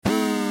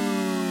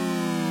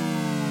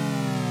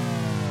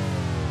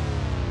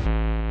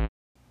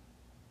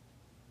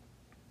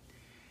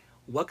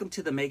Welcome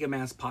to the Mega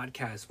Man's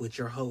podcast with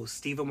your host,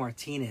 Steven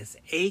Martinez,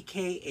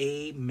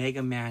 aka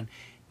Mega Man.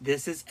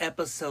 This is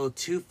episode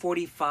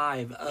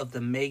 245 of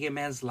the Mega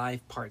Man's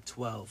Life Part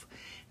 12.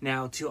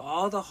 Now, to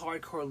all the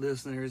hardcore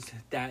listeners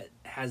that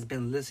has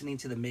been listening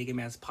to the Mega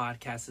Man's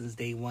podcast since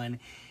day one,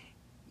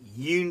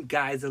 you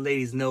guys and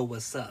ladies know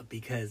what's up,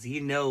 because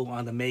you know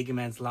on the Mega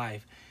Man's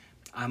Life,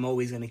 I'm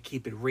always going to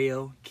keep it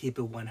real, keep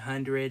it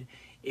 100.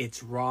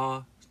 It's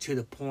raw, to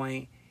the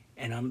point,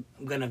 and I'm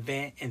going to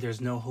vent, and there's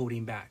no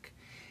holding back.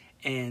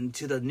 And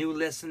to the new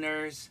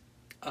listeners,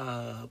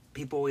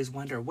 people always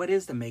wonder, what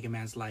is the Mega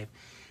Man's Life?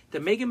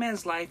 The Mega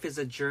Man's Life is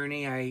a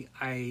journey.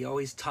 I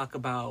always talk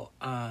about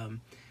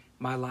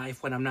my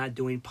life when I'm not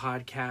doing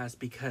podcasts,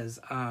 because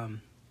a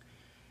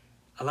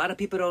lot of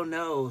people don't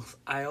know.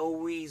 I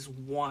always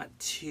want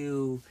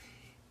to,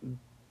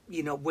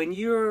 when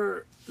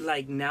you're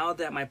like, now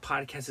that my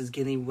podcast is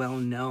getting well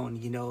known,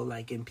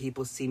 and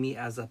people see me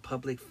as a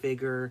public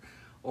figure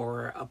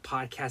or a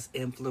podcast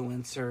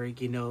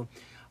influencer,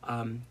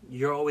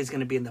 you're always going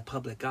to be in the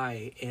public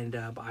eye. And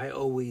I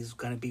always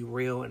going to be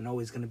real and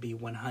always going to be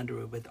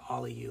 100 with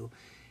all of you.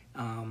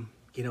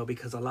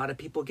 Because a lot of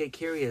people get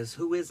curious.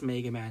 Who is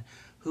Mega Man?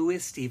 Who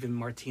is Steven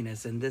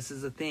Martinez? And this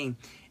is the thing.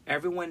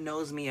 Everyone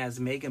knows me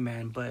as Mega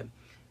Man, but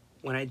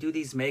when I do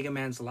these Mega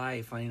Man's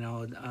Life,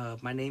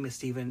 my name is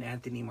Steven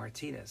Anthony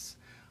Martinez.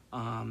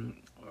 From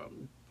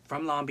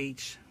Long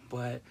Beach,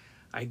 but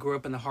I grew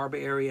up in the harbor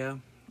area,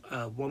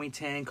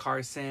 Wilmington,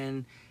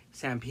 Carson,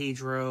 San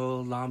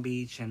Pedro, Long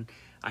Beach, and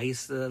I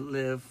used to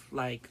live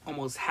like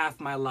almost half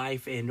my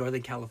life in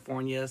Northern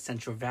California,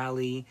 Central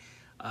Valley.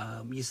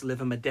 Used to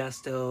live in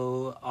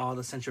Modesto, all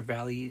the Central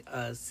Valley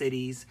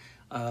cities,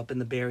 up in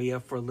the Bay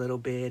Area for a little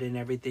bit and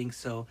everything.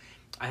 So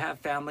I have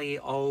family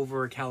all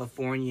over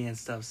California and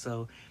stuff.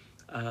 So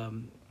I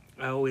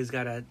always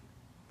gotta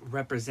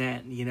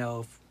represent,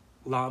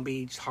 Long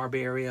Beach, harbor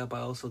area, but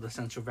also the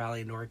Central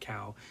Valley,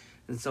 NorCal.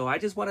 And so I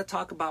just want to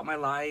talk about my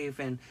life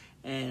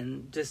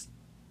and just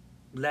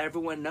let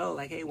everyone know,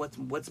 like, hey,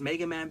 what's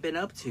Mega Man been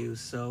up to?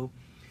 So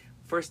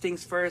first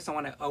things first,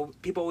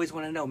 people always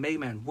want to know, Mega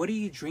Man, what are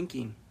you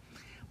drinking?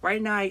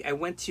 Right now, I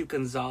went to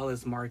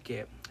Gonzales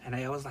Market, and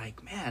I was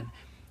like, man,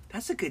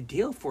 that's a good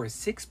deal for a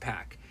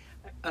 6-pack.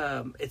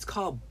 It's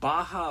called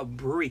Baja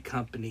Brewery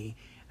Company,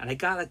 and I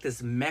got like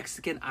this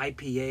Mexican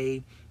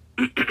IPA.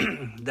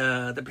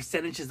 The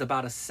percentage is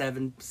about a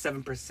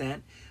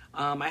 7%.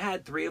 I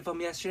had 3 of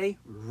them yesterday.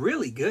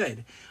 Really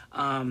good.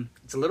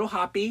 It's a little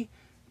hoppy.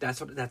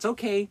 That's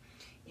okay.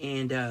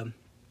 And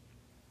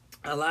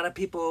a lot of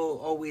people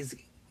always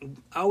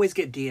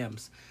get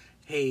DMs.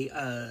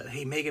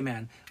 Hey, Mega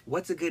Man,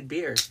 what's a good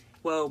beer?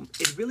 Well,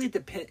 it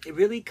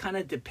really kind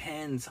of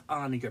depends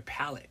on your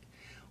palate.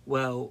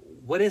 Well,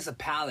 what is a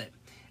palate?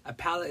 A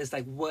palate is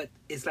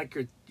like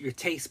your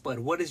taste bud.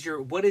 What is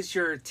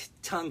your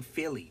tongue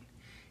feeling?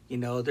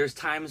 There's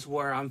times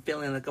where I'm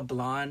feeling like a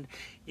blonde.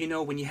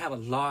 When you have a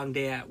long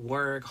day at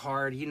work,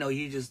 hard,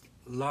 you just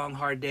long,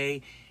 hard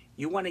day.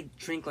 You want to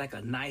drink like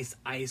a nice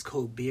ice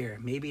cold beer,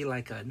 maybe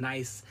like a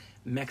nice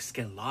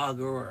Mexican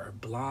lager or a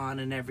blonde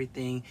and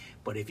everything.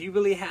 But if you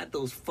really had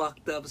those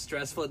fucked up,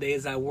 stressful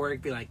days at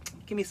work, be like,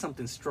 give me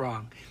something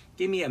strong.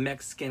 Give me a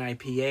Mexican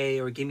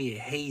IPA or give me a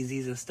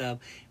hazies and stuff.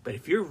 But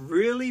if you're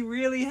really,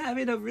 really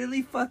having a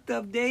really fucked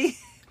up day,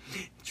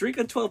 drink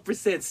a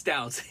 12%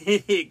 stout.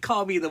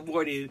 Call me in the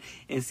morning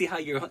and see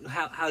how's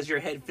your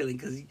head feeling,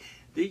 because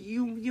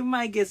you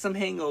might get some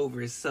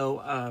hangovers.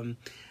 So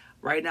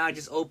right now I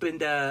just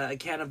opened a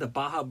can of the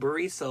Baja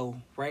Brewery. So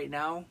right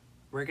now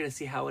we're gonna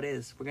see how it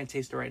is. We're gonna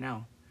taste it right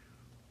now.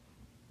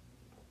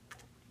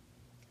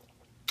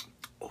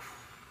 Oh,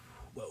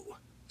 whoa,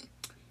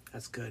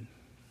 that's good.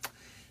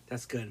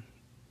 That's good.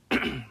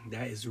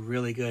 That is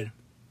really good.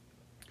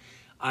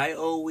 I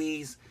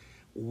always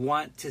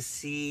want to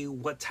see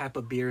what type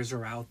of beers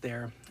are out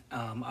there.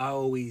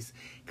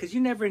 Because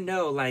you never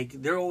know,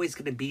 like, they're always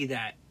going to be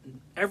that.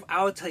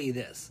 I will tell you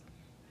this.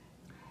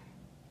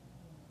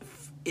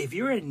 If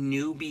you're a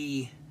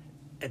newbie,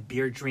 a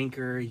beer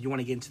drinker, you want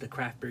to get into the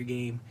craft beer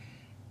game,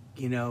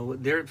 I'm going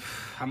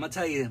to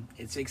tell you,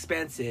 it's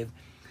expensive.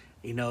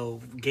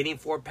 Getting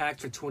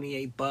 4-packs for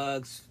 $28,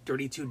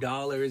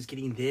 $32,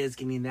 getting this,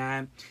 getting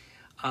that.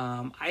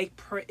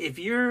 If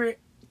you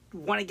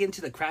want to get into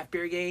the craft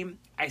beer game,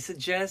 I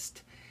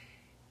suggest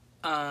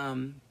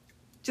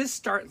just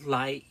start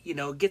light,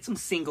 get some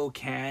single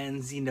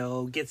cans,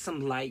 get some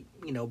light,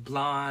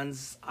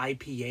 blondes,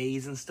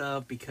 IPAs and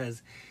stuff,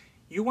 because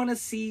you want to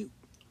see,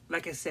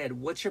 like I said,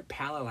 what's your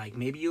palate like?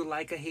 Maybe you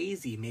like a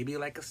hazy, maybe you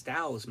like a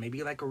stout, maybe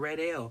you like a red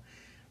ale.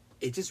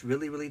 It just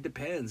really, really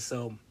depends.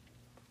 So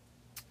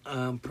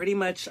pretty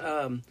much,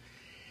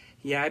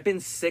 I've been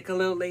sick a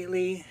little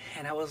lately,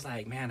 and I was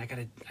like, man, I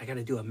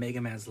gotta do a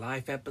Mega Man's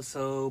Life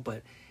episode,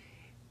 but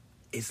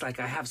it's like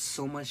I have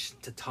so much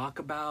to talk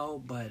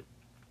about, but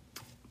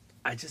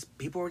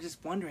people were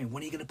just wondering,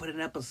 when are you gonna put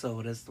an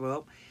episode?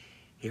 Well,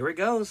 here it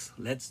goes.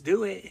 Let's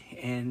do it.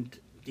 And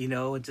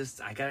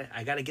I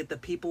gotta get the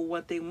people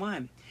what they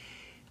want.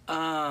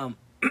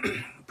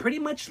 Pretty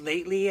much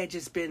lately, I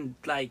just been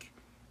like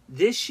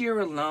this year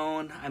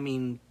alone, I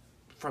mean,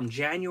 from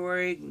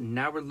January,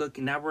 now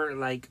we're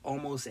like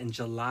almost in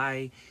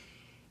July.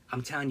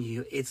 I'm telling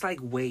you, it's like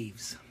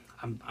waves.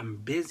 I'm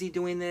busy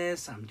doing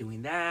this, I'm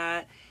doing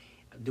that,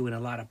 I'm doing a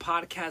lot of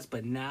podcasts,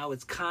 but now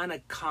it's kind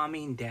of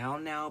calming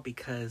down now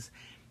because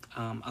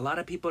a lot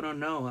of people don't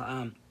know.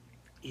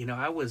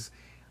 I was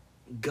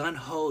gun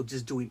ho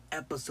just doing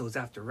episodes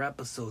after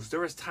episodes. There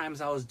was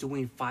times I was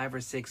doing 5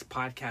 or 6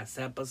 podcast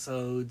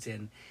episodes,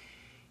 and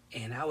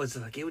I was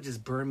like, it would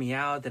just burn me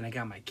out. Then I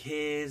got my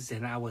kids,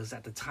 and I was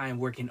at the time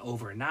working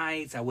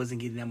overnights. I wasn't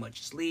getting that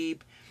much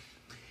sleep.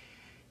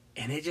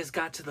 And it just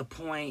got to the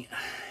point,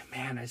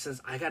 man,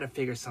 I got to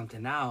figure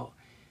something out.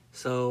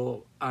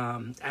 So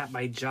at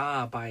my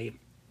job, I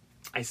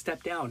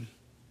stepped down.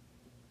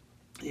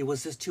 It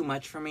was just too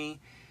much for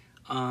me.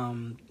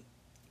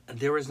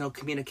 There was no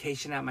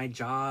communication at my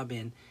job,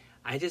 and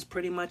I just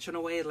pretty much, in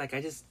a way, like,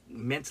 I just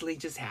mentally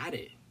just had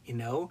it,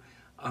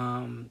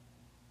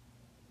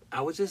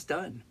 I was just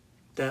done.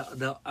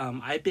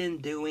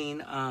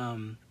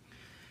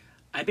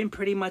 I've been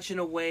pretty much, in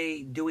a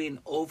way, doing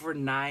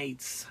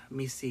overnights. Let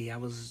me see. I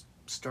was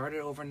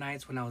started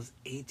overnights when I was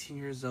 18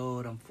 years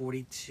old. I'm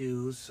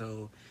 42,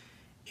 so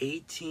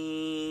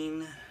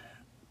 18,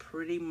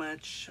 pretty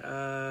much,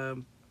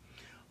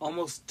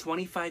 almost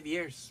 25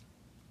 years.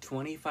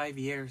 25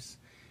 years.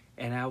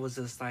 And I was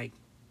just like,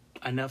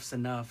 enough's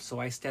enough. So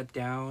I stepped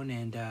down,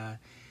 and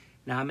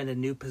now I'm in a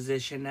new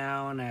position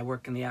now, and I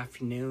work in the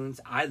afternoons.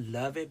 I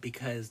love it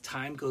because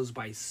time goes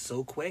by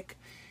so quick,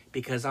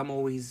 because I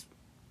always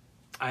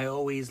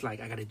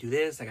like, I got to do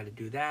this, I got to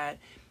do that.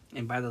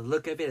 And by the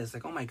look of it, it's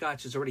like, oh my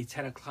gosh, it's already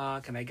 10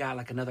 o'clock and I got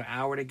like another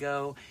hour to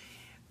go.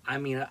 I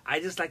mean, I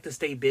just like to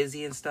stay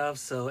busy and stuff.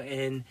 So,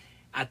 and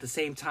at the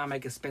same time, I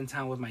can spend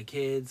time with my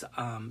kids,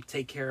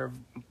 take care of,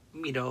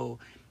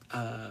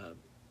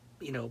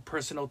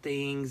 personal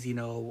things,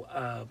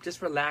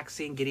 just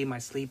relaxing, getting my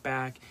sleep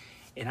back.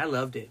 And I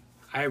loved it.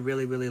 I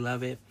really, really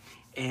love it.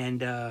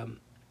 And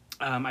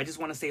I just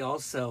want to say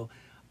also,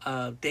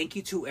 thank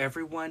you to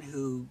everyone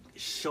who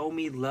showed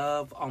me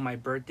love on my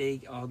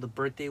birthday, all the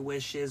birthday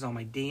wishes on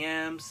my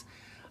DMs.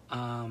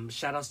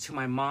 Shout outs to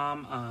my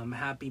mom.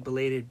 Happy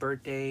belated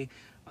birthday.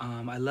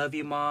 I love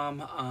you,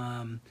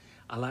 Mom.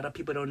 A lot of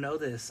people don't know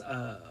this.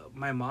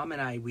 My mom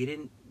and I,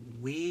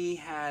 we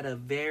had a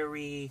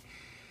very,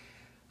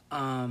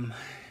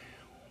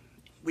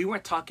 we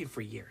weren't talking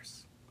for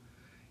years.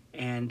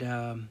 And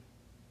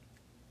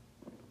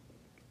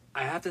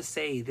I have to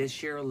say,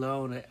 this year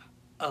alone,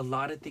 a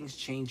lot of things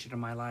changed in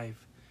my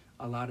life.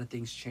 A lot of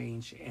things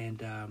changed.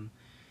 And,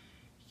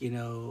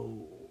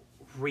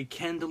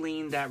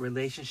 rekindling that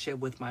relationship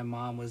with my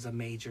mom was a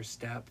major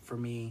step for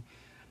me.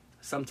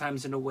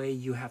 Sometimes, in a way,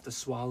 you have to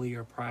swallow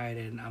your pride.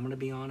 And I'm going to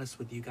be honest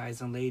with you guys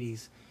and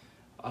ladies.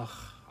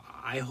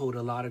 I hold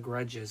a lot of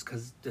grudges,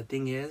 because the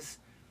thing is,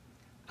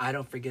 I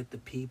don't forget the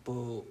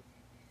people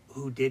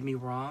who did me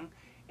wrong.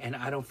 And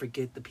I don't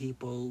forget the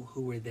people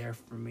who were there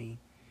for me.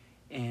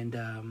 And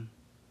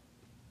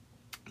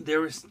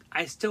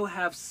I still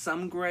have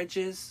some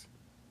grudges,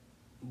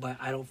 but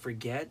I don't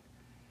forget.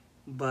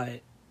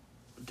 But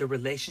the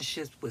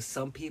relationships with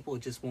some people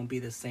just won't be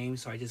the same.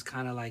 So I just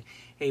kind of like,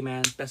 hey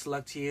man, best of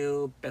luck to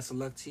you,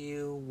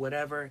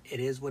 whatever. It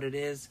is what it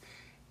is.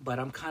 But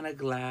I'm kind of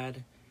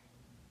glad,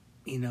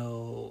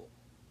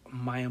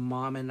 my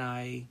mom and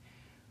I,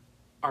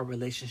 our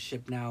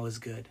relationship now is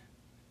good.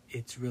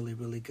 It's really,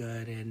 really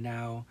good. And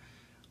now,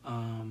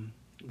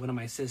 one of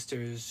my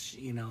sisters,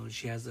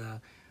 she has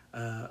a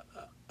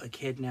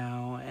kid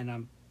now, and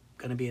I'm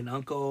gonna be an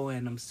uncle,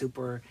 and I'm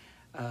super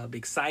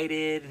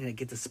excited, and I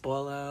get to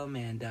spoil them,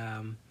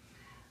 and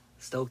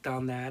stoked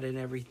on that and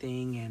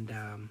everything. And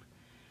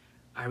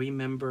I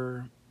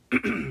remember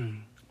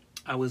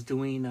I was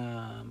doing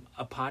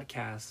a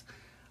podcast.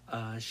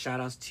 Shout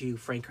outs to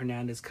Frank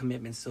Hernandez,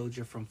 Commitment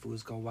Soldier from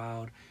Foods Gone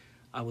Wild.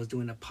 I was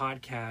doing a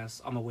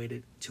podcast on my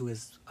way to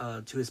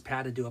his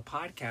pad to do a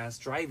podcast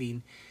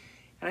driving,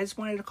 and I just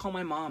wanted to call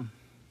my mom.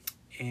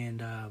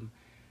 And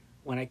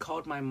when I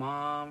called my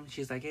mom,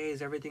 she's like, "Hey,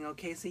 is everything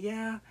okay?" I said,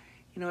 "Yeah,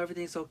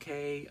 everything's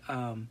okay.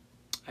 I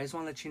just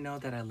want to let you know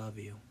that I love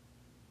you."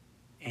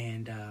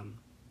 And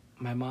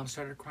my mom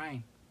started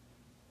crying.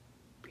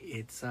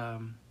 It's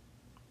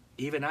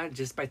even I,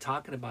 just by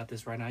talking about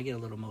this right now, I get a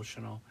little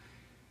emotional,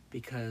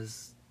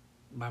 because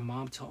my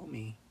mom told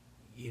me,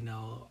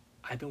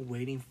 I've been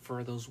waiting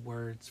for those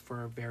words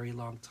for a very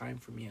long time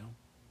from you.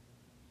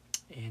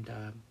 And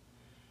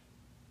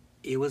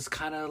it was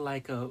kind of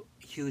like a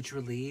huge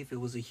relief. It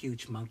was a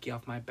huge monkey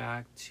off my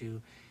back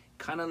to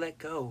kind of let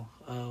go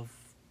of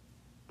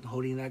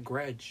holding that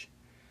grudge.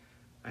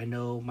 I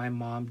know my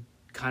mom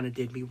kind of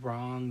did me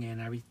wrong,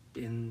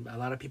 and a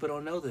lot of people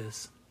don't know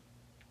this.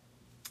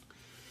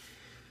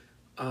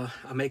 I'll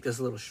make this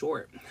a little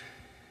short.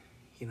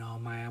 Me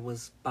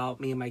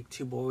and my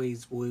 2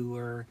 boys,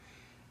 when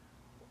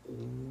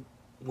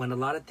a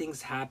lot of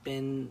things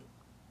happened,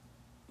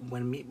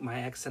 when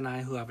my ex and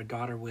I, who I have a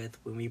daughter with,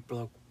 when we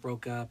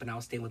broke up and I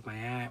was staying with my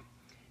aunt,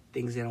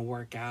 things didn't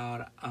work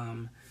out.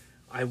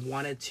 I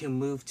wanted to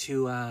move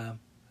to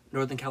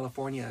Northern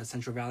California,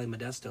 Central Valley,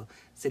 Modesto,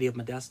 city of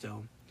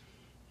Modesto.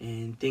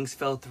 And things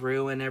fell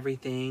through and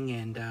everything,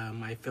 and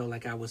I feel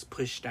like I was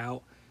pushed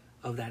out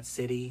of that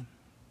city.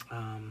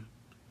 Um,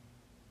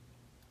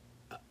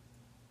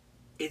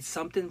 it's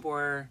something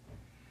where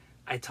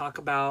I talk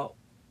about,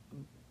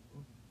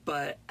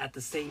 but at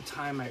the same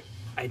time,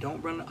 I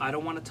don't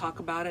want to talk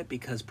about it,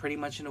 because pretty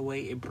much in a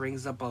way it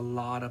brings up a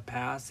lot of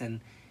past. And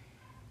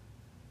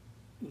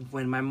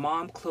when my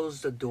mom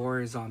closed the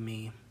doors on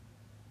me,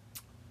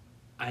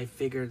 I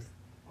figured,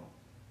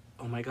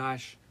 oh my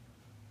gosh,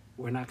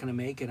 we're not gonna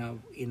make it.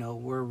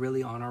 We're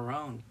really on our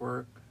own.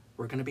 We're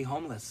gonna be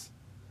homeless.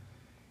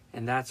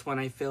 And that's when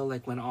I feel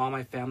like, when all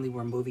my family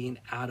were moving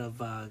out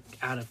of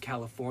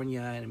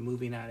California and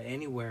moving out of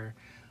anywhere,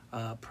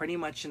 pretty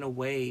much in a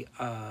way,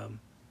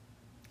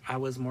 I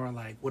was more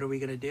like, what are we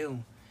gonna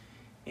do?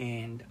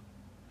 And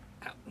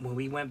when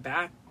we went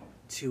back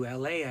to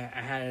LA, I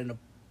had an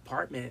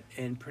apartment,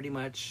 and pretty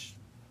much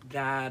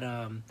that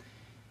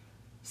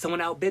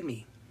someone outbid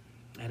me,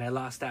 and I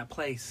lost that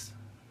place.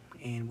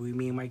 And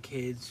me and my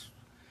kids,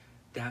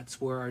 that's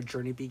where our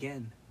journey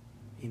began.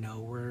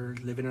 We're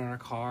living in our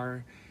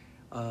car,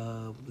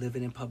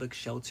 living in public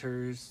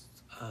shelters,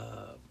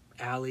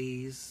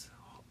 alleys,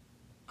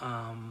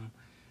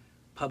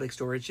 public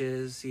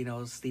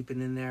storages,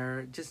 sleeping in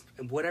there, just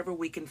whatever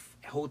we can,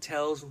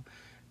 hotels,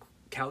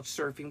 couch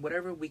surfing,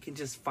 whatever we can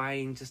just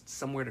find, just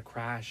somewhere to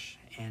crash.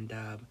 And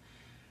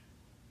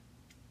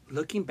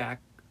looking back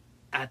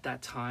at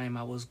that time,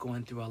 I was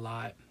going through a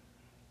lot.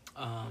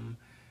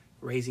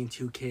 Raising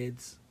 2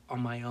 kids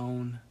on my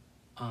own,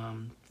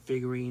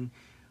 figuring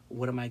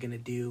what am I gonna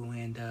do.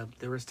 And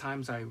there was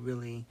times I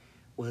really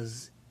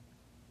was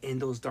in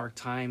those dark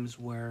times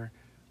where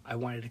I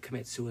wanted to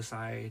commit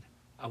suicide.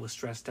 I was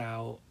stressed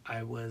out.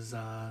 I was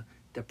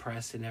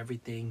depressed and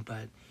everything.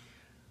 But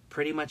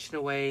pretty much in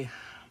a way,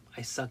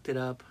 I sucked it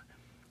up,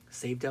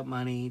 saved up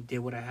money, did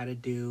what I had to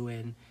do,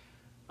 and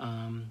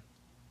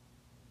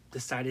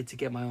decided to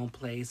get my own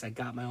place. I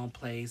got my own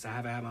place. I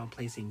haven't had my own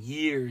place in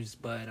years,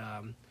 but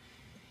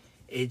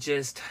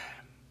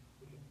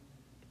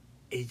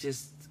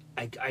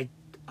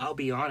I'll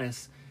be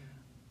honest,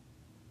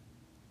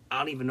 I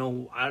don't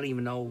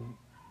even know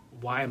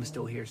why I'm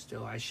still here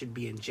still. I should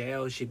be in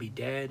jail, should be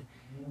dead,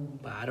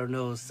 but I don't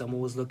know.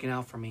 Someone was looking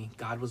out for me.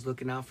 God was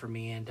looking out for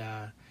me. And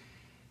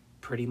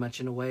pretty much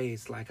in a way,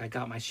 it's like I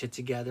got my shit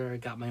together. I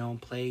got my own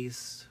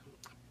place,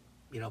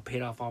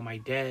 paid off all my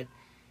debt,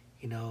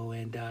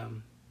 and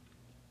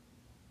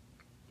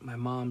my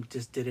mom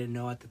just didn't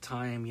know at the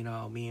time,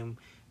 me and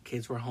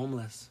kids were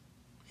homeless.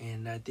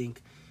 And I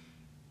think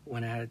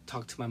when I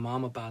talked to my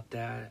mom about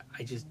that,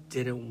 I just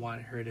didn't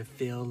want her to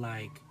feel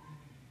like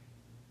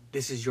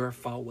this is your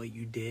fault what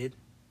you did.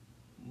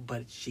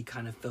 But she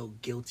kind of felt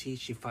guilty.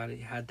 She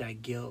had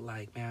that guilt,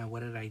 like, man,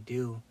 what did I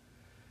do?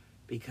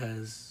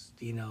 Because,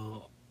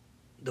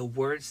 the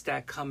words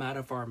that come out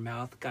of our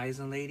mouth, guys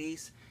and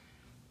ladies,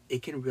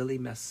 it can really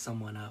mess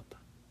someone up.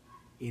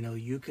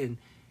 You can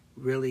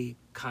really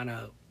kind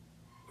of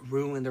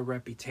ruin their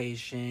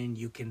reputation.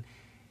 You can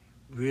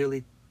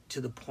really, to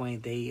the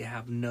point they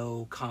have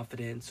no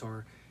confidence,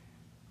 or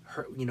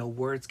hurt,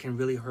 words can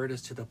really hurt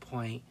us to the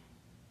point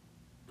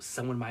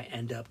someone might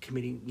end up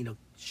committing,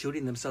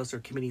 shooting themselves or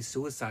committing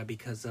suicide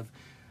because of,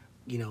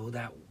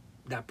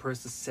 that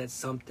person said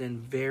something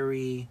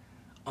very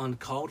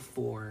uncalled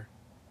for,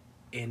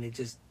 and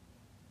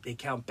they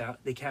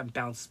can't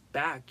bounce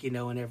back,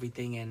 and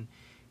everything, and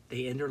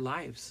they end their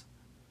lives.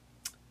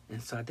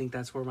 And so I think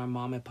that's where my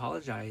mom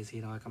apologized,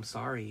 like, I'm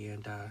sorry.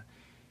 And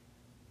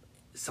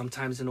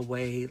sometimes in a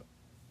way,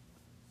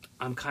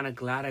 I'm kind of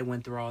glad I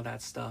went through all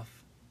that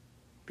stuff,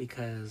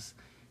 because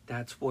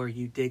that's where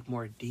you dig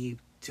more deep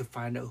to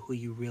find out who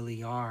you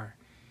really are.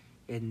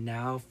 And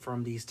now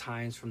from these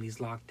times, from these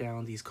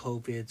lockdowns, these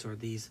COVIDs, or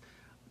these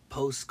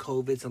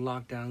post-COVIDs and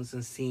lockdowns,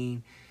 and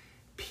seeing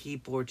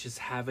people are just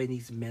having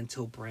these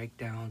mental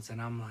breakdowns,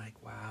 and I'm like,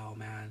 wow,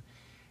 man.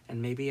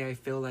 And maybe I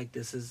feel like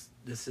this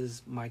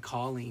is my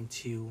calling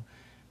to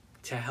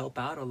help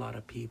out a lot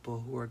of people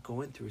who are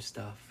going through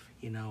stuff,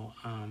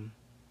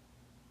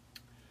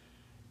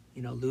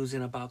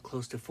 losing about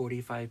close to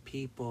 45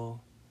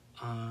 people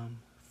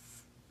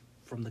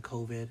from the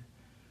COVID,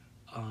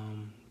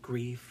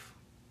 grief,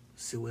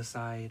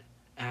 suicide,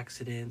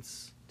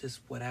 accidents,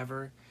 just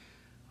whatever.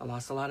 I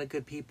lost a lot of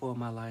good people in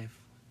my life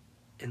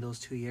in those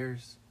 2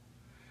 years.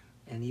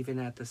 And even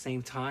at the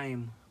same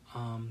time,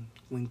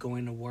 when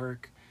going to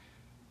work,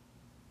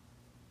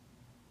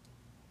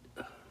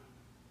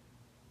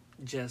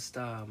 just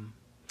a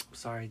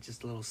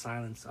little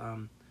silence.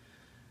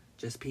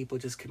 Just people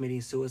just committing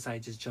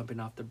suicide, just jumping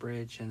off the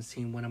bridge, and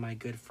seeing one of my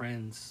good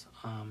friends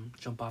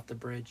jump off the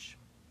bridge.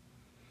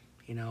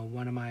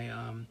 One of my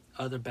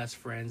other best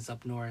friends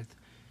up north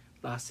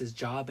lost his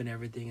job and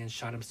everything, and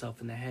shot himself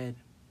in the head.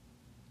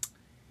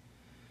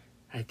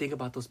 I think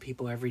about those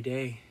people every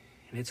day,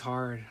 and it's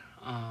hard.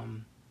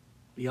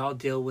 We all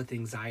deal with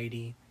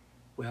anxiety.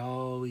 We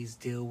always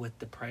deal with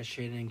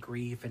depression and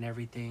grief and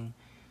everything.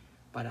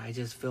 But I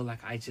just feel like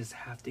I just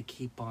have to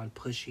keep on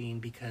pushing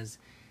because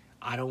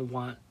I don't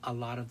want a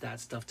lot of that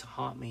stuff to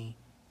haunt me.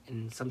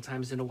 And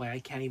sometimes in a way I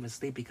can't even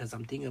sleep because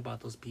I'm thinking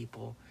about those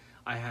people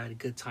I had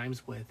good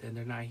times with and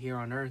they're not here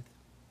on earth.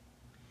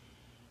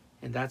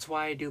 And that's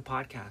why I do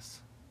podcasts.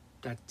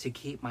 That to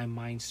keep my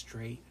mind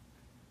straight.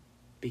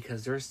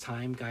 Because there's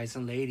time, guys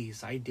and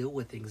ladies, I deal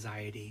with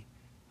anxiety.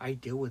 I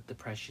deal with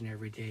depression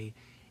every day.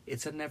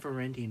 It's a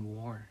never-ending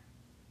war.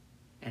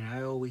 And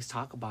I always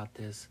talk about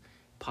this.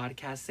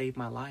 Podcasts saved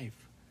my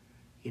life.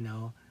 You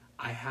know,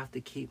 I have to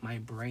keep my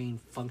brain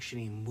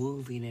functioning,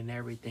 moving and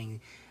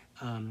everything.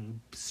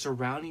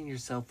 Surrounding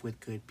yourself with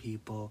good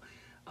people.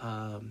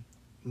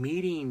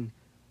 Meeting,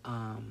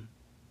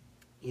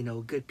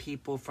 good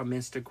people from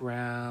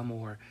Instagram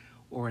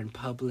or in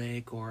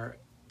public or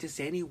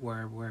just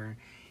anywhere where,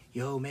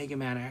 yo, Mega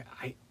Man,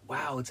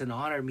 wow, it's an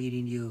honor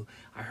meeting you.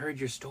 I heard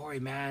your story,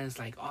 man. It's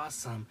like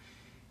awesome.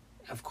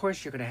 Of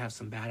course, you're going to have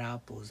some bad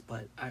apples,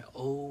 but I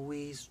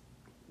always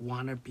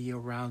want to be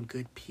around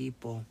good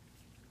people.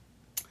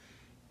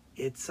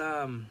 It's,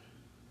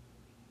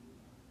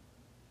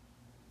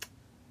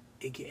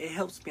 it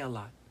helps me a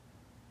lot.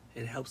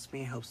 It helps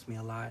me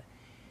a lot.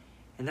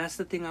 And that's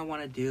the thing I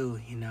want to do,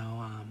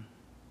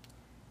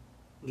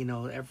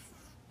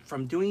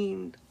 from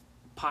doing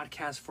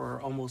podcasts for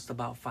almost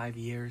about 5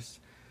 years,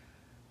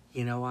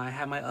 I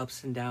had my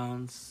ups and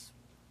downs.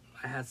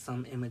 I had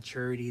some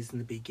immaturities in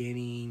the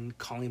beginning,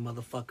 calling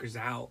motherfuckers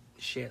out,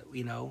 shit,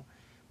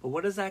 But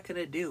what is that going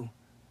to do?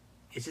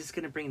 It's just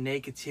going to bring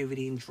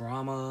negativity and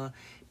drama.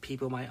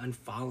 People might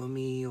unfollow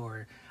me,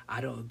 or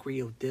I don't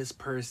agree with this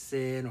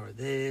person or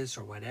this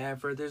or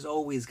whatever. There's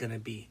always going to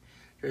be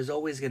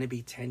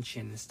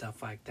tension and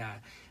stuff like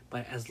that.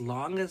 But as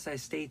long as I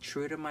stay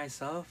true to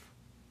myself,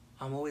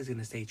 I'm always going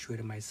to stay true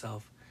to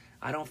myself.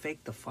 I don't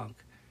fake the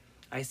funk.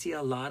 I see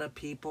a lot of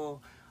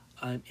people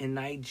in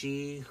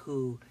IG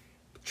who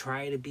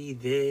try to be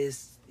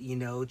this,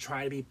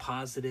 try to be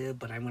positive.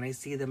 But when I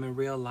see them in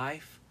real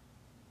life,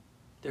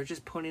 they're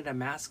just putting a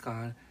mask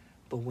on.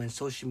 But when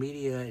social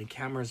media and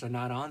cameras are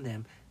not on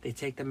them, they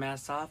take the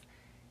mask off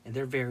and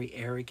they're very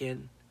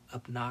arrogant,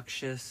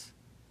 obnoxious,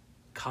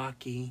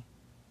 cocky,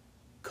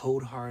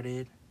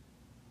 cold-hearted,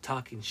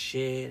 talking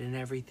shit and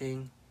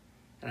everything.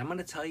 And I'm going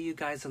to tell you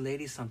guys and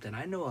ladies something.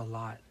 I know a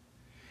lot.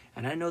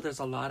 And I know there's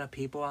a lot of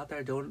people out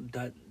there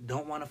that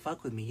don't want to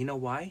fuck with me. You know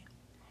why?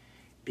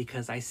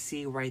 Because I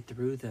see right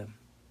through them.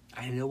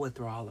 I know what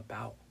they're all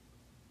about.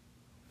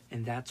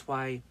 And that's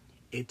why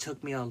it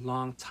took me a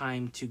long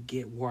time to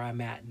get where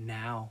I'm at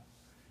now.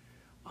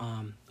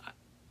 And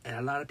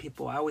a lot of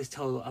people, I always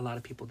tell a lot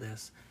of people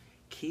this.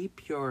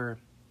 Keep your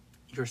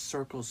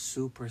circle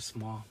super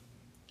small.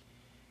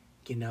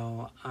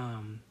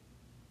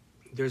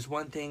 There's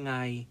one thing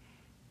I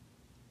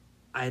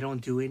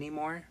don't do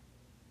anymore.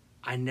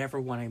 I never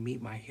want to meet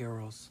my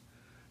heroes.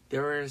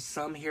 There were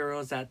some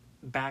heroes that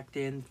back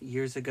then,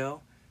 years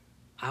ago,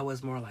 I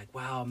was more like,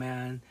 wow,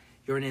 man,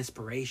 you're an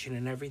inspiration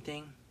and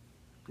everything.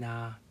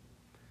 Nah,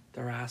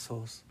 they're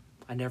assholes.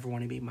 I never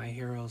want to meet my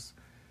heroes.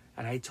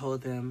 And I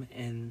told them,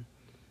 and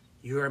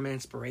you're my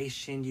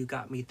inspiration. You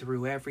got me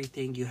through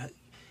everything.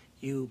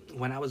 You,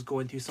 when I was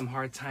going through some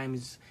hard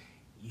times,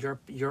 your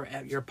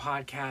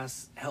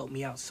podcast helped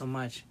me out so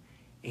much.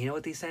 And you know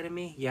what they said to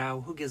me? Yeah,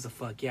 who gives a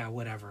fuck? Yeah,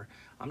 whatever.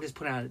 I'm just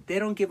putting out. They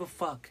don't give a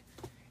fuck.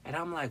 And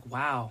I'm like,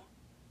 wow.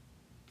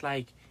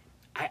 Like,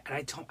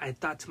 I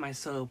thought to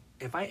myself,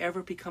 if I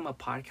ever become a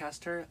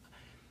podcaster,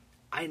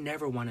 I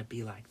never want to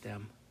be like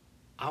them.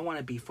 I want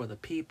to be for the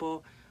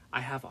people.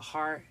 I have a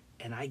heart,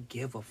 and I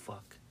give a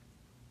fuck.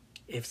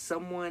 If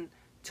someone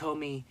told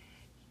me,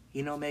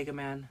 Mega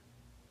Man,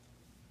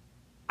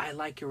 I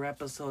like your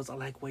episodes. I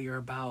like what you're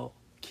about.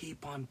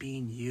 Keep on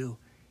being you.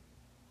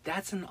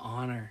 That's an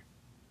honor.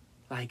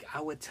 Like,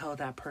 I would tell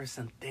that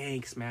person,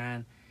 thanks,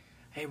 man.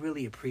 I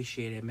really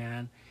appreciate it,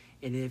 man.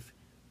 And if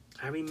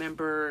I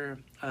remember,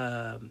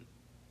 I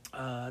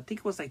think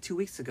it was like 2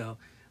 weeks ago,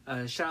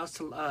 shout outs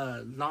to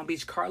Long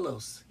Beach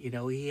Carlos. He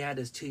had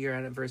his 2-year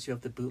anniversary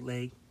of the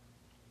bootleg.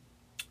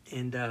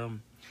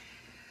 And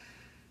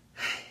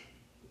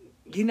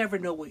you never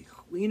know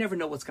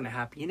what's going to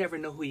happen. You never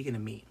know who you're going to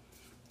meet.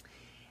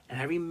 And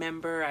I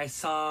remember I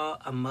saw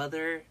a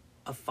mother,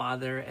 a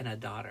father, and a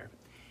daughter.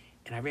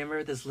 And I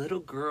remember this little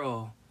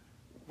girl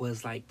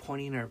was like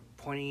pointing her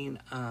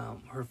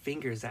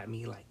fingers at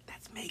me like,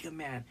 that's Mega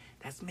Man.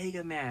 That's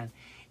Mega Man.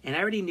 And I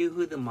already knew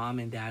who the mom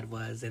and dad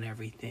was and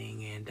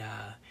everything.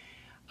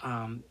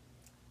 And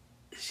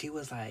she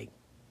was like,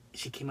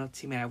 she came up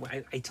to me.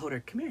 I told her,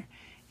 come here. And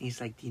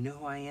he's like, do you know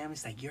who I am?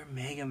 He's like, you're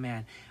Mega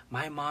Man.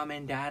 My mom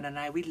and dad and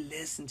I, we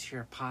listen to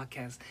your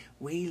podcast.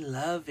 We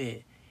love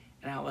it.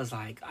 And I was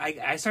like,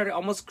 I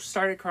almost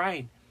started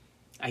crying.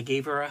 I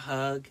gave her a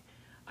hug.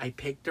 I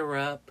picked her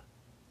up,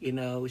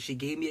 she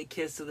gave me a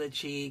kiss to the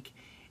cheek,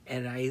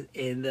 and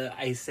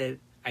I said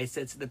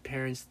to the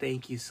parents,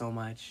 thank you so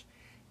much.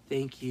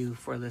 Thank you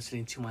for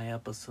listening to my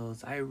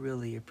episodes. I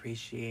really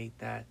appreciate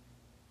that.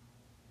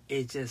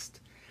 It's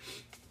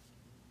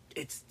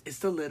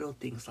the little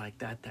things like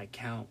that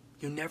count.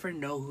 You never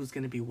know who's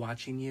going to be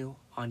watching you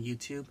on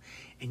YouTube,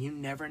 and you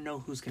never know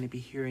who's going to be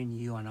hearing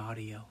you on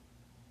audio.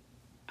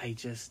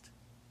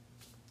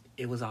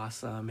 It was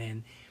awesome.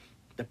 And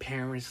the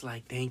parents,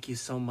 like, thank you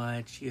so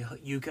much.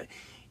 You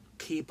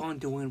keep on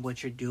doing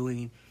what you're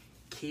doing.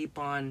 Keep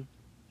on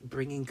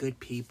bringing good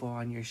people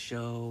on your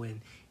show,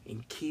 and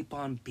keep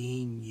on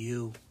being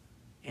you.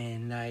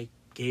 And I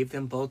gave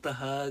them both the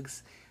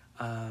hugs.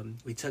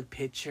 We took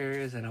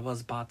pictures, and I was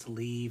about to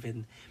leave,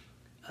 and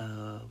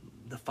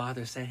the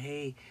father said,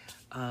 hey,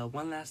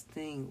 one last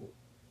thing.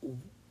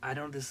 I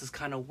know this is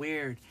kind of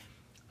weird.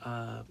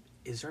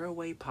 Is there a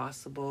way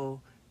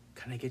possible,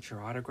 can I get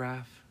your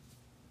autograph?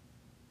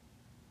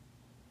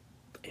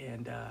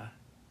 And I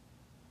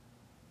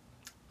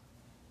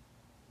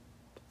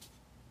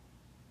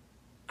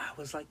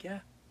was like, yeah,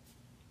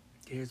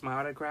 here's my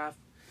autograph.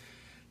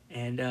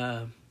 And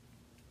I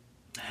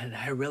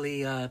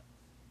really, that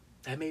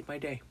made my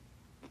day.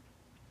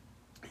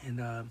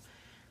 And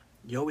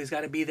you always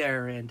got to be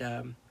there.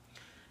 And,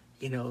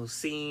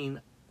 seeing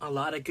a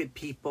lot of good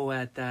people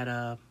at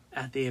that,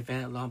 at the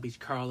event, Long Beach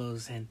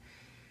Carlos, and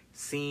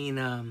seeing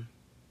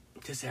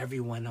just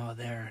everyone all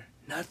there.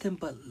 Nothing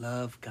but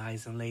love,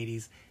 guys and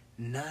ladies.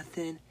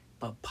 Nothing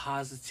but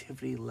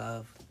positively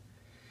love.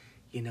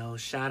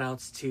 Shout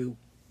outs to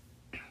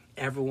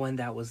everyone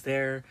that was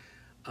there.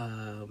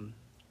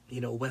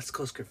 West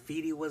Coast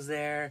Graffiti was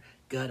there.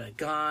 Gutta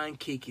Gone,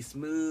 Kiki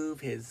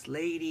Smooth, his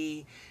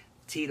lady,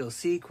 Tito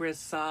Secret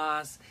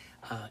Sauce,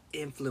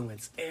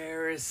 Influence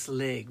Air,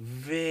 Slick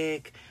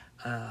Vic.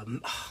 Oh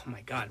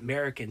my God,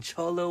 American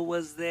Cholo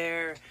was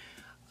there.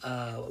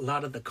 A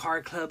lot of the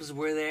car clubs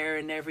were there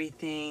and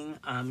everything.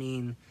 I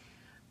mean,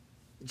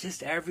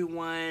 just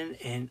everyone.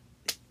 And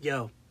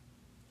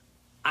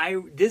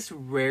this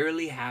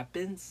rarely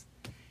happens,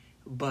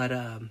 but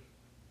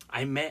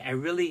I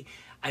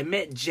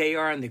met JR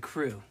and the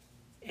crew.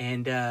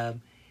 And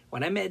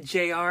when I met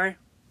JR,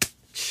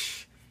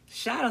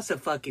 shout out to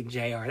fucking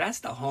JR. That's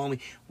the homie.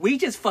 We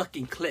just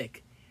fucking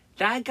click.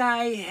 That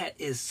guy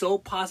is so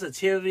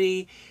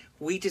positivity.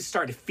 We just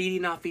started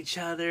feeding off each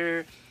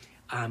other.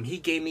 He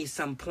gave me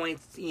some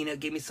points,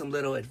 gave me some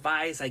little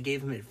advice. I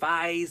gave him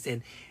advice,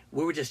 and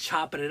we were just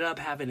chopping it up,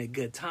 having a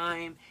good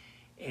time.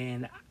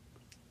 And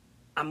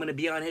I'm going to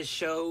be on his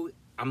show.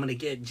 I'm going to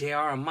get JR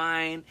on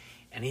mine.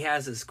 And he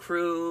has his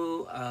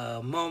crew,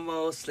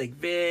 Momo, Slick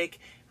Vic,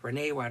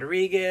 Renee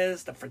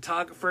Rodriguez, the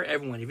photographer,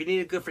 everyone. If you need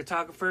a good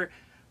photographer,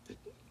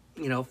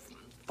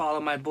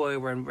 follow my boy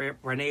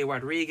Renee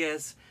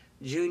Rodriguez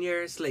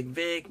Jr., Slick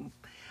Vic.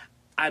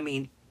 I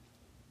mean,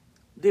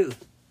 dude,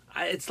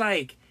 it's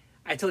like,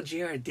 I told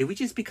JR, did we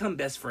just become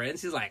best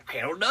friends? He's like,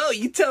 I don't know.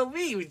 You tell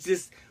me.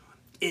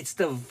 It's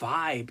the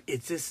vibe.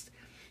 It's just,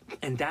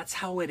 and that's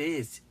how it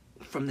is.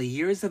 From the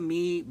years of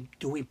me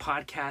doing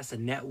podcasts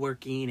and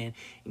networking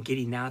and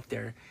getting out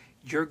there,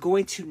 you're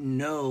going to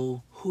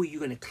know who you're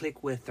going to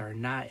click with or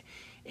not.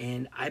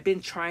 And I've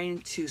been trying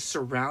to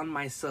surround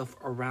myself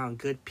around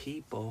good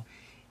people.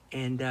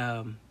 And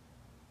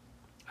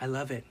I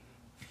love it.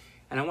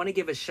 And I want to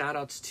give a shout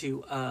outs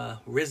to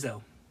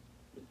Rizzo.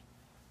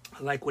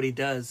 I like what he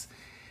does.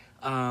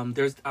 I'm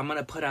going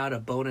to put out a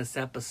bonus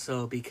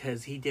episode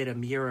because he did a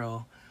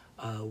mural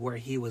where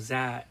he was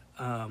at,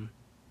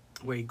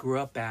 where he grew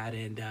up at.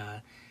 And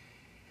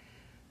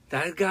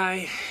that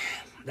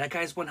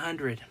guy's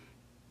 100.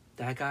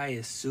 That guy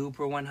is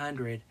super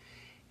 100.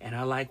 And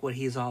I like what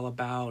he's all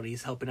about.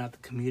 He's helping out the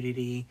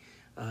community.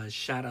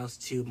 Shout outs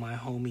to my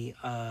homie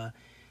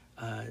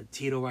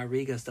Tito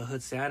Rodriguez, the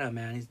Hood Santa,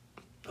 man. He's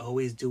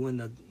always doing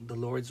the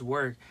Lord's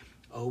work.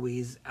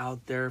 Always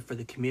out there for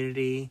the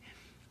community.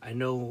 I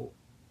know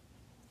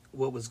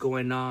what was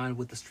going on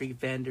with the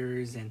street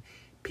vendors and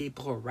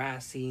people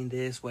harassing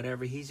this,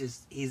 whatever.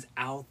 He's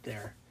out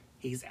there.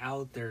 He's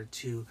out there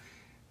to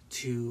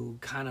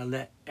kind of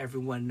let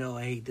everyone know,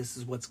 hey, this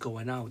is what's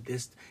going on.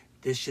 This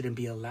shouldn't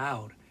be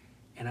allowed.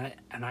 And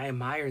I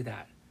admire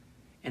that.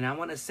 And I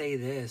want to say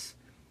this.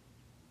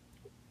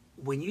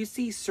 When you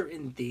see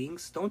certain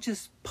things, don't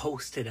just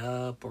post it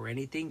up or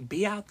anything.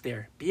 Be out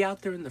there. Be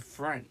out there in the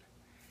front.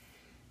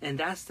 And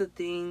that's the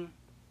thing.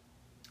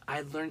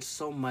 I learned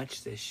so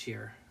much this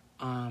year.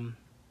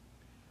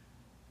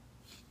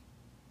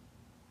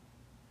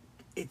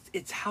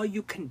 It's how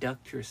you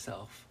conduct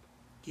yourself.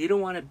 You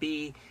don't want to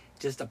be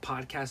just a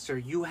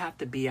podcaster. You have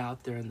to be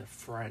out there in the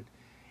front.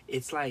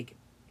 It's like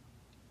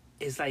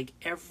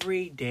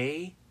every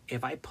day,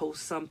 if I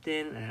post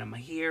something and I'm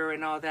here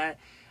and all that,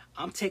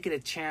 I'm taking a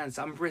chance.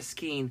 I'm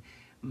risking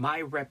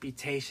my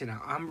reputation.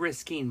 I'm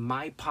risking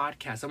my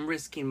podcast. I'm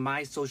risking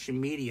my social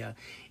media.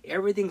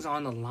 Everything's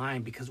on the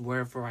line because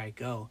wherever I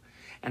go.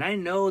 And I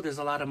know there's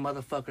a lot of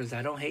motherfuckers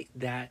that don't hate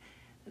that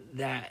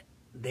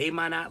they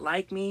might not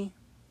like me.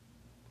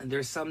 And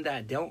there's some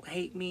that don't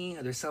hate me.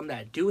 There's some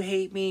that do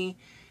hate me.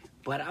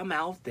 But I'm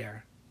out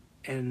there.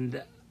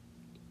 And,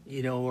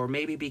 or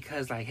maybe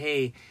because like,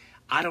 hey,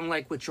 I don't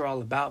like what you're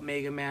all about,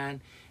 Mega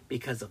Man,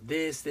 because of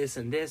this,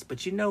 and this.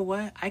 But you know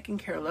what? I can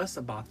care less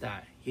about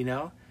that,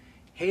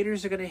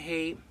 Haters are going to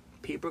hate.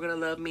 People are going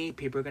to love me.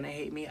 People are going to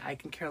hate me. I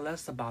can care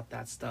less about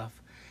that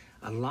stuff.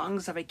 As long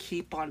as I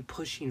keep on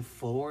pushing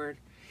forward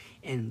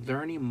and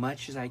learning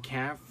much as I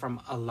can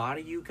from a lot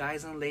of you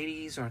guys and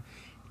ladies, or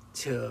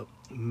to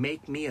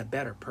make me a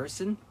better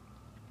person,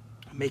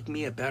 make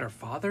me a better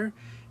father,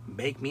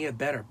 make me a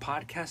better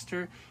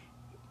podcaster,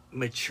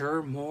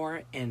 mature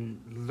more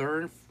and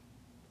learn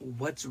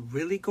what's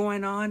really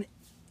going on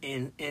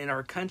in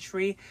our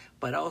country,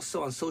 but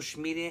also on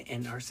social media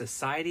and our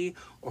society,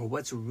 or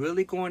what's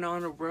really going on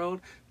in the world,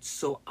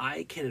 so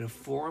I can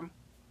inform,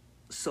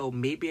 so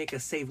maybe I can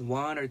save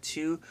one or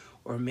two,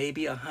 or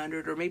maybe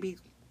 100, or maybe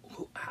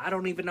I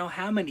don't even know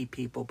how many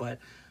people, but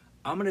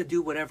I'm gonna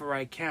do whatever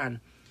I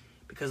can,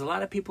 because a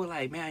lot of people are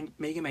like, man,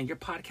 Mega Man, your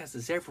podcast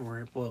is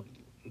everywhere. Well,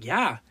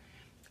 yeah,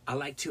 I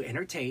like to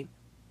entertain,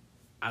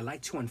 I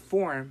like to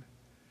inform,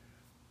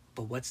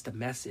 but what's the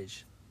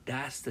message?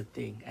 That's the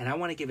thing. And I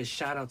want to give a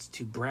shout outs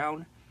to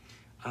Brown.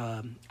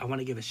 I want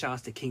to give a shout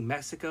out to King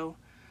Mexico.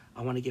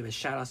 I want to give a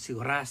shout out to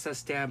Raza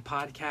Stan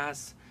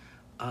Podcast,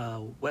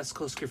 West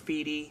Coast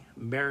Graffiti,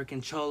 American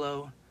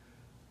Cholo,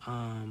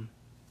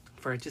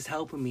 for just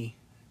helping me.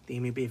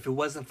 Maybe if it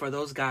wasn't for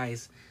those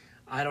guys,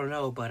 I don't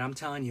know. But I'm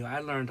telling you, I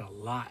learned a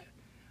lot.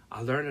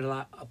 I learned a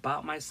lot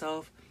about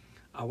myself.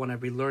 I want to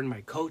relearn my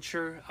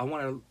culture. I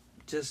want to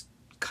just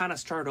kind of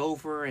start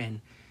over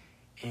and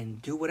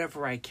do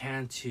whatever I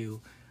can to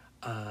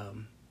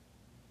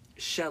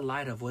shed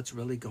light of what's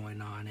really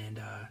going on.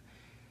 And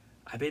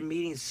I've been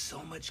meeting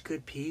so much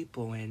good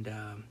people, and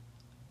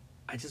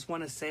I just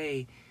want to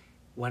say,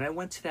 when I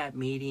went to that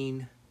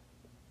meeting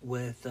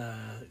with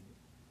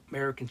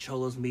American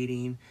Cholos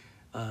meeting,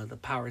 the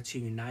Power to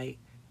Unite,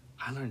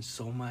 I learned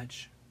so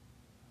much.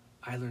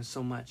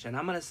 And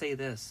I'm going to say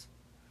this.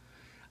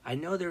 I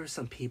know there were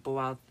some people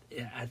out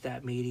at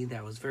that meeting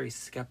that was very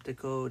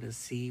skeptical to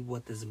see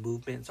what this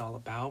movement's all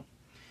about.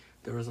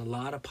 There was a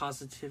lot of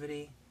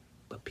positivity,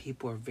 but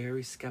people are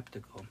very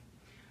skeptical.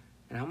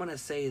 And I'm going to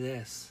say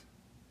this.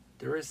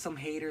 There is some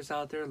haters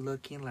out there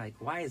looking like,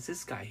 why is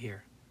this guy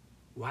here?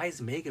 Why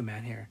is Mega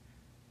Man here?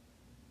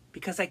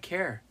 Because I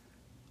care.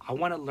 I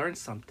want to learn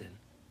something.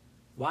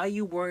 Why are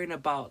you worrying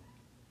about,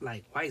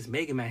 like, why is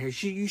Mega Man here?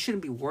 You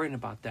shouldn't be worrying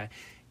about that.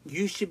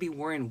 You should be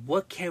worrying,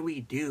 what can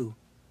we do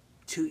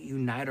to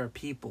unite our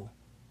people?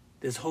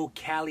 This whole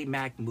Cali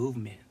Mac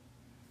movement.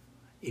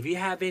 If you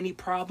have any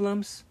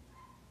problems,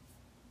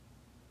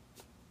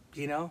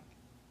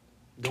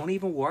 don't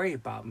even worry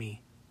about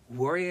me.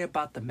 Worry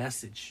about the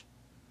message.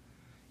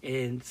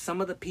 And some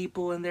of the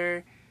people in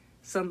there,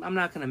 I'm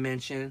not going to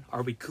mention,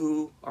 are we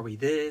cool? Are we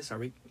this?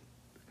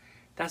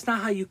 That's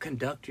not how you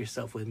conduct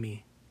yourself with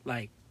me.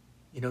 Like,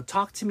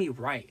 talk to me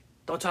right.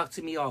 Don't talk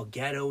to me all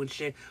ghetto and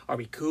shit. Are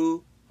we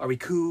cool? Are we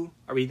cool?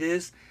 Are we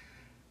this?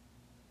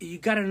 You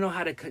got to know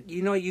how to,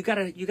 you got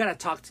to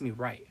talk to me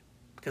right.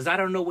 Because I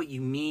don't know what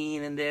you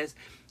mean in this.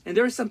 And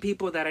there are some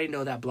people that I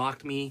know that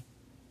blocked me,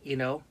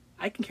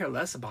 I can care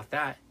less about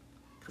that,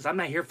 because I'm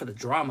not here for the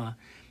drama.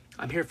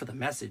 I'm here for the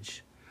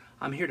message.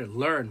 I'm here to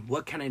learn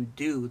what can I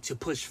do to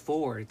push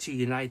forward to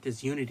unite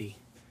this unity.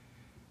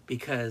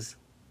 Because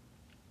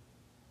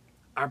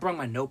I brought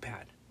my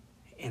notepad,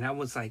 and I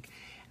was like,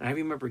 and I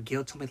remember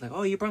Gil told me, like,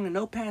 oh, you brought a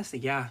notepad? I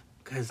said, yeah,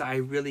 because I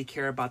really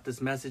care about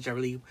this message. I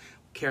really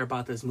care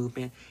about this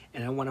movement,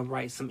 and I want to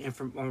write some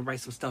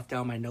stuff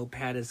down on my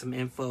notepad and some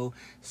info.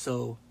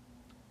 So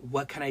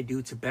what can I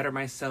do to better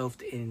myself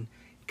and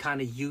kind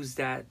of use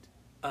that,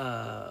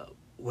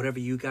 whatever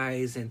you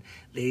guys and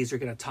ladies are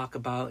going to talk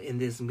about in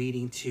this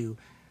meeting, to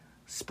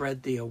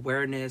spread the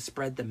awareness,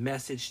 spread the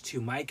message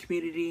to my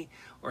community,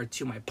 or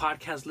to my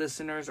podcast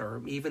listeners,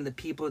 or even the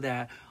people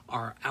that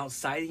are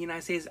outside the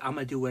United States. I'm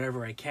going to do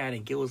whatever I can.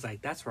 And Gil was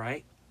like, that's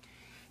right.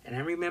 And I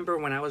remember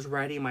when I was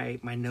writing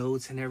my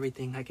notes and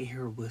everything, I could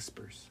hear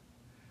whispers.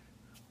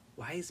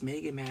 Why is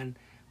Mega Man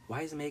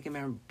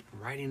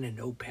writing a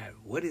notepad?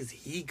 What is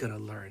he going to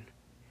learn?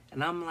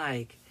 And I'm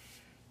like,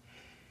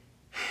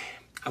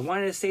 I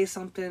wanted to say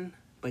something,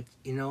 but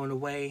in a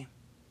way,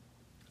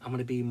 I'm going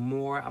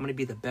to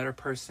be the better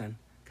person,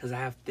 because I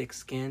have thick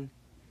skin,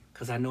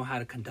 because I know how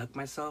to conduct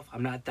myself.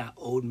 I'm not that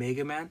old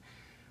Mega Man.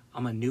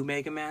 I'm a new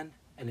Mega Man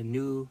and a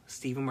new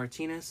Steven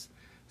Martinez.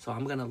 So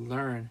I'm going to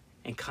learn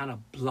and kind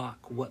of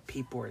block what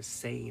people are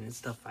saying and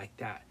stuff like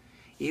that.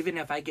 Even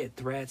if I get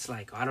threats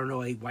like, I don't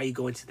know why you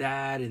go into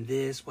that and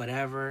this,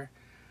 whatever,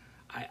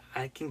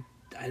 I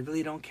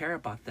really don't care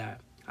about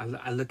that.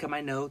 I look at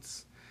my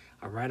notes,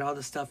 I write all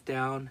the stuff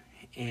down,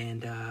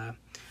 and and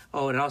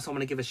also I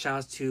want to give a shout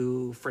out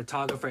to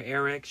photographer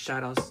Eric.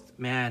 Shout outs,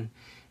 man,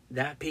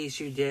 that piece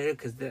you did,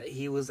 because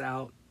he was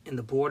out in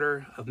the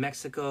border of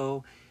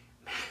Mexico.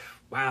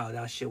 Wow,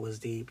 that shit was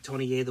deep.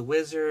 Tony A the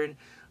Wizard,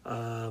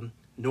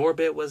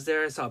 Norbit was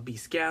there. I saw B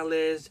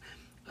Scalise,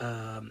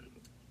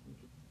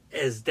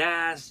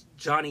 Dash,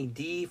 Johnny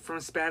D from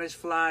Spanish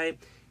Fly,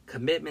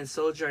 Commitment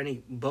Soldier. I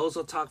need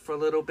Bozo talk for a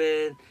little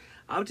bit.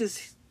 I'm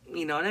just,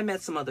 and I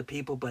met some other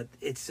people, but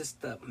it's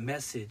just the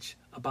message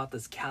about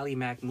this Cali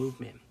Mac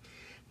movement.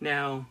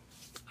 Now,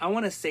 I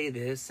want to say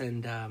this,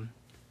 and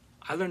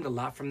I learned a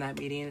lot from that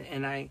meeting,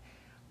 and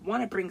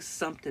want to bring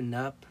something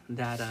up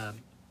that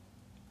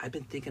I've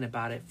been thinking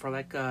about it for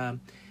like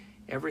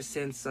ever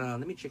since.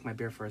 Let me drink my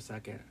beer for a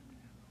second.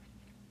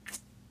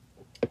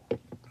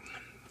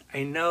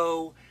 I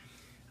know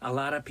a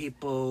lot of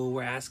people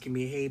were asking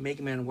me, hey,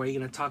 Mega Man, where are you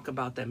going to talk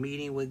about that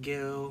meeting with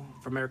Gil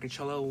from American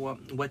Cholo?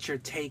 What's your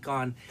take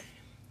on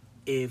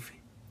if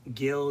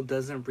Gil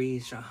doesn't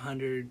reach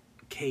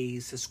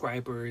 100K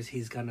subscribers,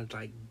 he's going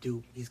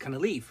to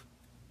leave?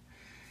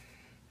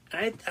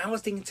 I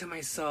was thinking to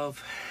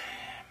myself,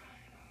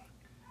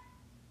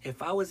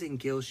 if I was in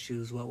Gil's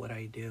shoes, what would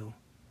I do?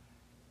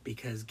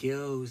 Because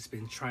Gil's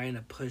been trying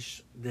to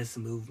push this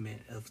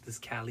movement of this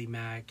Cali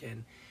Mac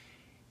and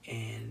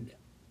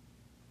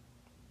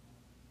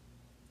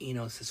you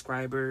know,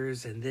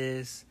 subscribers and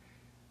this.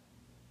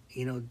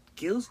 You know,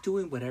 Gil's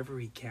doing whatever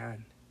he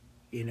can.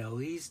 You know,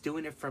 he's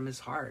doing it from his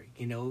heart.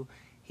 You know,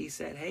 he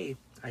said, hey,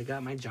 I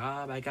got my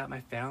job, I got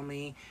my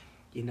family.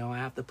 You know, I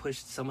have to push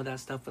some of that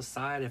stuff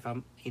aside if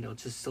I'm, you know,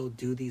 just still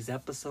do these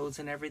episodes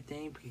and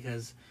everything,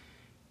 because,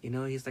 you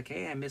know, he's like,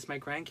 hey, I miss my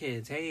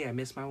grandkids. Hey, I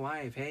miss my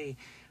wife. Hey,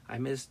 I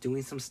miss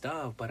doing some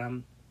stuff, but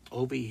I'm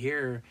over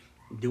here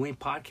doing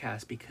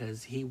podcasts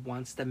because he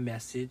wants the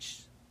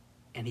message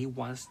and he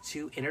wants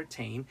to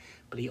entertain,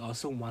 but he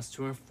also wants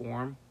to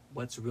inform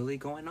what's really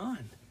going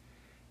on.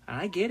 And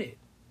I get it.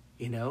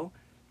 You know,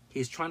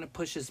 he's trying to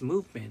push his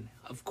movement.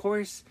 Of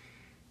course,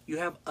 you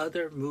have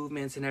other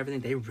movements and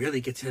everything. They really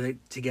get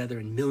together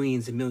in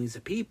millions and millions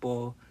of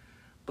people.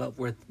 But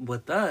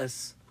with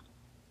us,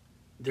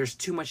 there's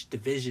too much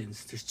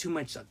divisions. There's too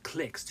much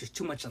cliques. There's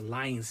too much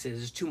alliances.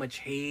 There's too much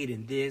hate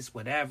and this,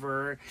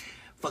 whatever.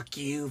 Fuck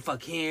you,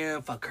 fuck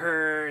him, fuck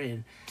her.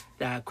 And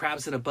that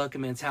crabs in a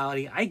bucket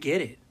mentality. I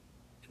get it.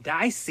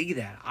 I see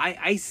that.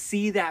 I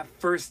see that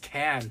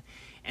firsthand.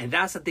 And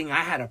that's the thing,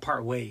 I had to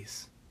part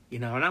ways. You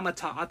know, and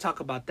I'll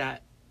talk about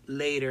that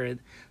later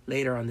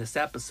on this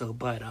episode.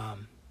 But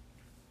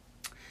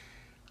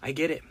I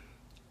get it.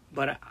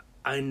 But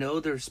I know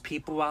there's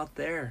people out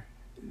there.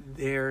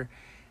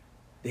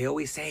 They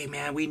always say,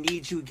 man, we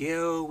need you,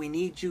 Gil. We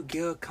need you,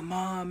 Gil. Come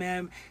on,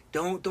 man.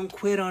 Don't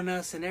quit on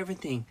us and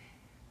everything.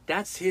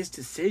 That's his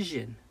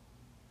decision.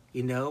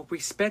 You know,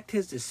 respect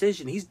his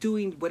decision. He's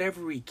doing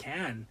whatever he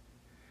can.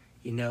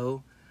 You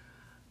know,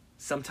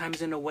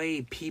 sometimes in a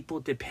way,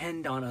 people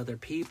depend on other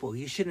people.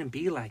 You shouldn't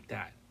be like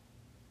that.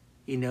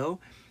 You know,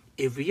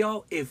 if we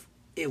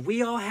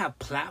all have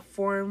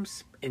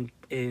platforms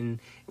in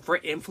for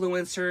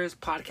influencers,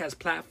 podcast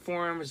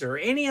platforms, or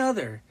any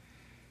other,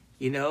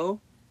 you know,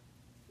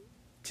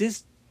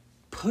 just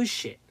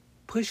push it.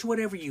 Push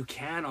whatever you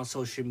can on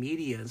social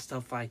media and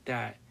stuff like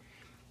that.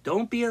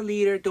 Don't be a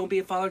leader. Don't be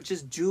a follower.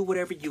 Just do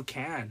whatever you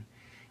can.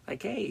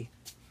 Like, hey,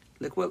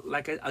 look what,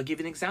 like, I'll give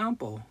you an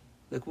example.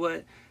 Look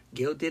what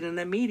Gil did in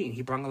that meeting.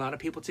 He brought a lot of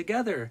people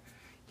together.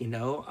 You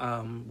know,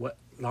 what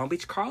Long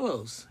Beach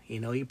Carlos, you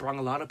know, he brought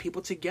a lot of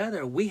people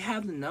together. We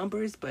have the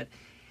numbers, but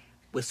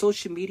with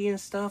social media and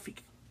stuff,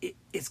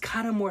 it's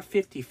kind of more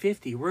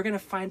 50-50. We're going to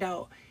find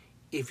out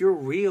if you're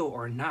real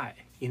or not.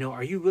 You know,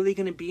 are you really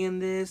going to be in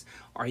this?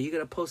 Are you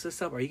going to post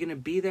this up? Are you going to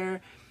be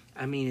there?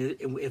 I mean,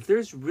 if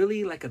there's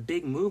really like a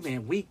big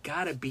movement, we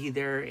got to be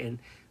there and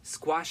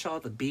squash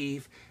all the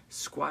beef,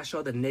 squash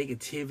all the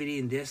negativity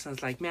and this. And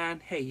it's like,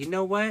 man, hey, you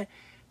know what?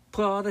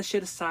 Put all that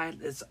shit aside.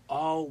 Let's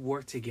all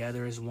work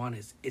together as one.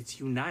 It's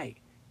unite.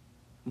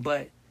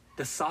 But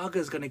the saga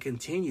is going to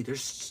continue.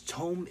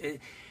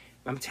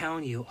 I'm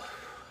telling you,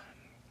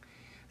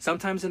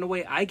 sometimes in a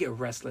way, I get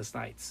restless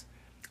nights.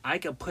 I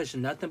can push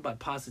nothing but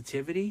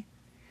positivity,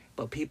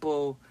 but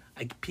people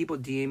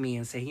DM me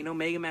and say, you know,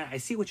 Mega Man, I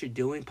see what you're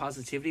doing,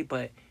 positivity,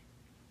 but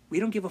we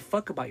don't give a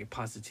fuck about your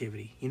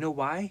positivity. You know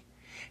why?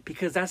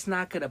 Because that's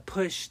not going to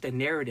push the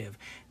narrative.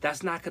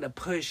 That's not going to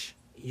push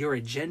your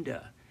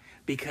agenda.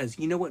 Because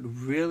you know what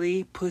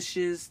really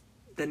pushes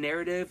the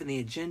narrative and the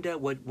agenda,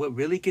 what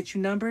really gets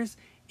you numbers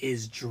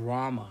is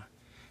drama.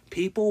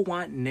 People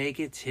want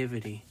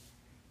negativity.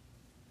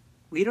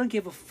 We don't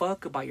give a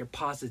fuck about your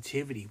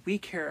positivity. We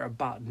care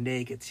about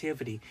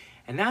negativity.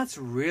 And that's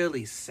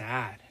really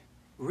sad.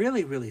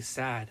 Really, really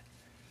sad.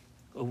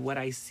 What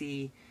I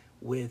see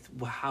with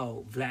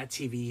how Vlad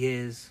TV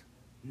is.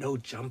 No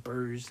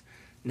jumpers.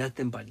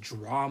 Nothing but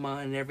drama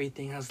and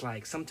everything. I was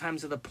like,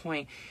 sometimes to the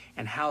point,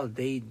 and how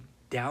they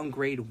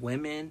downgrade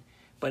women.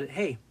 But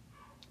hey,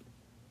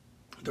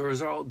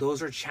 those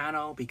are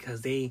channel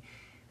because they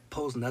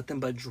post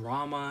nothing but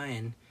drama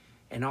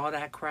and all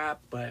that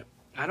crap. But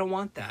I don't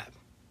want that.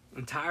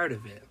 I'm tired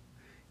of it.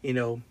 You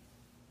know,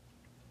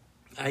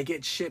 I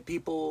get shit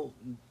people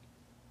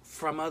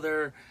from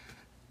other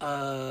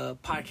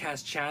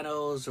podcast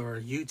channels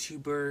or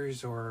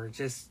YouTubers or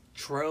just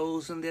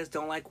trolls and this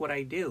don't like what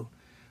I do.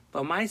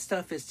 But my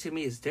stuff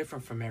is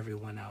different from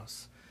everyone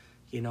else.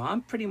 You know,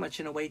 I'm pretty much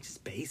in a way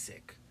just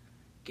basic.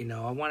 You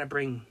know, I want to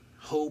bring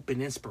hope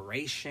and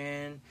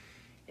inspiration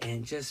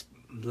and just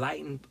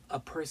lighten a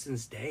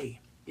person's day.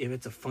 If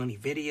it's a funny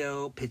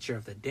video, picture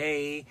of the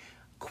day,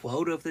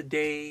 quote of the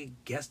day,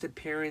 guest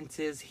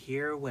appearances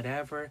here,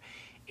 whatever.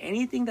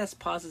 Anything that's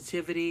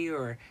positivity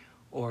or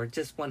or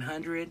just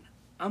 100,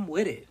 I'm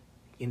with it,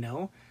 you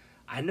know?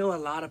 I know a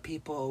lot of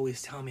people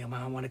always tell me,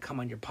 I want to come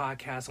on your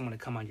podcast, I want to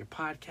come on your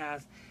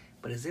podcast,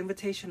 but it's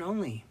invitation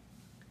only.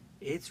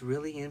 It's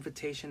really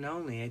invitation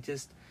only. I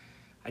just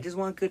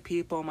want good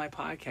people on my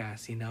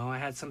podcast, you know? I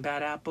had some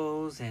bad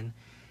apples, and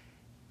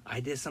I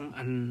did some,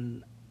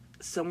 and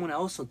someone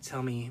else will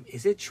tell me,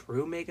 is it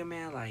true, Mega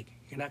Man? Like,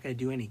 you're not going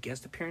to do any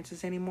guest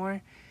appearances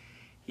anymore?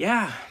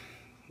 Yeah,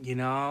 you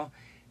know,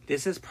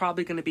 this is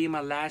probably going to be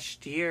my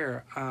last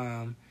year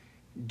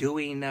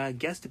doing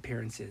guest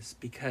appearances,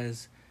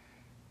 because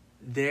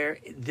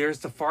there's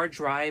the far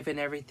drive and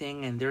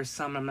everything, and there's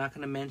some I'm not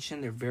going to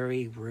mention. They're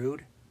very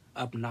rude,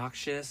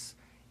 obnoxious,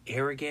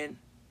 arrogant,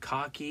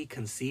 cocky,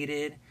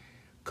 conceited,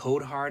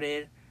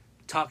 cold-hearted,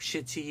 talk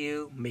shit to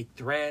you, make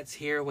threats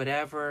here,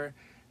 whatever.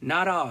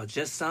 Not all,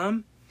 just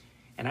some.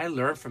 And I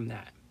learn from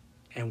that.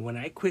 And when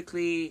I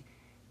quickly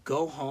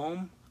go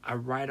home, I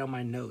write on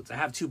my notes. I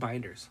have 2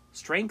 binders,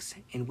 strengths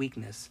and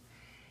weakness.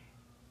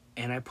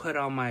 And I put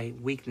on my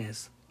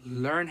weakness,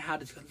 learn how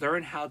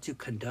to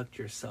conduct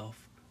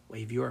yourself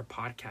if you're a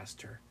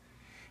podcaster.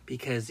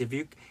 Because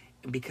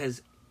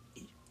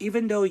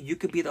even though you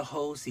could be the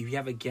host, if you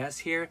have a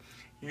guest here,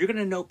 you're going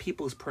to know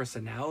people's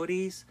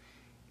personalities,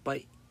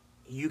 but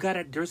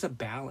there's a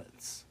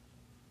balance.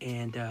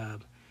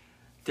 And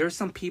there's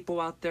some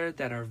people out there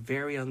that are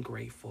very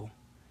ungrateful.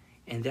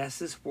 And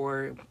this is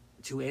where,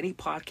 to any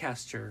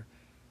podcaster,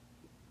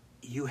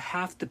 you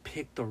have to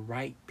pick the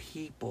right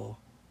people.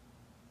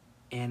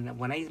 And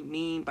when I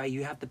mean by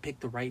you have to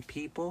pick the right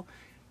people,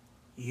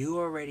 you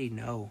already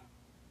know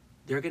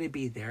they're going to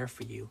be there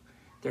for you.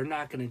 They're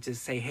not going to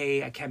just say,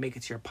 hey, I can't make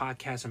it to your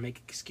podcast, or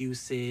make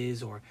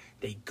excuses, or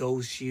they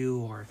ghost you,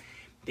 or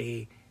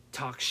they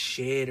talk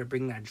shit or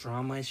bring that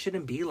drama. It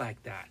shouldn't be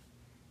like that.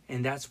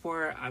 And that's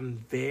where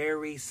I'm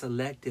very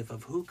selective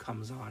of who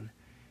comes on.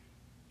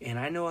 And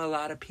I know a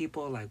lot of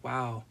people like,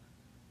 wow,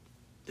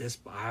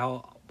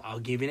 I'll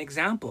give you an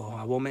example.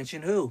 I won't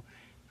mention who.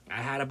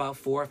 I had about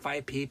 4 or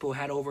 5 people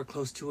had over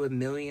close to 1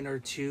 million or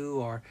 2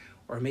 or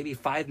maybe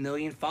 5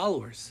 million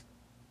followers.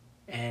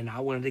 And I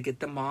wanted to get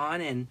them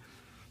on. And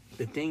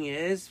the thing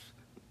is,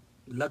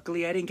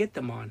 luckily I didn't get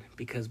them on,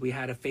 because we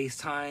had a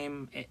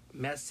FaceTime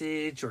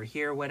message or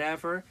hear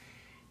whatever.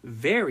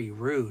 Very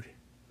rude.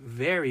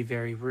 Very,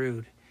 very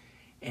rude.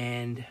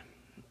 And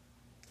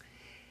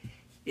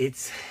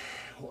it's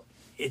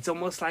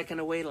almost like, in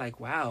a way, like,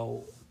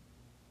 wow,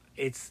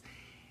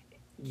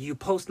 you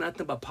post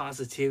nothing but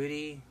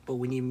positivity, but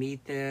when you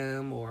meet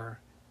them, or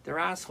they're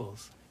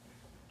assholes.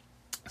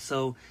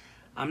 So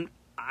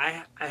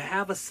I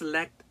have a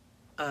select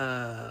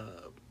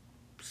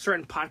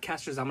certain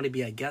podcasters I'm going to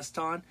be a guest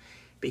on,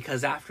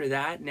 because after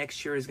that,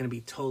 next year is going to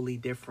be totally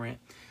different.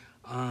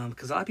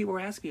 Because a lot of people were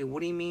asking me,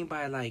 what do you mean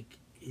by, like,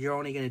 you're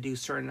only going to do a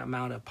certain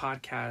amount of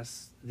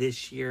podcasts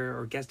this year,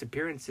 or guest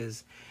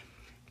appearances?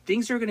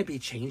 Things are going to be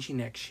changing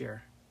next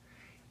year.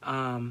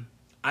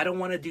 I don't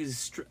want to do...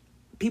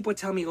 People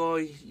tell me, oh,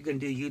 you're going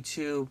to do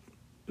YouTube.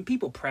 And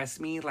people press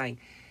me, like,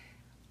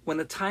 when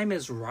the time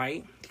is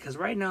right, because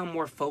right now I'm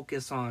more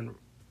focused on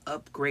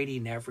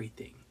upgrading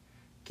everything.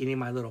 Getting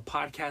my little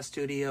podcast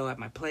studio at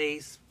my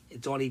place.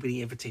 It's only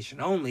the invitation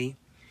only.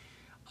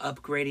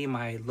 Upgrading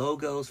my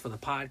logos for the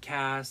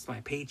podcast,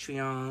 my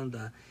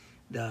Patreon,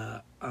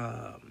 the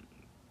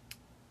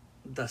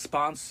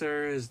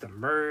sponsors, the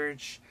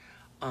merch.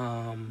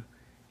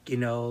 You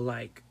know,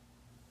 like,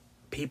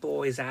 people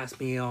always ask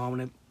me,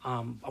 oh,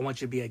 I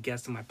want you to be a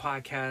guest on my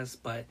podcast.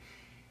 But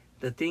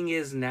the thing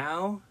is,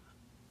 now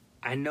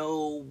I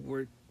know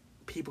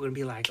people are gonna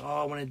be like,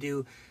 oh,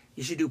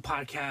 you should do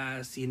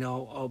podcasts, you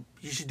know, oh,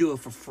 you should do it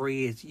for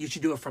free, you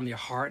should do it from your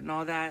heart and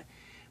all that.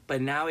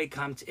 But now it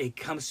comes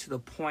to the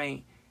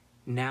point,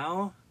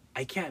 now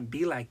I can't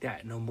be like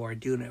that no more,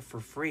 doing it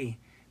for free,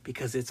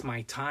 because it's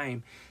my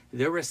time.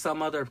 There were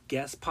some other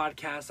guest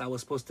podcasts I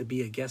was supposed to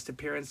be a guest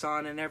appearance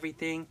on and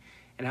everything,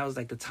 and I was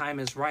like, the time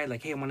is right,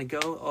 like, hey, I want to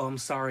go, oh, I'm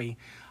sorry,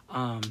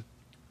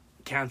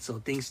 cancel,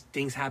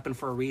 things happen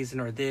for a reason,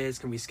 or this,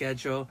 can we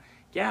schedule?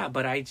 Yeah,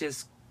 but I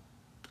just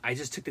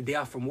took the day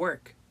off from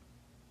work,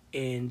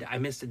 and I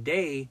missed a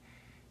day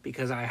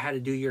because I had to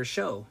do your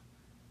show.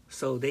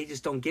 So they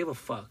just don't give a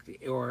fuck.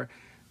 Or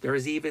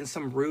there's even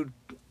some rude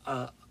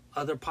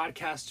other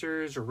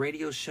podcasters or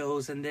radio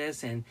shows in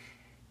this, and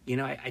you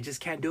know, I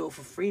just can't do it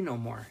for free no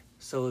more.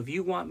 So if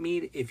you want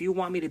me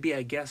to be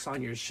a guest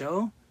on your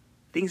show,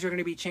 things are going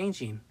to be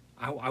changing.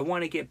 I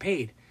want to get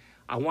paid.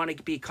 I want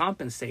to be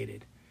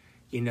compensated.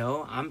 You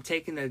know, I'm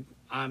taking the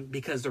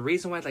because the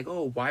reason why, like,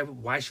 oh,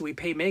 why should we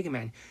pay Mega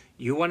Man?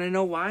 You want to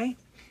know why?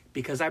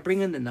 Because I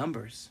bring in the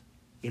numbers.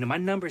 You know, my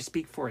numbers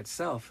speak for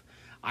itself.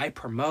 I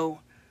promote.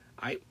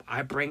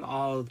 I bring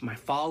all of my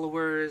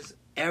followers,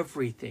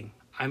 everything.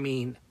 I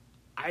mean,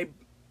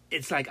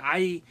 it's like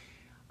I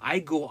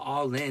go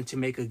all in to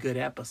make a good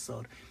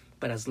episode.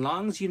 But as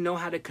long as you know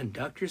how to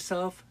conduct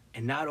yourself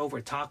and not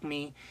overtalk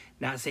me,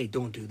 not say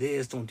don't do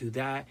this, don't do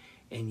that,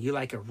 and you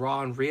like it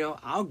raw and real,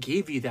 I'll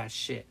give you that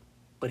shit.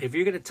 But if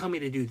you're going to tell me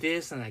to do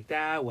this and like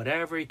that,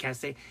 whatever, you can't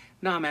say,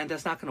 no, man,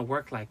 that's not going to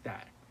work like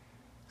that.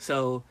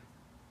 So,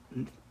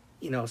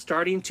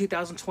 starting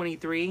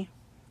 2023,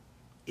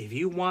 if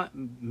you want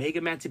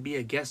Mega Man to be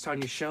a guest on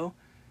your show,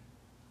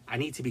 I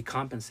need to be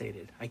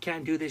compensated. I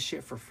can't do this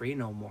shit for free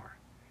no more.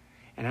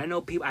 And I know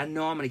I'm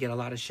going to get a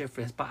lot of shit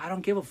for this, but I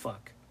don't give a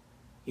fuck.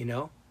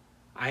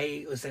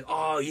 I was like,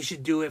 oh, you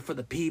should do it for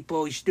the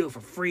people. You should do it for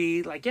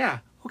free. Like, yeah,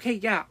 okay,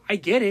 yeah, I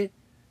get it.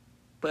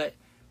 But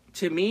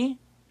to me,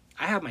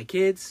 I have my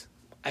kids.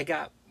 I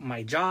got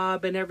my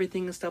job and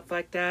everything and stuff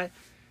like that.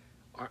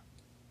 I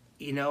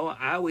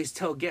always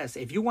tell guests,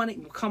 if you want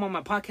to come on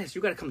my podcast,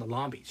 you got to come to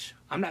Long Beach.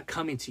 I'm not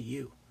coming to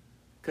you.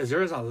 Because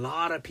there's a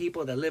lot of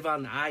people that live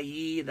on the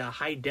IE, the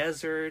high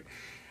desert,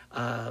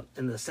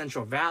 in the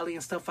Central Valley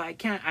and stuff.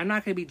 I'm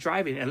not going to be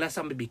driving unless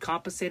I'm going to be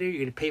compensated. You're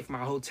going to pay for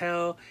my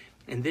hotel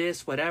and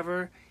this,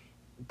 whatever.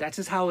 That's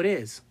just how it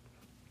is.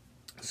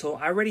 So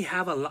I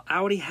have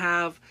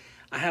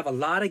a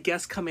lot of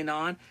guests coming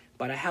on,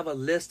 but I have a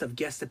list of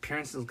guest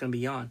appearances that's going to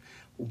be on.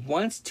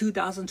 Once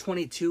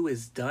 2022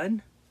 is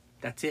done,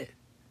 that's it.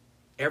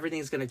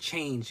 Everything's going to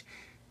change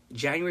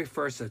January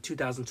 1st of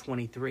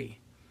 2023.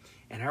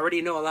 And I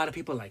already know a lot of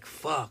people are like,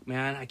 fuck,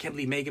 man, I can't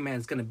believe Mega Man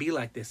is going to be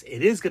like this.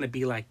 It is going to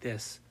be like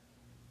this.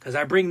 Because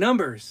I bring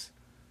numbers.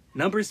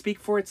 Numbers speak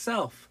for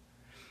itself.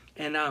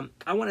 And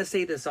I want to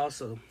say this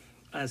also.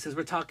 Since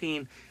we're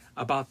talking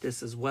about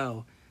this as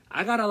well.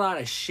 I got a lot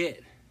of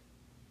shit.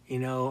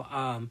 When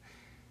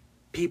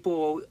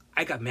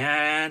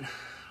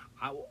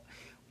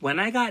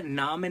I got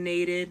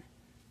nominated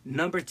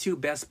number 2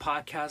 best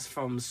podcast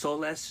from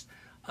Soles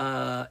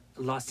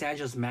Los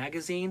Angeles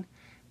magazine,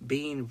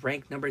 being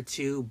ranked number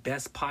 2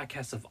 best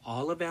podcast of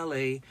all of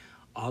LA,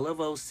 all of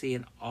OC,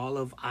 and all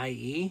of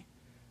IE,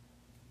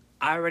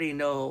 I already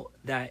know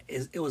that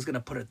it was going to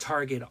put a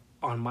target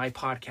on my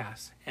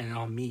podcast and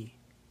on me.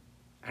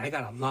 And I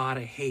got a lot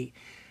of hate.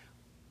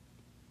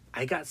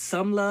 I got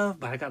some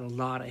love, but I got a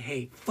lot of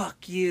hate.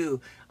 Fuck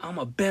you. I'm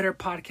a better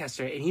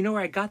podcaster. And you know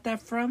where I got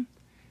that from?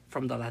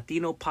 From the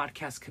Latino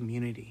podcast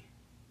community.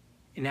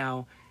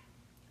 Now,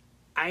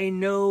 I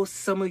know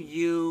some of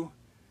you,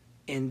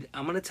 and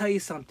I'm going to tell you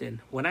something.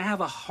 When I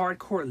have a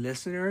hardcore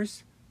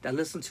listeners that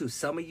listen to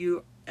some of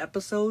you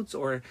episodes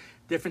or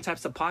different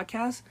types of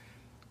podcasts,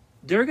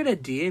 they're going to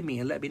DM me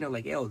and let me know,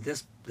 like, yo,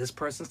 this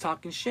person's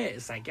talking shit.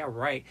 It's like, yeah,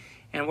 right.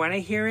 And when I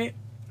hear it,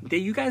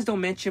 you guys don't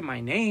mention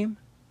my name,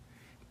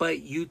 but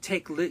you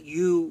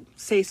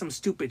say some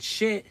stupid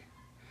shit,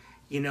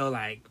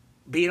 like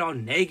being all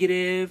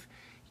negative,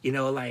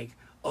 like,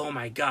 oh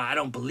my God, I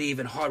don't believe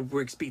in hard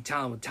work, speak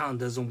talent when talent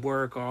doesn't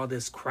work, or all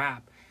this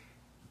crap.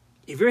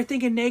 If you're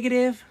thinking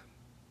negative,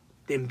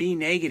 then be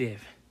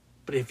negative.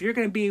 But if you're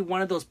going to be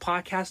one of those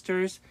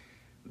podcasters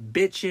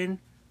bitching,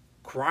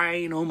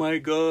 crying, oh my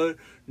God,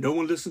 no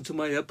one listened to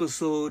my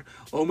episode,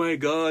 oh my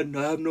God,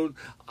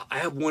 I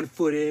have 1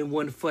 foot in,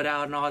 1 foot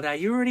out and all that,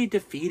 you're already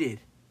defeated,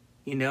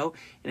 And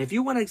if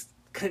you want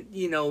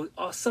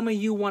to, some of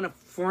you want to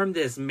form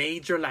this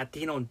major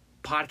Latino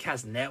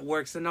podcast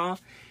networks and all,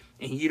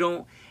 and you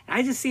don't, and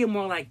I just see it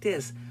more like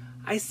this.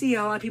 I see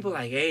a lot of people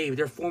like, hey,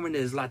 they're forming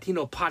this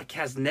Latino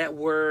podcast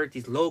network,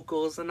 these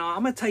locals and all.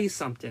 I'm going to tell you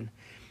something.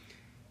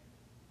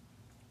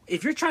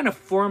 If you're trying to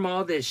form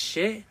all this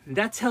shit,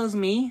 that tells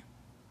me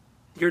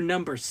your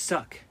numbers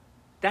suck.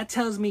 That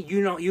tells me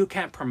you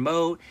can't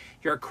promote,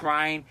 you're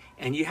crying,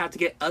 and you have to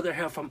get other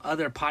help from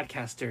other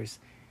podcasters.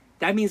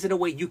 That means in a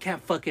way you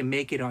can't fucking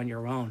make it on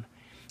your own.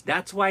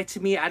 That's why, to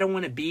me, I don't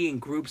want to be in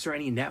groups or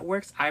any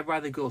networks. I'd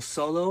rather go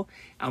solo.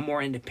 I'm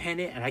more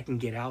independent and I can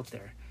get out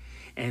there.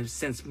 And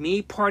since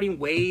me parting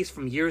ways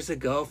from years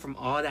ago from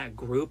all that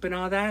group and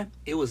all that,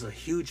 it was a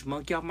huge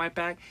monkey off my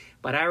back.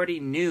 But I already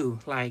knew,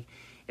 like,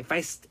 if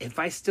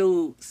I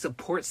still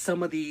support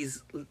some of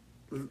these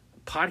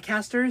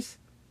podcasters,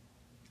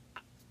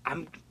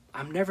 I'm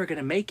never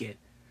gonna make it.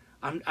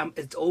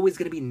 It's always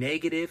gonna be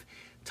negative,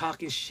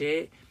 talking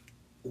shit.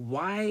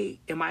 Why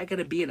am I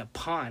gonna be in a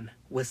pond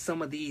with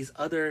some of these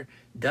other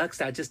ducks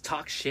that just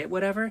talk shit,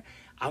 whatever?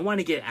 I want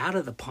to get out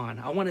of the pond.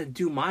 I want to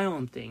do my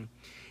own thing.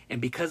 And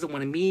because of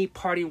me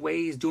parting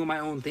ways, doing my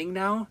own thing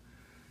now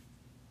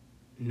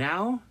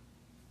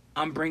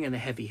I'm bringing the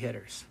heavy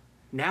hitters.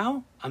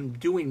 Now I'm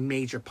doing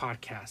major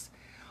podcasts.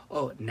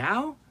 Oh,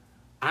 now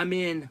I'm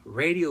in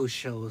radio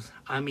shows.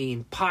 I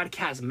mean,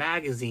 podcast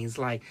magazines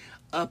like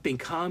Up and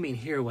Coming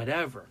here,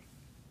 whatever.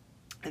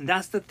 And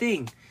that's the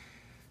thing.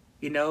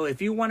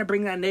 If you want to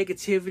bring that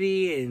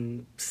negativity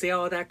and say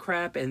all that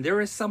crap, and there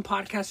is some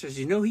podcasters,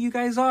 who you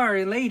guys are,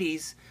 and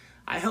ladies,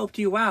 I helped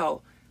you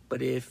out.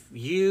 But if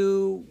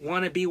you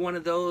want to be one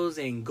of those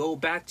and go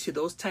back to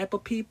those type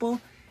of people,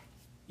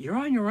 you're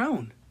on your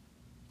own.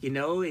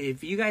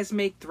 If you guys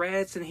make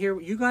threats and here,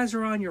 you guys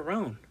are on your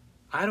own.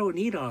 I don't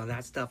need all of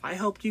that stuff. I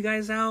helped you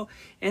guys out.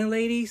 And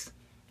ladies,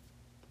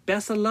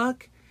 best of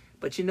luck.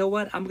 But you know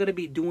what? I'm going to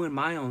be doing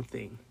my own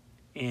thing.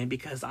 And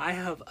because I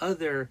have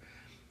other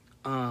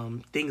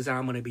things that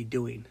I'm going to be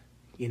doing,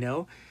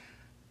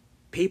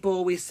 People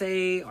always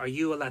say, are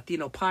you a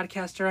Latino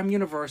podcaster? I'm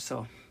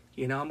universal.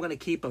 You know, I'm going to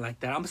keep it like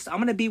that. I'm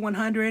going to be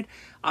 100.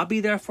 I'll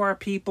be there for our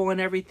people and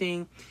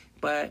everything.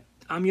 But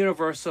I'm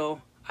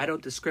universal. I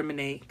don't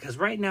discriminate. Because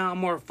right now I'm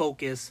more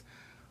focused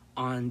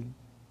on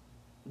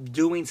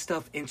doing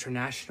stuff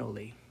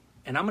internationally.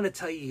 And I'm going to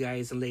tell you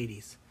guys and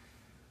ladies,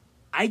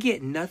 I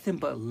get nothing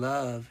but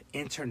love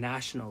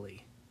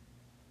internationally.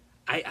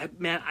 I'm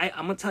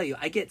going to tell you,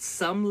 I get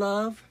some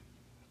love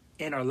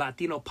in our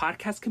Latino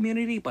podcast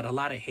community, but a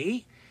lot of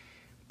hate.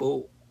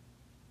 But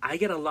I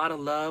get a lot of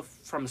love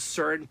from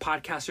certain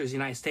podcasters in the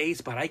United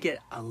States, but I get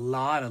a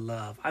lot of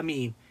love. I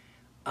mean,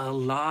 a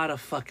lot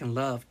of fucking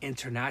love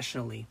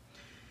internationally.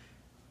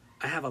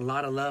 I have a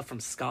lot of love from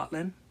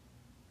Scotland,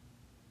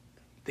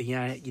 the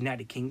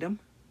United Kingdom,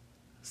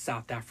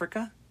 South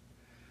Africa.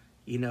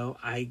 You know,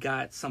 I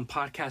got some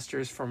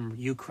podcasters from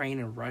Ukraine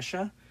and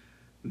Russia,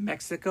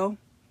 Mexico,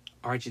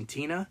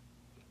 Argentina,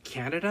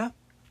 Canada,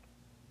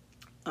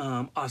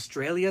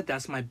 Australia.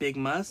 That's my big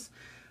must.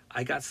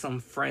 I got some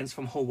friends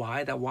from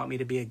Hawaii that want me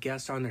to be a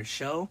guest on their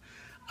show.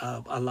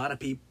 A lot of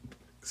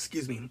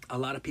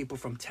people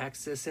from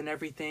Texas and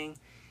everything.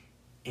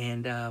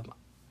 And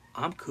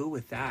I'm cool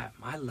with that.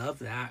 I love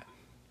that.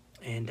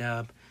 And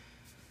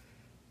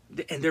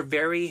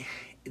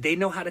they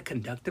know how to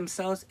conduct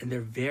themselves, and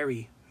they're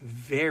very,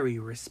 very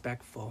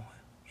respectful.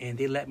 And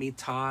they let me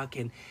talk,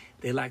 and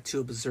they like to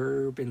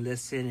observe and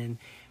listen,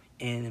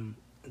 and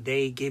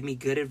they give me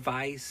good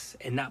advice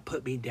and not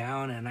put me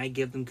down, and I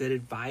give them good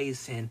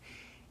advice, and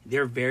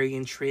they're very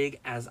intrigued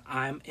as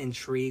I'm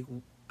intrigued.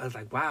 I was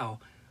like, wow,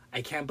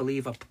 I can't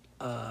believe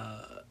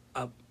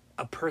a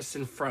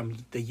person from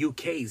the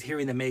UK is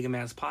hearing the Mega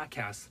Man's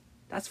podcast.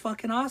 That's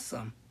fucking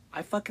awesome.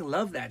 I fucking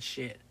love that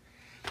shit.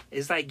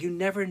 It's like you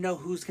never know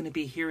who's going to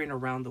be hearing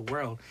around the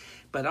world.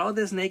 But all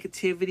this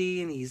negativity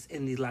in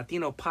these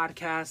Latino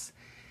podcasts,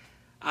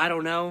 I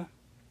don't know.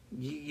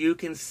 You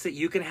can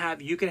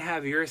have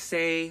your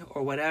say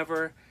or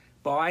whatever.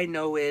 But all I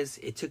know is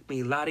it took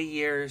me a lot of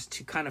years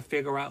to kind of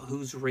figure out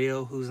who's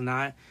real, who's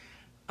not.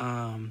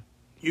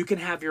 You can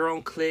have your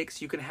own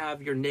cliques. You can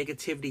have your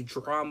negativity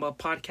drama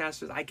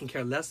podcasters. I can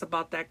care less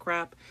about that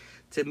crap.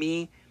 To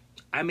me,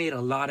 I made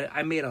a lot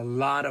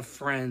of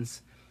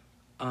friends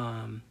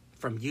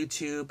from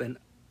YouTube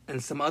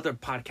and some other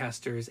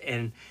podcasters,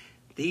 and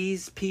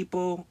these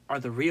people are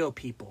the real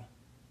people.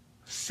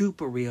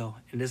 Super real,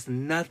 and it's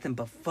nothing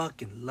but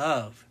fucking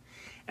love.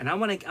 And I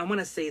want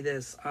to say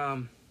this,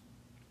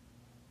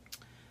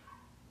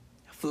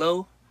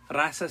 Flo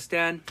Raza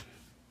Stan,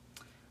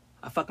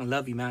 I fucking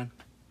love you, man.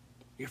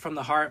 You're from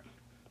the heart,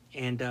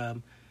 and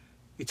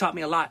you taught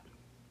me a lot.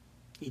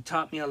 You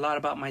taught me a lot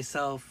about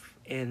myself,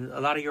 and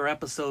a lot of your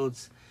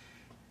episodes,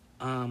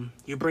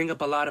 you bring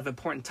up a lot of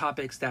important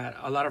topics that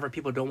a lot of our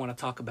people don't want to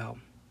talk about.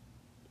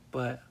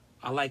 But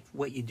I like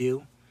what you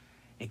do,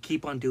 and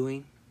keep on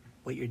doing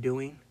what you're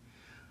doing.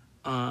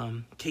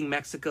 King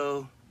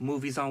Mexico,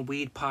 Movies on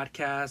Weed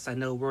podcast. I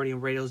know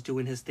Rodian Radio's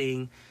doing his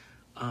thing.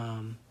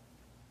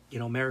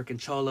 American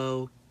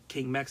Cholo,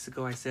 King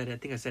Mexico. I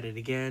think I said it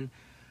again.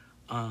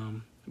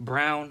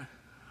 Brown,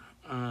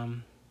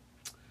 man,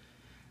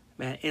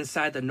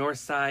 Inside the North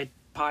Side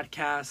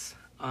podcast.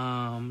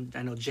 I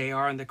know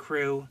JR and the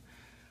crew.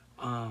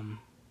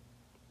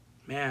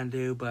 Man,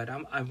 dude, but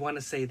I want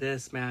to say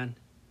this, man.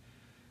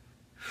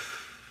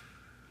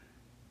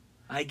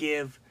 I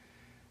give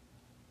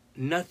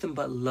nothing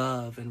but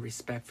love and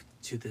respect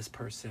to this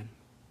person,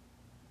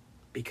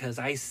 because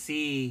I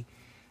see,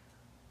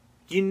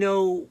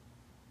 I'll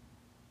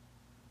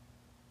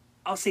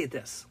say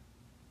this.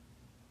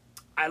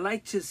 I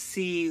like to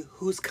see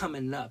who's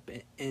coming up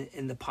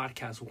in the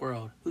podcast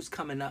world, who's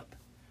coming up,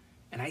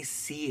 and I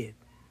see it.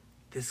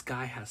 This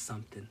guy has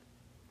something.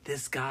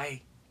 This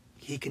guy,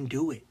 he can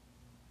do it.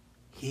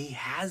 He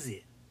has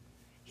it.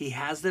 He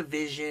has the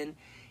vision.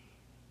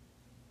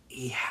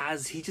 He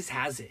just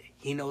has it.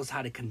 He knows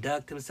how to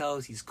conduct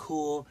himself. He's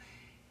cool.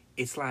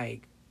 It's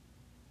like,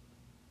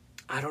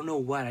 I don't know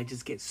what. I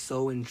just get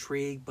so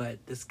intrigued.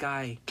 But this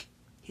guy,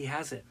 he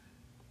has it.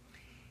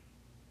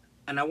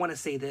 And I want to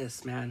say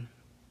this, man.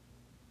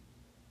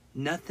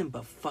 Nothing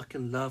but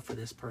fucking love for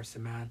this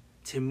person, man.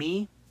 To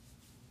me,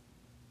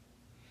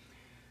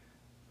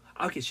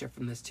 I'll get shit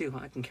from this too.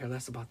 I can care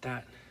less about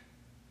that.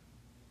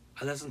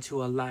 I listen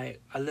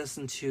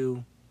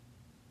to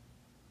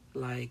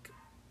like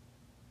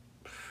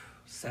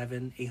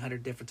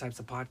 700-800 different types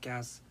of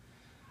podcasts.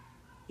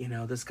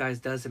 This guy's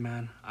does it,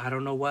 man. I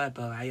don't know what,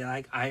 but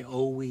I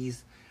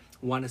always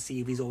want to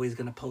see if he's always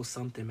gonna post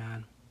something,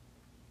 man.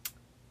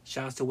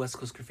 Shouts to West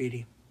Coast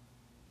Graffiti.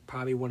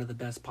 Probably one of the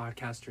best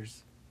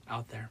podcasters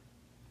out there.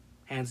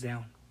 Hands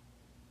down.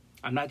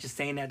 I'm not just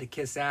saying that to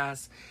kiss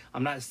ass.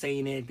 I'm not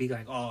saying it to be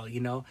like,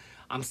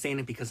 I'm saying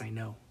it because I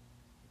know.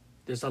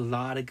 There's a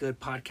lot of good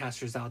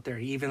podcasters out there.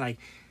 Even like,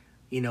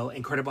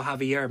 Incredible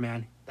Javier,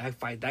 man.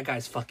 That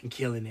guy's fucking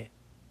killing it.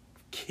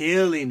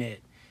 Killing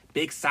it.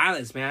 Big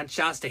Silence, man.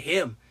 Shouts to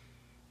him.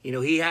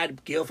 He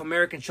had Gil from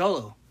American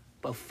Cholo.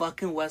 But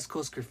fucking West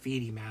Coast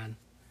Graffiti, man.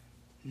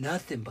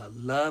 Nothing but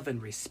love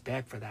and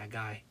respect for that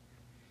guy.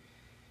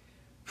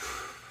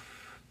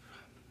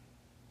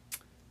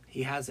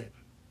 He has it.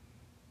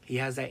 He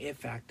has that it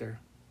factor.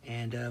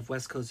 And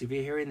West Coast, if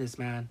you're hearing this,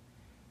 man,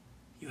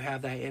 you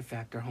have that it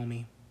factor,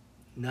 homie.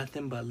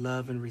 Nothing but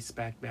love and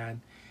respect,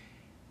 man.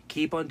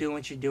 Keep on doing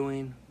what you're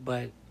doing,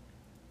 but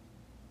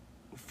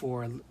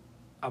I'm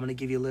going to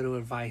give you a little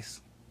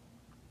advice.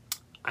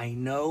 I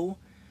know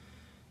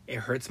it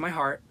hurts my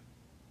heart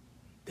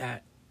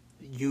that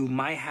you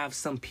might have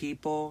some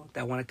people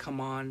that want to come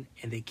on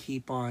and they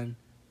keep on,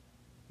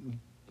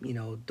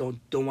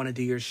 don't want to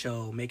do your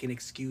show, making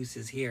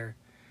excuses here.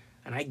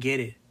 And I get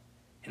it.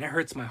 And it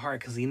hurts my heart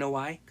because you know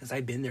why? Because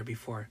I've been there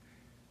before.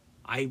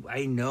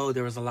 I know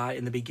there was a lot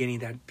in the beginning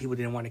that people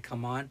didn't want to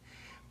come on.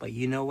 But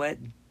you know what?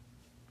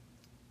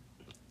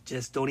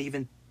 Just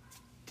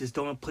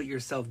don't put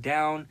yourself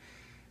down.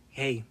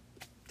 Hey,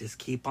 just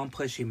keep on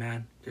pushing,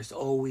 man. Just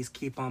always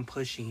keep on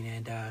pushing.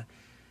 And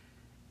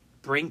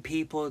bring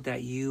people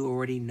that you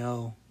already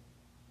know,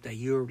 that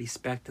you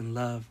respect and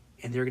love.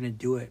 And they're going to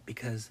do it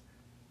because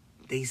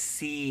they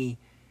see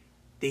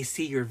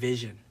your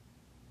vision.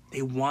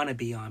 They want to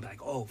be on,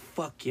 like, oh,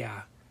 fuck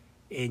yeah.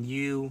 And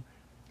you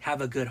have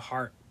a good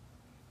heart.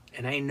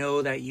 And I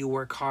know that you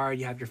work hard,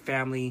 you have your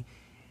family,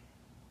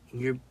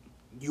 and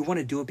you want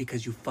to do it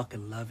because you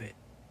fucking love it.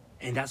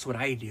 And that's what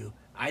I do.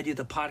 I do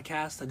the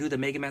podcast, I do the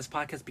Mega Man's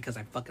podcast because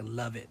I fucking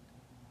love it.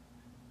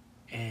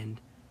 And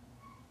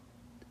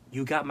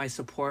you got my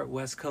support,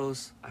 West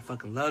Coast. I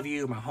fucking love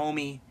you, my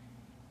homie.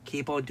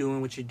 Keep on doing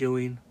what you're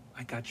doing.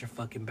 I got your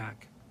fucking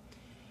back.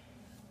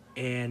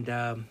 And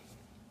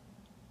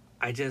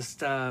I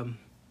just, it's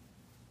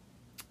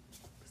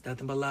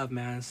nothing but love,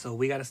 man. So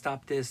we got to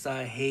stop this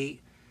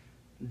hate,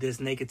 this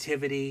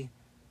negativity,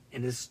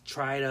 and just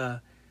try to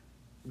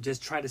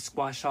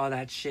squash all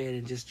that shit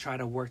and just try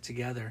to work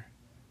together.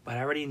 But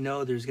I already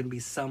know there's going to be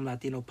some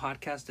Latino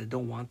podcasts that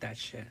don't want that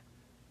shit.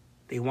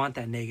 They want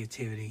that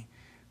negativity.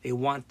 They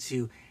want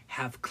to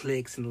have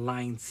clicks and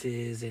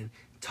alliances and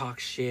talk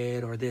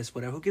shit or this,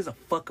 whatever. Who gives a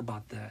fuck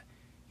about that?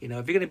 If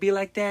you're going to be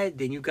like that,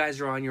 then you guys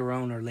are on your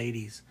own, or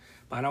ladies.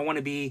 But I don't want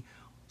to be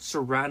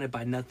surrounded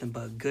by nothing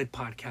but good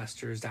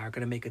podcasters that are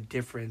going to make a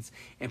difference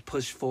and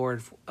push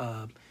forward,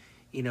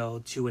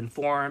 to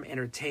inform,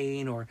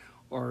 entertain,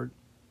 or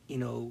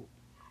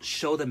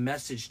show the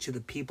message to the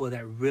people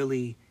that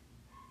really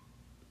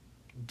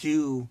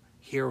do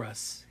hear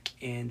us.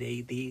 And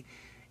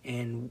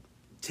and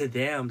to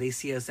them, they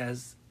see us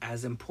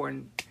as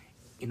important,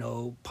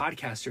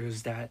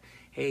 podcasters that,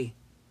 hey,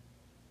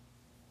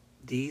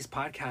 these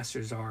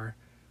podcasters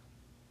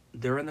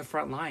they're in the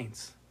front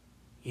lines.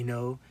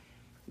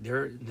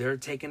 They're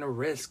taking a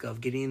risk of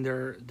getting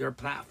their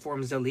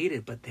platforms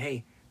deleted, but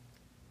hey,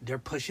 they're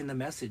pushing the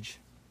message.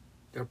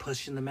 They're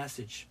pushing the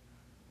message.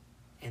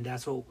 And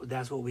that's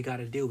what we got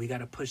to do. We got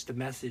to push the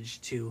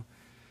message to,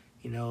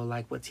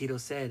 like what Tito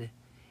said,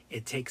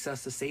 it takes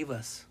us to save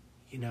us,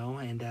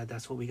 and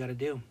that's what we got to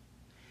do.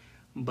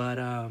 But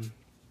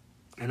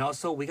and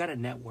also we got to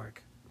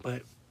network,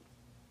 but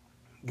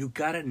you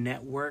got to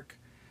network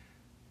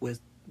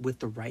with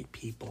the right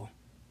people.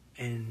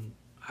 And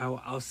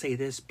I'll say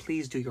this,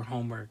 please do your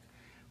homework.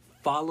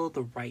 Follow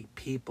the right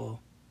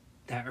people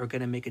that are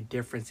going to make a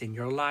difference in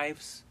your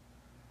lives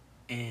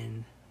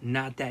and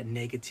not that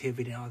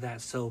negativity and all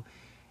that. So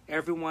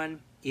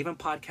everyone, even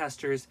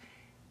podcasters,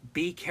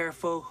 be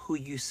careful who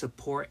you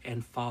support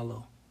and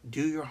follow.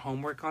 Do your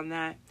homework on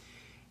that.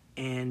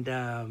 And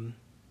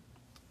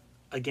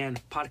again,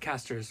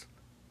 podcasters,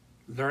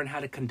 learn how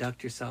to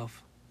conduct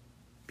yourself.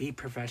 Be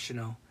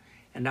professional.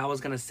 And I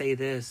was going to say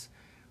this.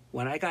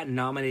 When I got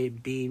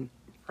nominated being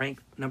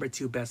ranked number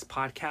 2 best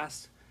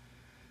podcast,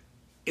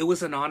 it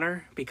was an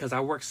honor because I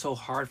worked so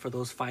hard for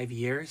those 5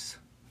 years.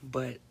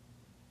 But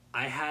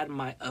I had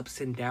my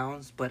ups and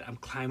downs, but I'm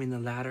climbing the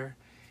ladder.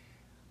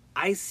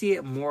 I see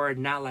it more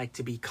not like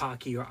to be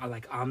cocky or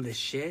like I'm the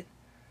shit.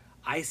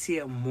 I see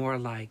it more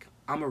like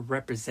I'm a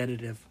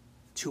representative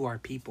to our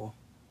people.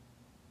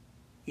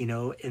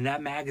 In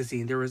that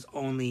magazine, there was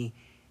only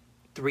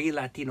 3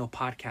 Latino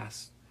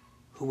podcasts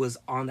who was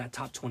on that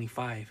top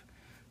 25.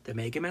 The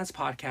Mega Man's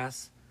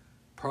Podcast,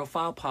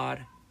 Profile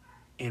Pod,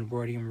 and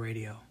Wordium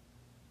Radio.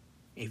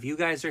 If you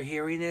guys are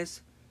hearing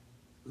this,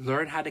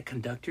 learn how to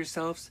conduct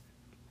yourselves,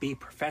 be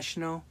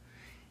professional,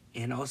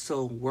 and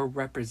also we're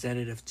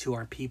representative to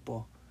our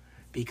people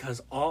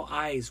because all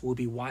eyes will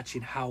be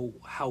watching how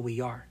we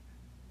are.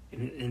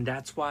 And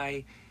that's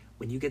why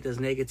when you get this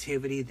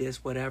negativity,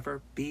 this,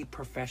 whatever, be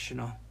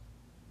professional.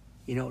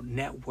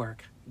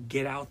 Network.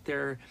 Get out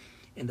there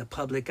in the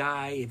public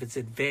eye. If it's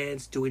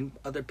advanced, doing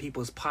other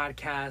people's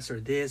podcasts or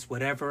this,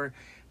 whatever.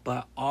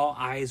 But all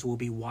eyes will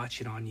be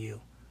watching on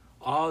you.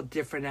 All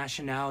different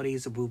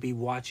nationalities will be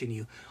watching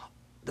you.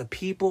 The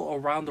people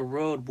around the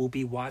world will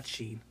be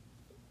watching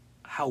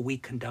how we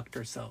conduct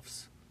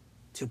ourselves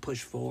to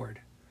push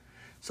forward.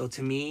 So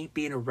to me,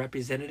 being a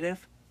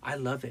representative, I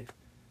love it.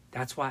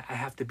 That's why I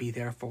have to be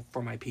there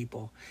for my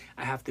people.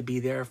 I have to be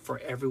there for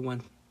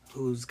everyone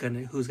who's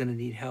gonna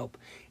need help.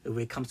 If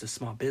it comes to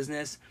small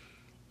business,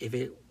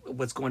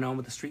 what's going on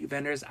with the street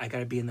vendors, I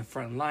gotta be in the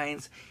front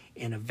lines,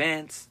 in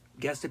events,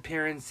 guest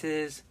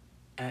appearances,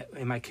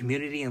 in my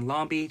community in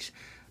Long Beach,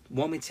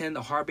 Wilmington,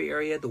 the Harbor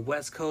area, the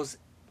West Coast.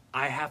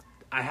 I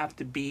have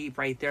to be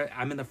right there.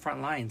 I'm in the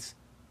front lines.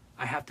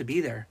 I have to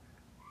be there.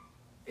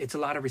 It's a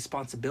lot of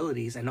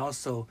responsibilities, and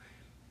also,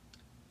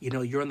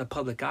 you're in the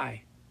public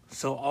eye.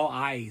 So all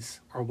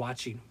eyes are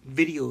watching.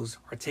 Videos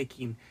are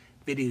taking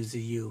videos of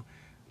you.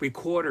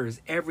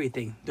 Recorders,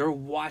 everything. They're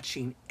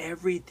watching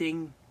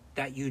everything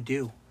that you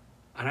do.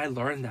 And I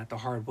learned that the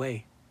hard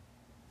way.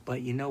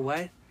 But you know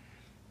what?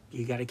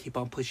 You got to keep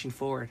on pushing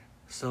forward.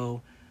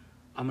 So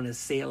I'm going to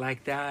say it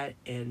like that.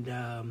 And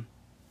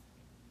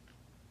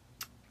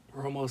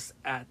we're almost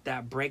at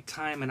that break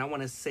time. And I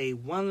want to say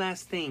one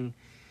last thing.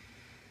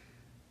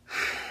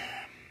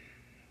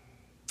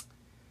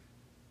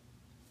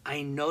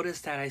 I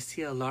noticed that I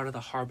see a lot of the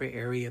Harbor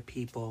area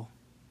people,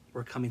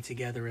 we're coming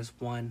together as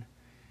one.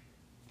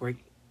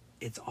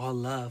 It's all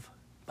love.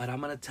 But I'm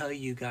going to tell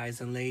you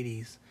guys and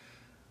ladies,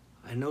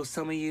 I know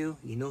some of you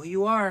know who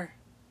you are.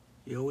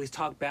 You always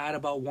talk bad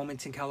about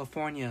Wilmington,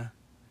 California.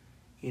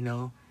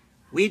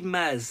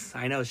 Weedmaz.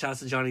 I know,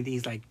 shouts to Johnny D.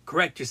 He's like,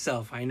 correct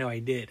yourself. I know I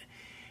did.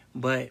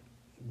 But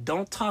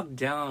don't talk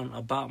down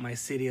about my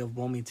city of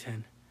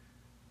Wilmington.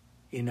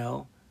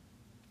 You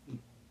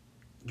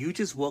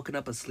just woken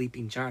up a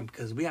sleeping giant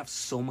because we have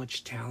so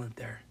much talent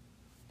there.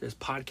 There's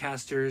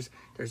podcasters,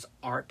 there's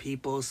art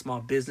people,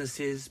 small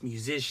businesses,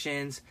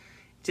 musicians,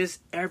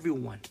 just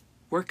everyone.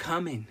 We're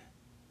coming.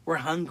 We're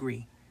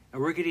hungry.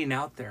 And we're getting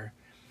out there.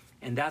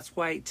 And that's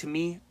why, to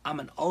me, I'm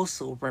an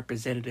also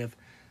representative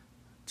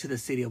to the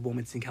city of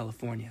Wilmington,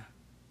 California.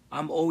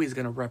 I'm always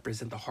going to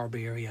represent the Harbor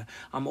area.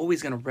 I'm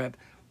always going to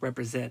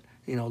represent,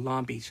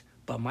 Long Beach.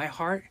 But my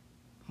heart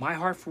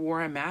for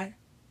where I'm at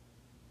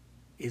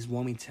is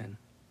Wilmington.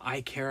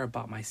 I care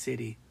about my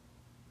city.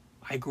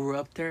 I grew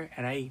up there,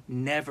 and I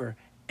never,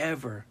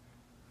 ever,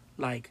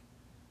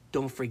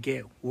 don't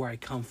forget where I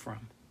come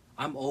from.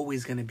 I'm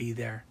always going to be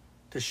there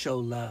to show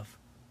love,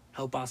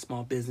 help out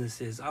small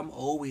businesses. I'm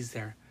always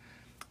there.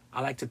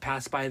 I like to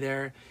pass by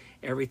there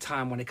every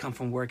time when I come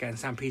from work at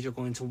San Pedro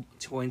going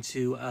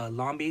to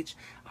Long Beach.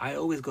 I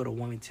always go to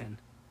Wilmington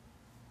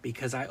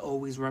because I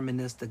always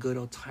reminisce the good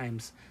old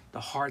times, the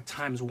hard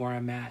times where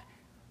I'm at,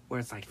 where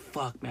it's like,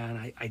 fuck,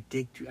 man, I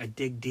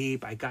dig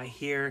deep. I got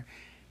here.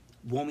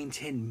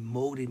 Wilmington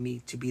molded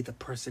me to be the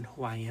person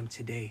who I am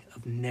today,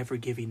 of never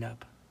giving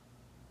up.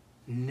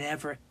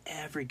 Never,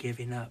 ever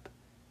giving up.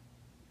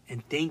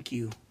 And thank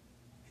you.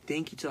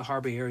 Thank you to the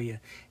Harbor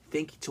area.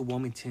 Thank you to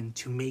Wilmington,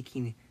 to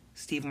making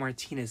Steve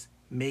Martinez,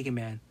 Mega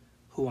Man,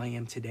 who I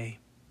am today.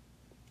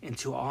 And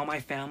to all my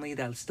family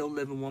that still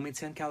live in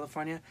Wilmington,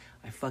 California,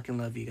 I fucking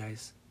love you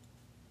guys.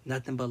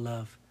 Nothing but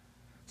love.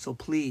 So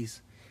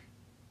please,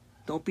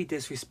 don't be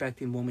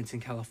disrespecting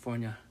Wilmington,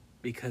 California,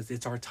 because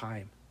it's our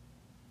time.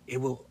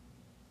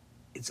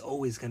 It's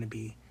always going to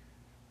be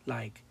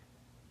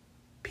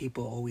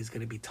people always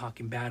going to be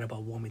talking bad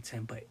about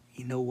Wilmington, but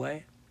you know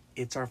what?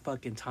 It's our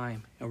fucking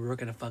time, and we're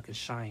going to fucking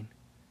shine.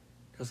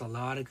 There's a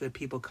lot of good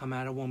people come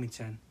out of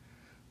Wilmington.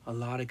 A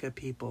lot of good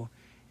people,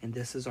 and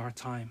this is our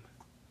time.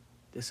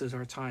 This is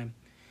our time.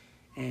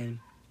 And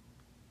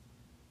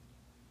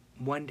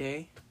one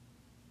day,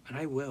 and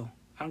I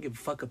don't give a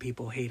fuck if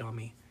people hate on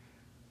me.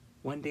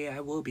 One day I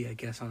will be a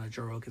guest on the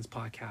Joe Rogan's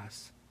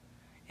podcast.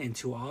 And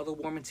to all the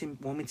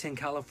Wilmington,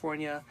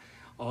 California,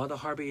 all the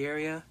Harbor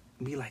area,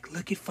 be like,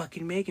 look at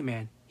fucking Mega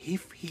Man. He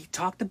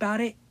talked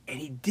about it, and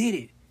he did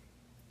it.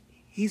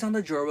 He's on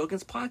the Joe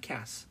Rogan's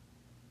podcast.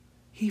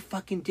 He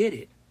fucking did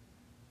it.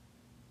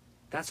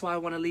 That's why I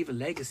want to leave a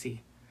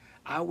legacy.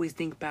 I always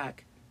think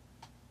back,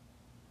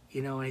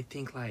 I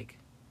think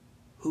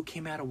who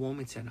came out of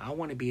Wilmington? I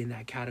want to be in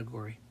that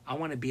category. I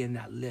want to be in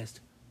that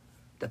list.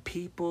 The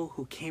people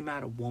who came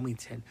out of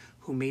Wilmington,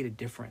 who made a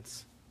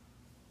difference.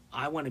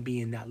 I want to be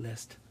in that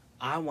list.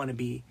 I want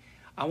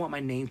my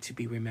name to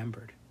be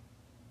remembered.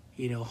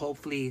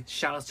 Hopefully,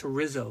 shout outs to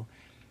Rizzo.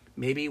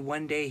 Maybe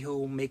one day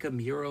he'll make a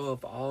mural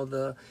of all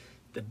the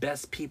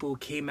best people who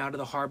came out of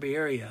the Harbor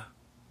area.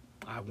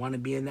 I want to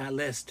be in that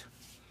list.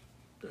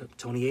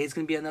 Tony A's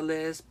going to be on the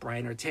list.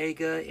 Brian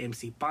Ortega,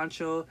 MC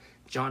Pancho,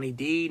 Johnny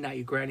D, Not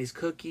Your Granny's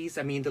Cookies.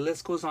 I mean, the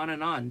list goes on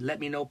and on. Let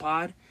Me Know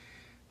Pod.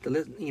 The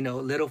list,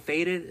 Little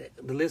Faded.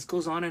 The list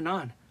goes on and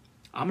on.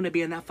 I'm going to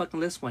be in that fucking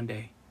list one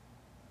day.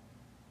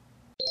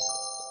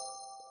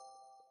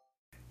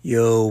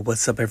 Yo,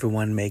 what's up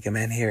everyone? Mega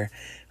Man here.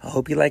 I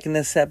hope you're liking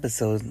this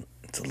episode.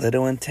 It's a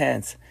little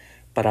intense,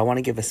 but I want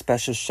to give a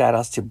special shout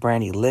outs to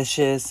Brandy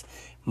Licious,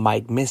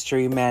 Mike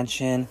Mystery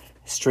Mansion,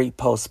 Street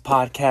Post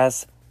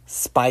Podcast,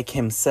 Spike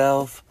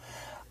himself,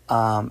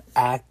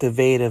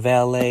 Activate of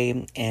LA,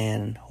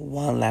 and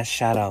one last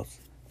shout out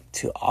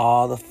to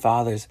all the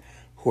fathers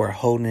who are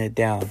holding it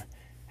down.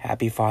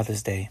 Happy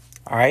Father's Day.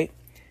 All right,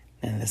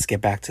 and let's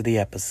get back to the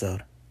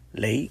episode.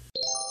 Late.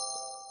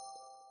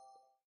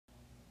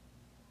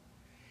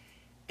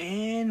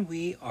 And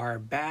we are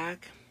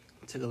back.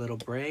 Took a little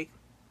break.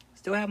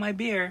 Still have my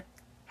beer.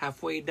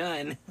 Halfway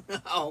done.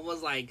 I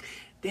was like,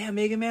 damn,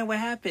 Mega Man, what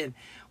happened?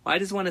 Well, I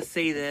just want to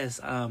say this.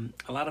 A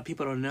lot of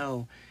people don't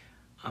know.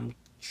 I'm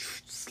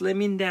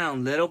slimming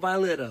down little by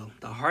little.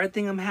 The hard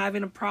thing I'm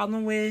having a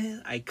problem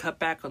with, I cut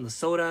back on the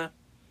soda,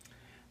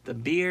 the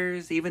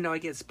beers, even though I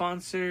get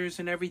sponsors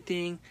and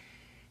everything.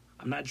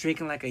 I'm not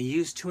drinking like I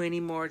used to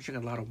anymore.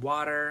 Drinking a lot of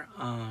water.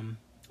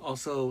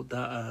 Also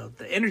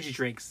the energy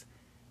drinks.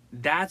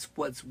 That's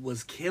what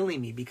was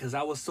killing me, because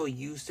I was so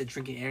used to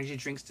drinking energy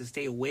drinks to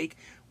stay awake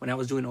when I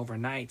was doing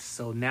overnights.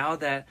 So now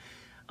that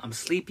I'm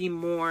sleeping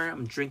more,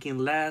 I'm drinking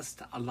less,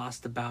 I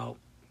lost about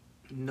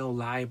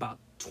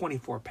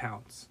 24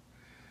 pounds.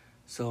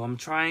 So I'm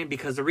trying,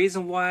 because the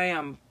reason why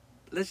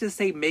let's just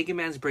say Mega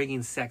Man's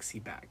bringing sexy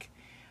back.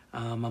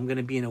 I'm going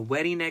to be in a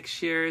wedding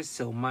next year,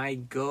 so my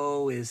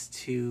goal is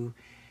to,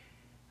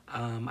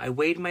 I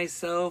weighed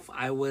myself,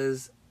 I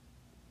was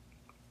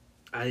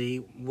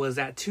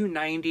at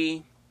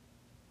 290,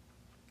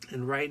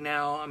 and right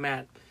now I'm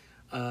at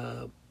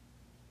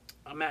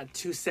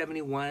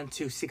 271,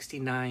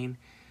 269.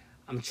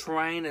 I'm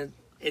trying to,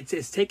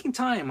 it's taking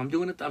time. I'm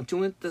doing it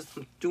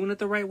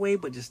the right way,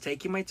 but just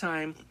taking my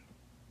time.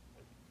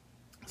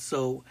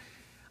 So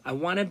I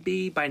want to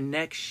be by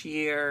next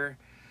year,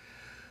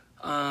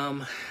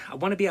 I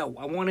want to be at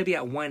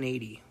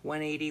 180,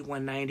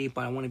 190,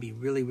 but I want to be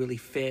really, really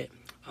fit.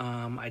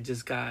 I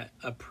just got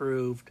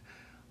approved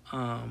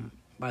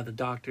by the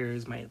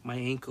doctors. My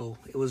ankle,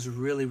 it was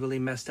really, really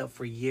messed up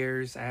for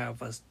years. I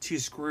have 2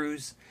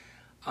 screws.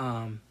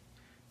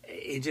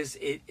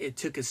 It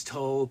took its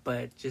toll,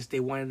 but just they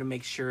wanted to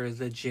make sure it's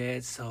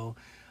legit. So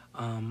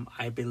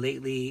I've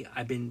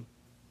been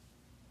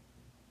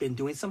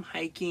doing some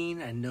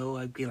hiking. I know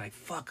I'd be like,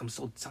 fuck, I'm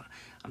so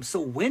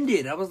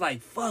winded. I was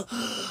like, fuck,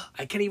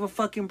 I can't even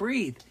fucking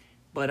breathe.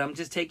 But I'm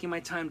just taking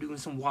my time doing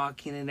some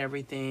walking and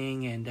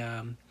everything.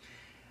 And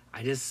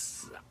I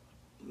just,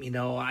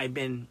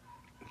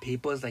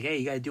 people is like, hey,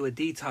 you gotta do a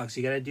detox,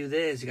 you gotta do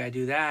this, you gotta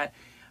do that.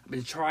 I've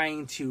been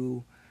trying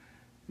to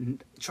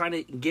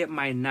get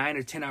my 9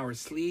 or 10 hours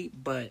sleep,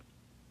 but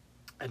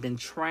I've been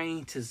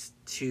trying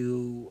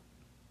to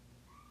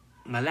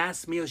my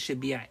last meal should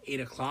be at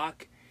 8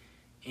 o'clock,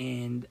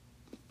 and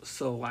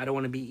so I don't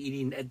want to be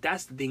eating.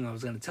 That's the thing I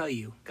was going to tell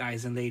you,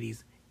 guys and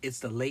ladies. It's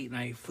the late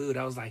night food.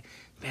 I was like,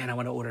 man, I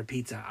want to order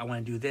pizza, I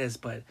want to do this,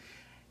 but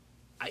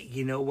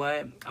you know what?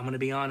 I'm going to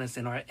be honest.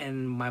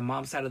 In my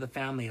mom's side of the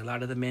family, a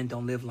lot of the men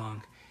don't live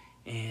long.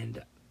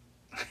 And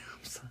I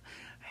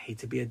hate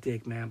to be a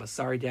dick, man, but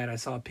sorry, Dad. I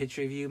saw a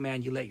picture of you,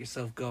 man. You let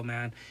yourself go,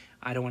 man.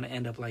 I don't want to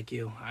end up like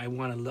you. I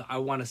want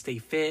to stay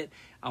fit.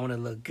 I want to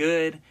look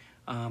good.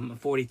 I'm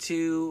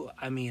 42.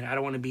 I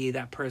don't want to be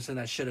that person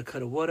that shoulda,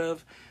 coulda, woulda.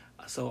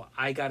 So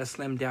I got to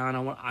slim down.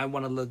 I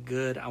want to look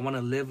good. I want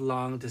to live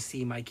long to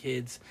see my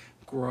kids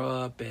grow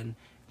up and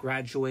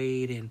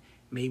graduate, and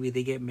maybe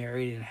they get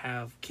married and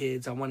have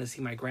kids. I want to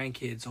see my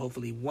grandkids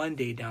hopefully one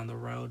day down the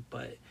road.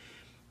 But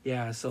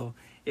yeah, so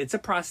it's a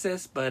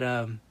process, but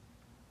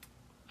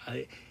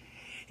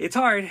it's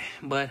hard,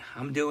 but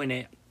I'm doing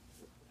it.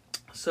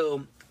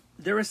 So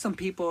there are some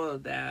people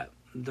that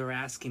they're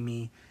asking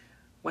me,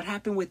 what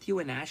happened with you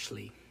and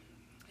Ashley?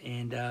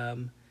 And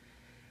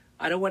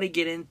I don't want to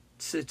get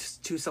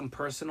into some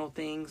personal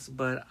things,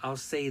 but I'll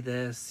say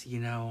this,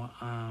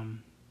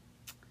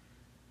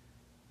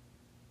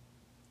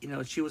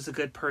 she was a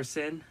good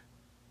person,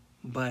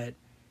 but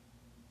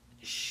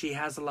she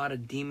has a lot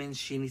of demons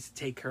she needs to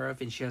take care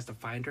of, and she has to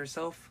find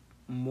herself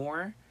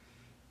more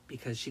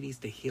because she needs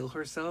to heal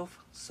herself.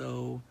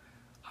 So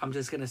I'm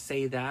just going to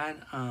say that.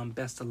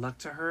 Best of luck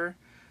to her.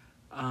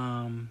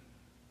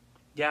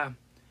 Yeah.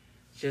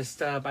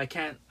 Just I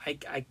can't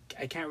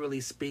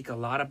really speak a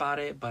lot about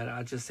it, but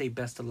I'll just say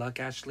best of luck,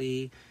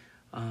 Ashley.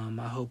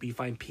 I hope you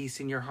find peace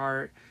in your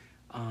heart.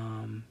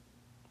 I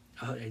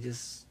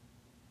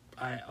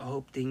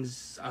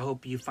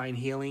hope you find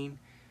healing.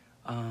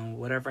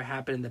 Whatever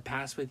happened in the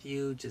past with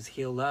you, just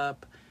heal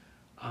up.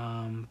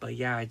 But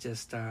yeah, I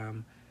just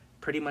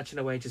pretty much in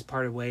a way just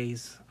parted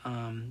ways.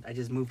 I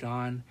just moved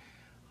on.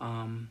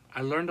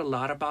 I learned a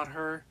lot about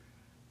her,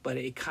 but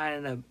it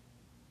kind of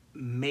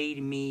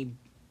made me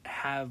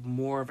have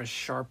more of a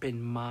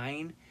sharpened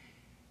mind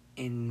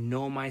and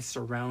know my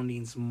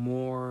surroundings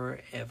more,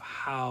 of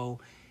how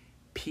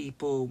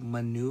people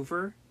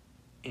maneuver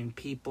and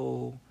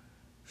people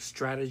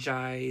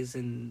strategize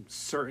and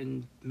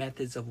certain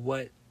methods of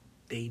what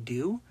they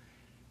do.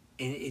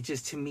 And it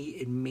just, to me,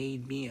 it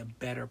made me a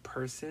better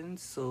person.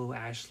 So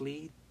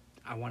Ashley,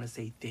 I want to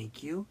say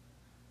thank you.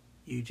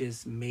 You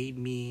just made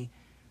me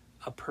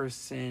a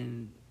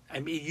person. I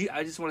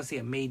just want to say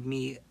it made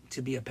me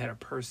to be a better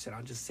person.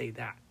 I'll just say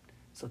that.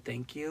 So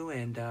thank you,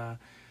 and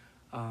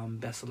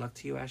best of luck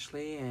to you,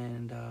 Ashley,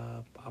 and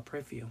I'll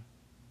pray for you.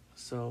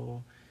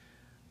 So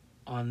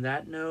on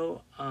that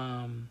note,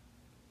 I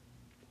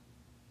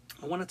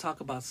want to talk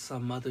about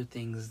some other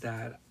things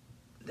that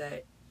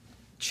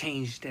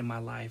changed in my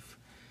life.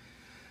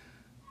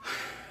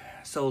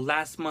 So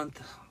last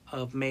month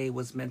of May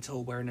was Mental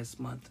Awareness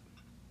Month,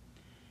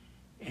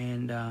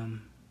 and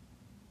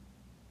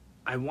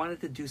I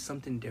wanted to do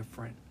something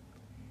different.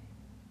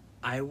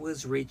 I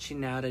was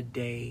reaching out a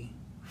day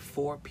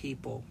for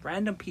people,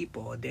 random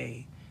people a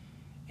day,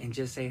 and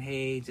just saying,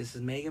 hey, this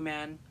is Mega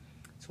Man.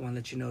 Just want to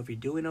let you know if you're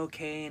doing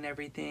okay and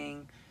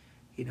everything.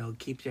 You know,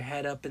 keep your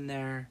head up in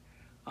there.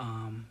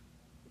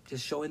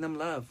 Just showing them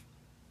love,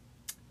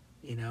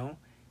 you know.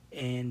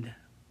 And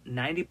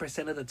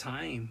 90% of the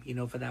time, you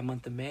know, for that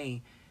month of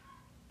May,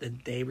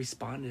 they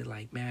responded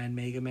like, man,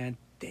 Mega Man,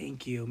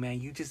 thank you.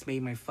 Man, you just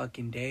made my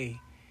fucking day.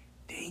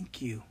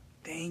 Thank you.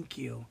 Thank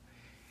you.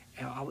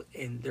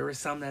 And there were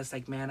some that's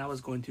like, man, I was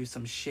going through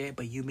some shit,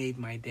 but you made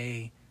my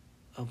day.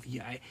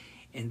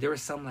 And there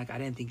was some like, I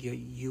didn't think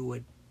you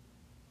would.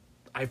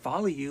 I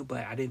follow you,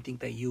 but I didn't think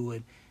that you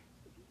would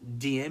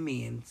DM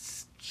me and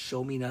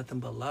show me nothing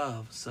but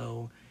love.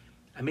 So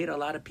I made a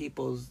lot of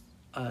people's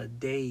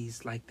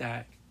days like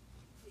that.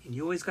 And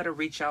you always got to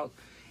reach out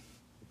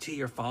to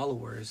your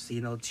followers,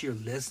 you know, to your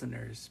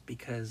listeners,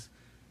 because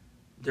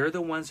they're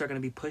the ones that are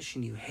going to be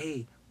pushing you.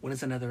 Hey, when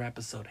is another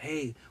episode?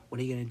 Hey, when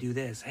are you going to do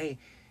this? Hey,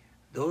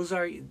 those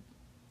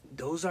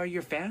are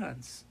your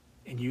fans,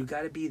 and you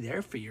got to be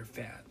there for your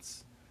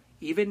fans.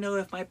 Even though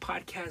if my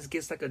podcast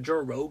gets like a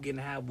Joe Rogan,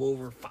 have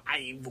over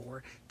 5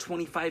 or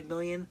 25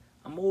 million,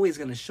 I'm always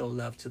going to show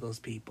love to those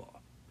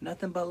people.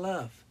 Nothing but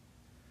love.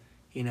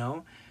 You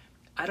know,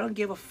 I don't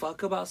give a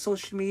fuck about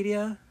social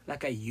media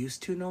like I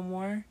used to no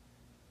more.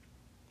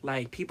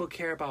 Like, people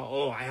care about,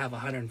 oh, I have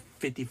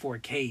 154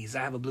 Ks,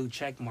 I have a blue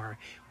check mark,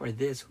 or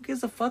this. Who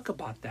gives a fuck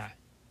about that?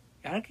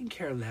 I can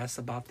care less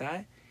about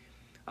that.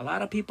 A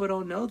lot of people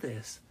don't know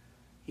this.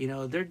 You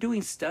know, they're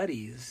doing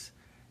studies.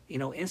 You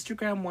know,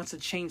 Instagram wants to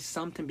change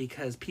something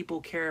because people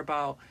care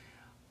about,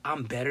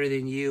 I'm better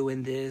than you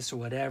in this or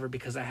whatever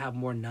because I have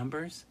more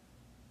numbers.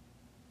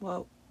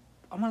 Well,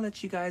 I'm going to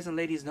let you guys and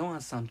ladies know on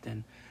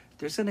something.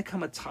 There's going to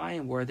come a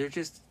time where they're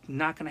just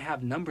not going to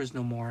have numbers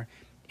no more,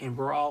 and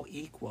we're all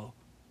equal.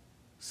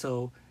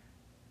 So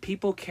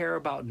people care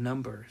about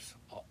numbers.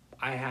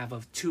 I have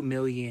of 2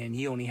 million,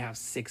 you only have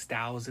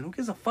 6,000. Who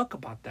gives a fuck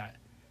about that?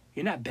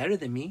 You're not better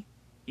than me.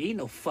 You ain't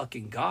no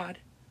fucking God.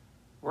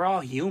 We're all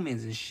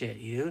humans and shit,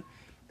 you.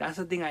 That's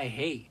the thing I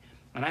hate.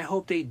 And I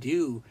hope they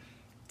do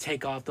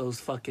take off those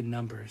fucking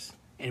numbers.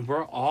 And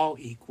we're all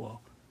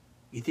equal.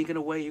 You think in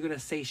a way you're going to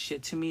say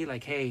shit to me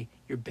like, hey,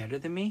 you're better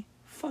than me?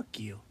 Fuck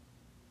you.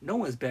 No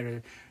one's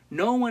better.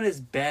 No one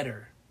is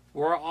better.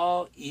 We're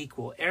all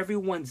equal.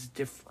 Everyone's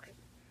different.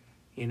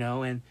 You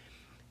know, and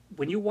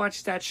when you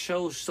watch that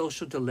show,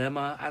 Social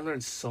Dilemma, I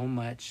learned so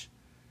much.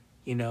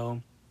 You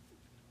know,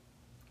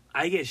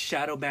 I get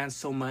shadow banned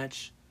so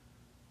much.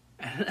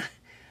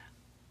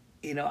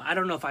 You know, I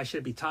don't know if I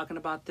should be talking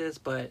about this,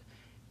 but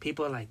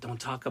people are like, don't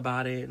talk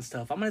about it and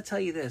stuff. I'm going to tell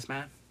you this,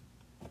 man.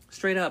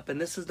 Straight up,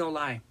 and this is no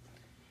lie.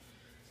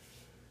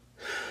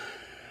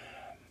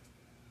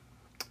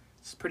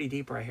 It's pretty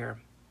deep right here.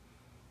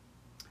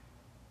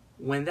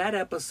 When that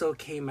episode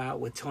came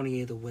out with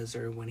Tony A. the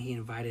Wizard, when he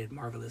invited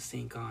Marvelous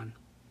Inc. on,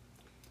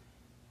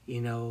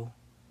 you know,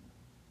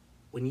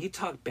 when you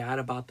talk bad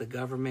about the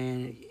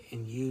government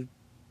and you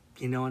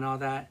know, and all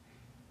that,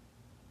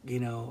 you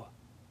know,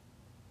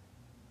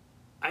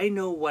 I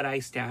know what I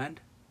stand.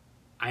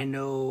 I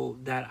know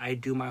that I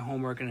do my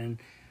homework, and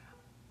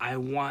I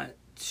want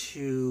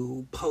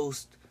to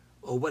post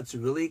what's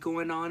really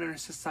going on in our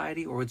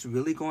society, or what's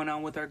really going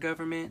on with our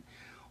government,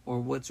 or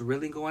what's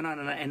really going on.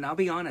 And I'll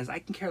be honest, I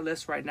can care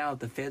less right now if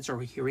the feds are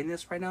hearing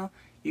this right now.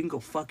 You can go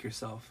fuck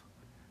yourself.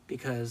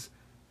 Because,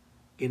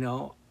 you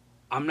know,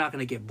 I'm not going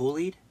to get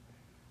bullied.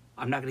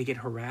 I'm not going to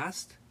get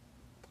harassed.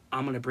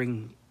 I'm going to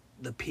bring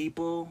the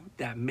people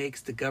that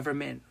makes the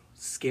government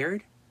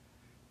scared,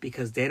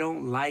 because they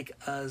don't like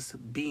us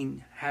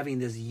having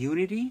this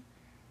unity.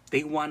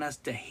 They want us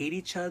to hate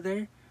each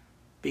other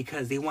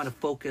because they want to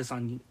focus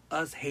on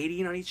us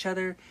hating on each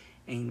other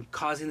and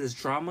causing this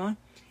drama.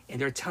 And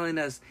they're telling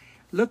us,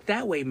 look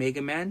that way,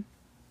 Mega Man.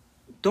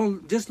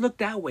 Don't just look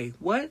that way.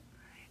 What?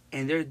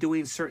 And they're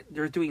doing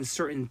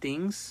certain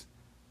things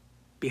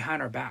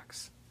behind our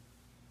backs.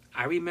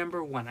 I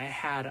remember when I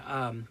had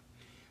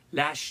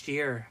last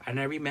year, and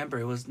I remember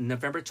it was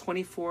November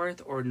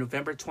 24th or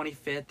November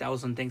 25th. That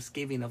was on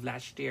Thanksgiving of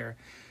last year.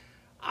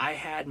 I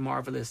had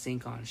Marvelous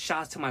Inc. on.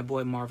 Shouts to my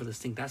boy Marvelous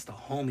Inc. That's the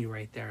homie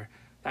right there.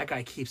 That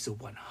guy keeps it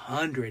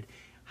 100.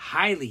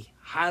 Highly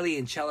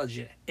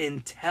intelligent.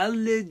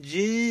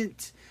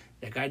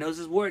 That guy knows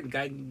his word.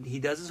 He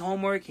does his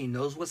homework. He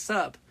knows what's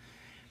up.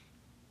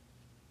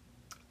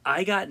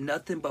 I got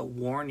nothing but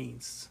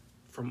warnings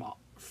from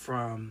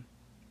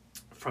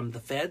the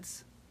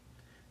feds,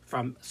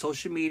 from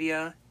social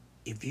media.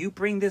 If you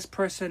bring this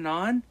person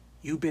on,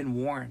 you've been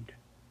warned.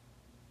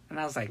 And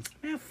I was like,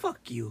 man,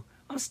 fuck you.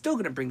 I'm still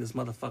going to bring this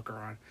motherfucker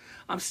on.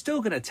 I'm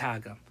still going to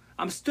tag him.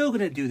 I'm still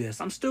going to do this.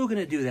 I'm still going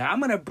to do that. I'm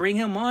going to bring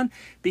him on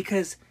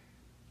because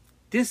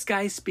this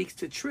guy speaks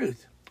the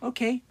truth.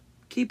 Okay,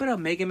 keep it up,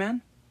 Mega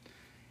Man.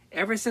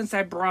 Ever since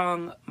I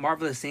brought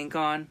Marvelous Inc.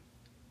 on,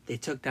 they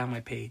took down my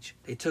page.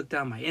 They took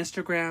down my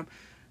Instagram.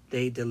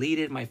 They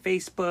deleted my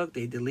Facebook.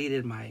 They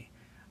deleted my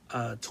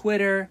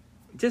Twitter.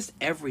 Just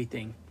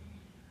everything.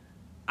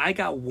 I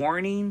got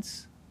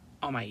warnings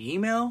on my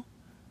email.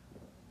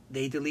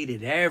 They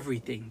deleted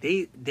everything.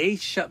 They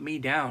shut me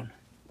down.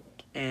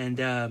 And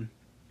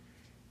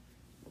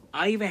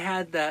I even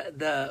had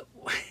the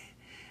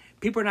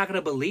people are not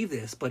gonna believe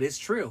this, but it's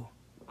true.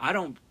 I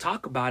don't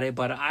talk about it,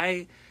 but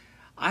I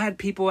had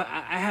people.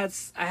 I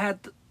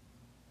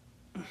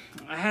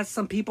had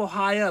some people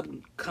high up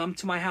come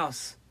to my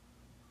house.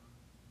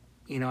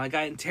 You know, I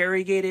got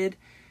interrogated.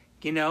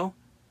 You know,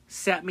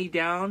 sat me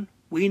down.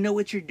 We know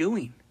what you're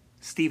doing,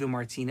 Steven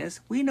Martinez.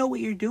 We know what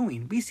you're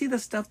doing. We see the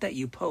stuff that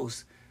you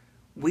post.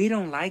 We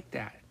don't like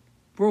that.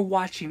 We're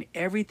watching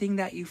everything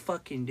that you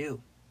fucking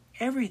do.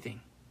 Everything.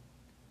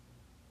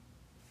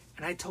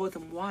 And I told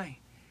them why.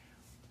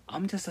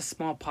 I'm just a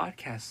small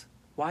podcast.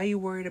 Why are you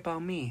worried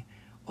about me?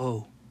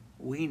 Oh,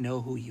 we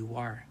know who you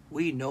are.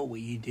 We know what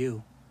you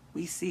do.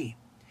 We see.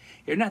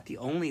 You're not the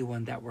only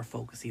one that we're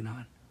focusing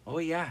on. Oh,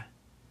 yeah.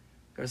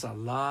 There's a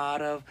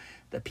lot of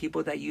the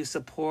people that you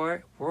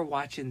support. We're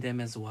watching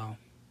them as well.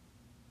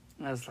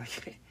 And I was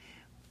like,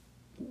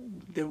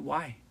 then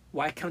why?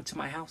 Why come to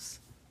my house?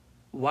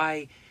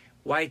 Why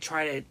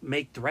try to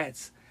make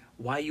threats?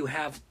 Why you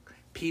have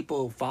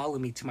people follow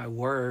me to my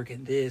work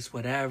and this,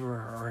 whatever,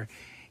 or,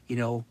 you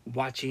know,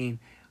 watching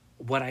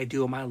what I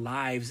do in my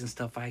lives and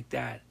stuff like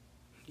that.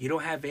 You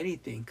don't have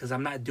anything because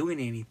I'm not doing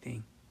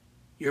anything.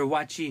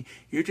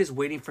 You're just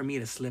waiting for me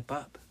to slip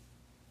up.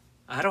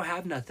 I don't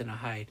have nothing to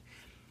hide.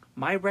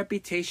 My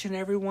reputation,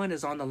 everyone,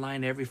 is on the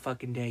line every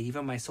fucking day,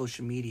 even my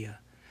social media.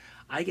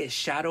 I get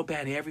shadow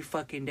banned every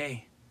fucking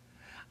day.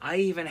 I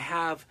even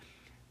have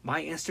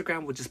my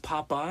Instagram will just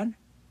pop on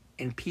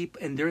and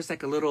there's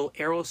like a little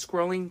arrow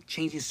scrolling,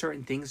 changing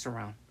certain things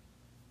around.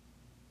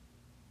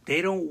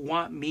 They don't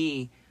want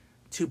me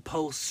to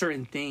post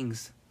certain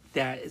things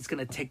that is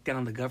going to take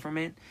down the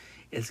government.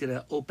 It's going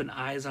to open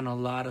eyes on a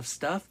lot of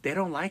stuff. They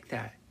don't like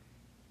that.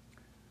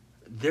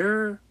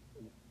 They're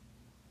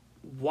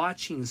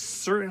watching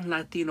certain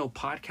Latino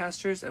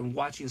podcasters and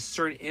watching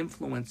certain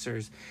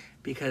influencers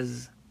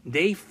because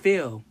they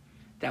feel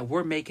that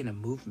we're making a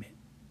movement.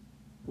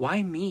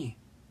 Why me?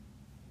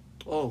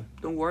 Oh,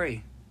 don't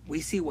worry. We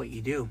see what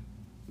you do.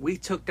 We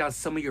took down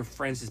some of your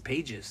friends'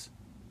 pages.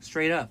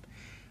 Straight up.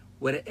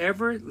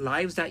 Whatever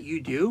lives that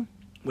you do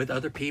with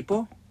other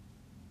people,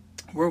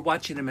 we're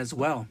watching them as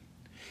well.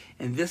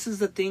 And this is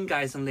the thing,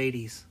 guys and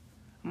ladies.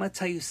 I'm going to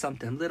tell you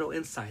something, a little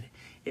insight.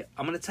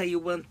 I'm going to tell you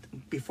one,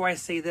 before I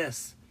say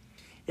this.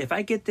 If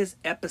I get this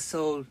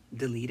episode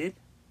deleted,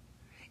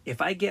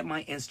 if I get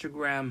my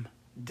Instagram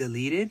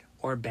deleted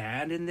or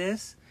banned in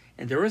this,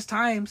 and there was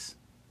times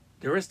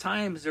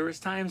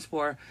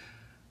where,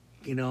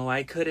 you know,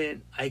 I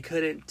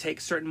couldn't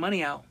take certain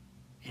money out.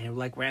 And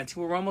like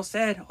Ranting with Romo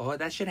said, oh,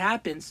 that shit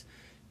happens.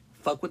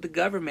 Fuck with the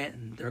government,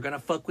 and they're going to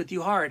fuck with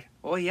you hard.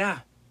 Oh, yeah.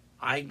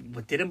 I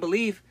didn't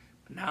believe,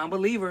 but now I'm a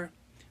believer.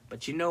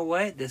 But you know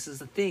what? This is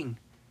the thing.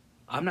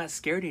 I'm not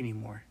scared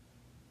anymore.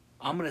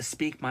 I'm going to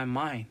speak my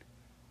mind.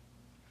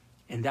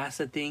 And that's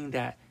the thing,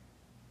 that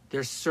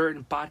there's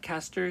certain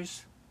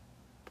podcasters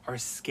are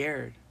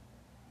scared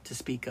to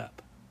speak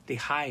up. They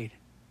hide.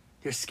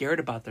 They're scared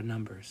about their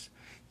numbers.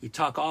 You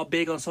talk all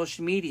big on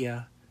social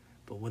media,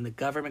 but when the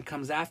government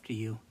comes after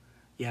you,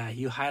 yeah,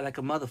 you hide like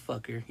a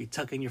motherfucker. You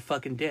tuck in your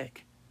fucking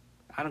dick.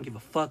 I don't give a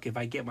fuck if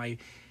I get my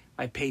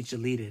page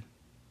deleted.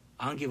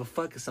 I don't give a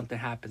fuck if something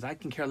happens. I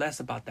can care less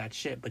about that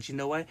shit. But you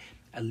know what?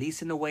 At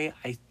least in a way,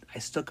 I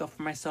stuck up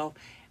for myself,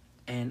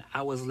 and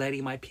I was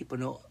letting my people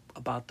know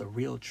about the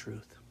real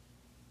truth.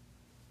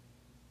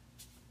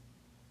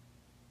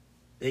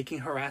 They can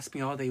harass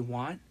me all they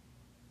want,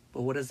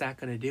 but what is that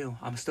going to do?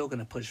 I'm still going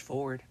to push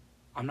forward.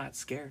 I'm not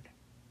scared.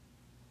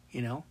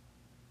 You know?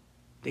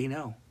 They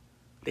know.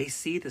 They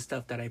see the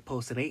stuff that I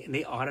post, and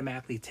they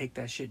automatically take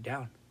that shit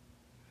down.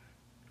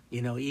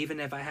 You know, even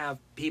if I have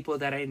people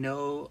that I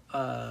know,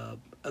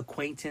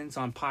 acquaintance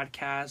on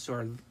podcasts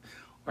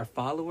or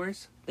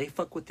followers, they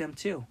fuck with them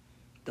too.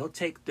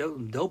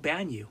 They'll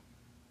ban you.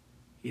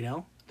 You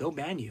know, they'll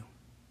ban you.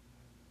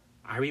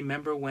 I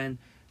remember when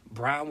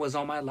Brown was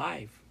on my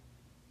live,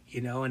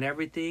 you know, and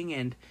everything,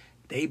 and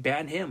they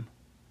banned him.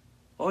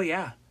 Oh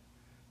yeah,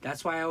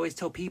 that's why I always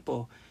tell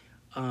people,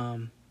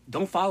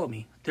 don't follow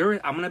me.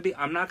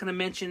 I'm not gonna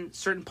mention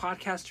certain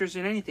podcasters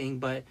or anything,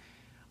 but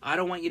I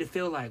don't want you to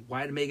feel like,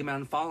 why did Mega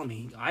Man unfollow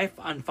me? I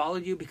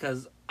unfollowed you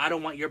because I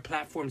don't want your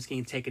platforms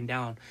getting taken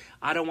down.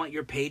 I don't want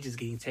your pages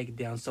getting taken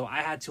down. So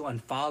I had to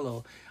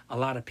unfollow a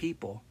lot of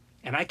people.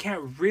 And I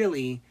can't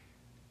really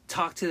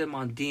talk to them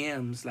on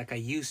DMs like I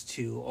used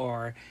to,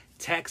 or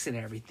text and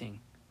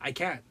everything. I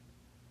can't.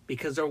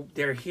 Because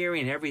they're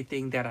hearing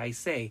everything that I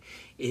say.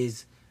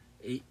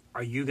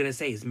 Are you going to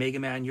say, is Mega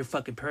Man your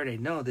fucking parody?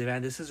 No,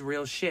 man, this is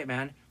real shit,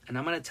 man. And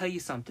I'm going to tell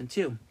you something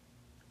too.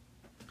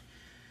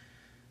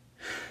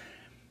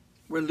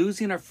 We're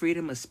losing our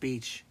freedom of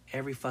speech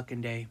every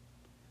fucking day.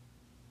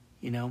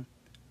 You know,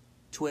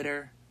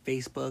 Twitter,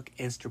 Facebook,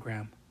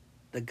 Instagram.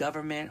 The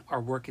government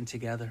are working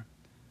together.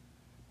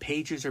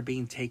 Pages are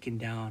being taken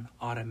down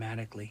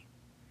automatically.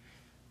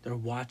 They're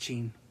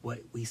watching what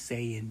we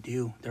say and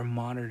do. They're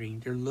monitoring.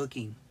 They're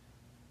looking.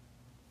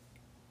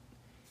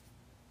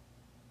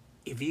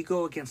 If you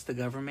go against the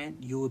government,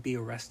 you will be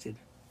arrested.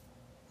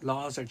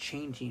 laws are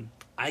changing.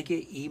 I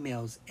get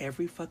emails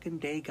every fucking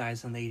day,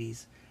 guys and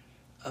ladies,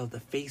 of the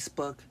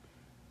Facebook,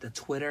 the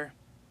Twitter,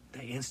 the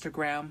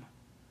Instagram,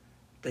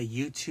 the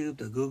YouTube,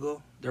 the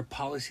Google. Their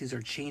policies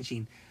are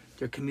changing.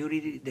 The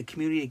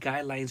community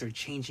guidelines are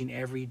changing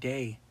every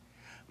day.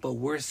 But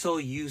we're so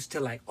used to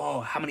like, oh,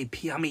 how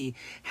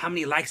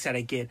many likes did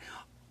I get?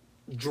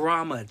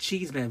 Drama,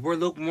 cheeseman. We're a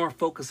little more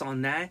focused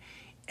on that,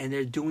 and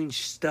they're doing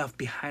stuff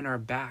behind our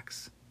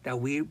backs that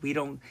we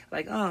don't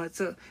like. It's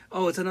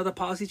another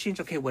policy change.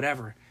 Okay,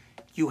 whatever.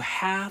 You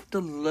have to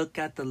look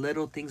at the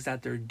little things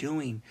that they're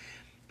doing.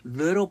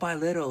 Little by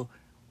little,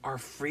 our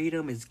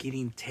freedom is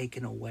getting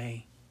taken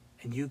away,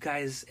 and you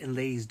guys and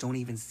ladies don't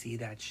even see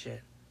that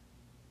shit.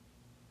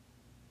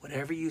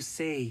 Whatever you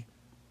say,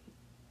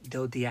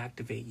 they'll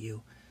deactivate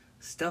you.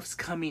 Stuff's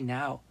coming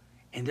out,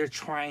 and they're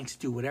trying to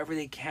do whatever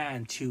they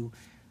can to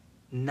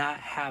not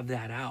have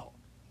that out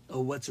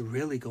of what's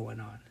really going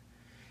on.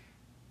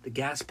 The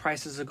gas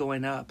prices are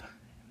going up.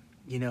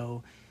 You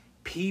know,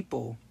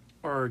 people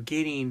are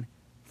getting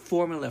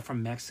formula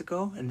from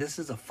Mexico, and this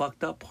is a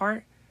fucked up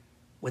part.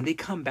 When they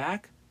come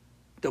back,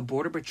 the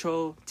Border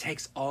Patrol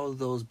takes all of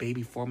those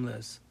baby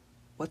formulas.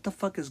 What the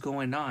fuck is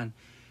going on?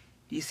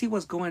 Do you see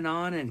what's going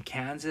on in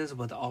Kansas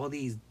with all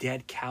these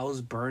dead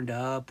cows burned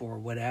up or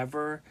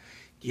whatever?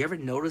 Do you ever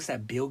notice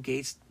that Bill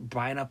Gates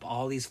buying up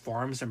all these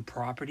farms and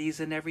properties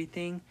and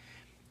everything?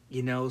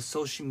 You know,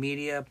 social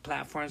media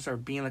platforms are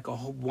being like a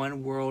whole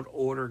one world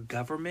order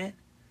government.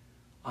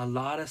 A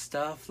lot of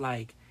stuff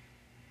like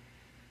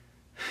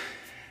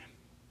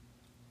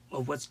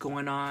of what's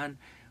going on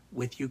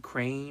with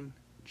Ukraine,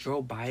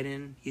 Joe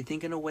Biden. You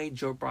think in a way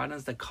Joe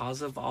Biden's the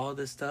cause of all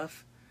this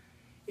stuff?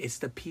 It's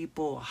the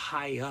people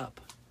high up,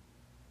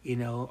 you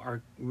know,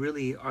 are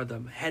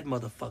the head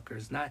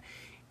motherfuckers.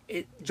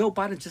 Joe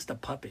Biden's just a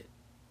puppet.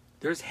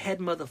 There's head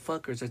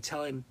motherfuckers that are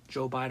telling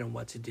Joe Biden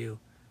what to do.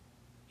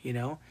 You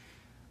know,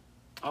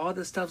 all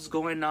the stuff's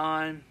going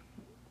on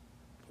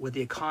with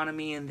the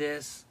economy and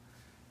this.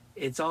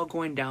 It's all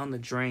going down the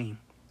drain.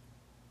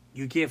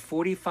 You give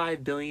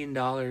 $45 billion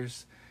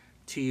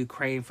to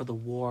Ukraine for the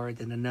war,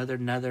 then another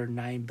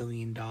 $9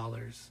 billion.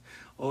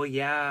 Oh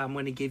yeah, I'm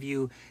going to give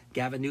you,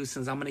 Gavin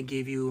Newsom, I'm going to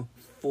give you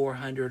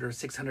 $400 or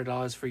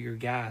 $600 for your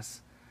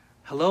gas.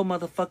 Hello,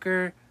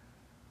 motherfucker.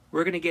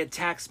 We're going to get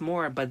taxed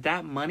more, but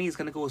that money is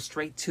going to go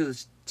straight to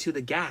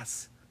the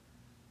gas.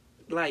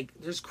 Like,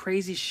 there's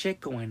crazy shit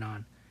going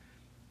on.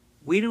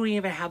 We don't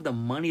even have the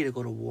money to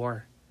go to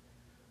war.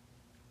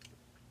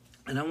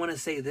 And I want to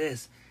say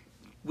this.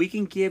 We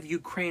can give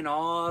Ukraine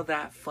all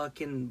that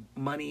fucking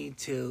money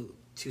to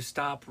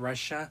stop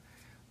Russia.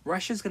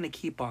 Russia's going to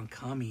keep on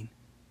coming.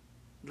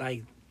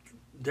 Like,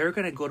 they're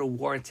going to go to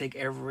war and take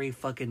every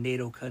fucking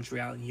NATO country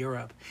out in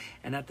Europe.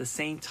 And at the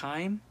same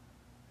time,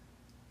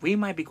 we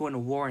might be going to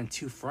war in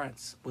two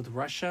fronts. With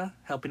Russia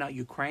helping out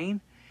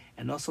Ukraine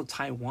and also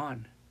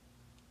Taiwan.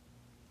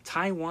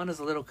 Taiwan is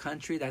a little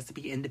country that's to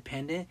be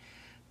independent,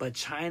 but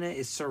China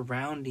is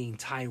surrounding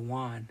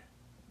Taiwan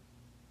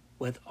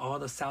with all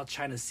the South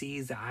China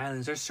Seas, the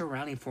islands. They're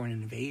surrounding for an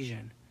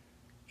invasion,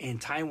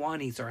 and Taiwan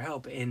needs our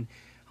help. And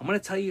I'm going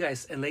to tell you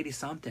guys and ladies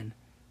something.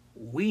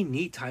 We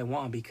need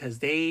Taiwan because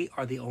they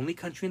are the only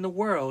country in the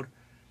world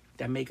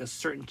that make us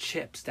certain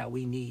chips that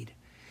we need.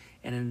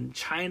 And in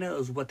China,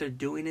 is what they're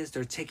doing is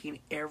they're taking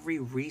every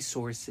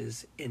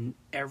resources in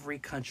every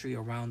country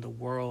around the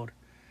world.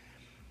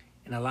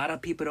 And a lot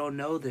of people don't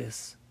know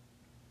this.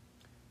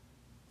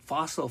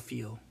 Fossil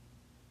fuel.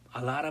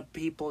 A lot of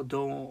people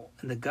don't,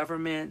 in the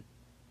government,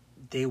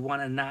 they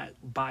want to not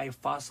buy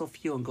fossil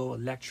fuel and go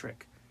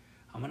electric.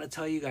 I'm going to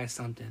tell you guys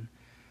something.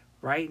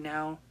 Right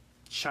now,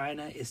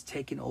 China is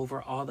taking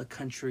over all the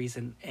countries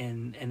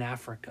in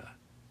Africa.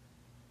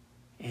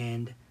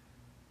 And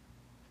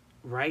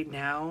right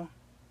now,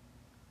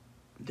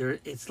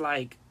 it's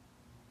like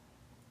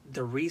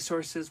the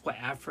resources what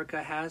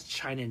Africa has,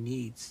 China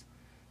needs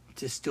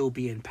to still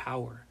be in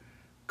power.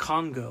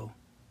 Congo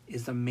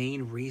is the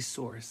main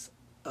resource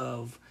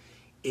of,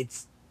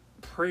 it's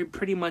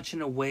pretty much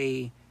in a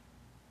way,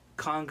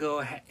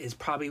 Congo is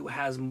probably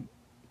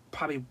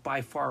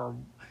by far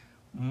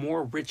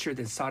more richer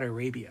than Saudi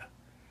Arabia.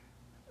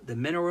 The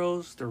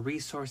minerals, the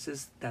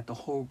resources that the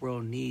whole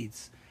world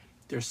needs.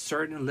 There's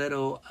certain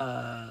little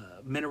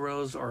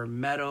minerals or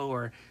metal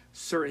or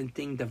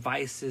certain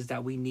devices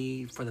that we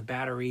need for the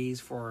batteries,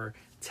 for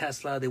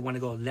Tesla. They want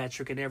to go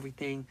electric and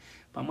everything.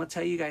 But I'm going to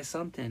tell you guys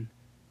something.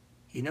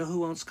 You know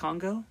who owns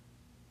Congo?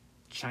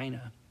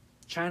 China.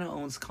 China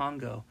owns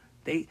Congo.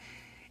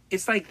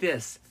 It's like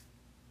this.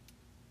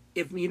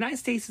 If the United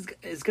States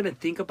is going to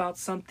think about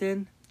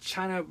something,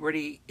 China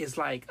already is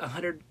like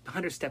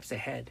 100 steps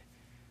ahead.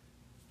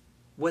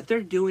 What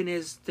they're doing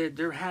is they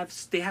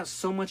have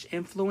so much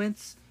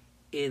influence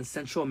in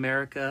Central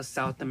America,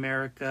 South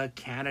America,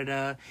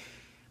 Canada.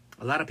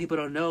 A lot of people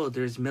don't know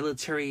there's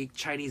military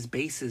Chinese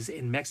bases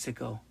in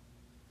Mexico.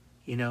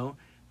 You know,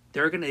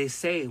 they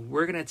say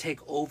we're going to take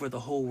over the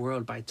whole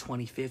world by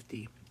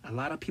 2050. A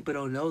lot of people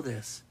don't know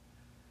this.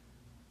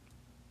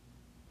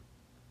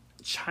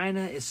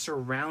 China is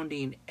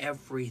surrounding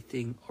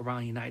everything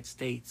around the United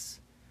States.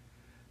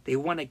 They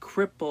want to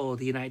cripple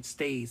the United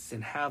States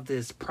and have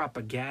this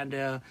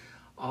propaganda,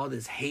 all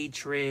this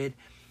hatred.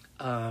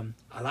 A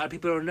lot of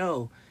people don't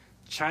know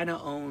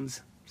China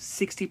owns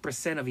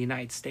 60% of the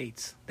United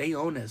States. They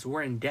own us.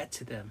 We're in debt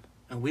to them.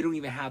 And we don't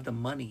even have the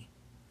money.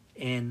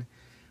 And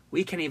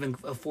we can't even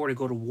afford to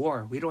go to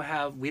war. We don't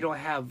have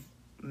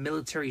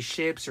military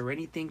ships or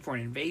anything for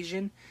an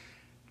invasion.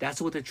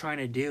 That's what they're trying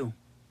to do.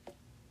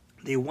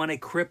 They want to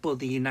cripple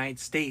the United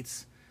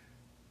States.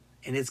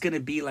 And it's going to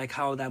be like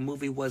how that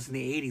movie was in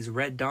the 80s,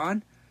 Red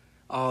Dawn.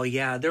 Oh,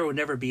 yeah, there will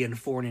never be a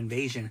foreign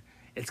invasion.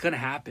 It's going to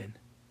happen.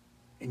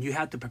 And you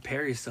have to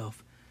prepare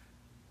yourself.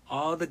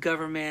 All the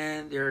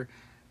government, they're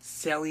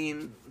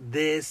selling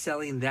this,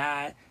 selling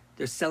that.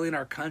 They're selling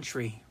our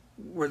country.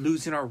 We're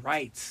losing our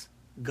rights.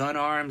 Gun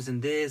arms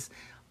and this.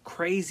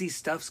 Crazy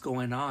stuff's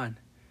going on.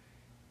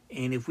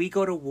 And if we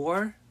go to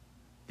war,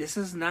 this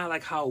is not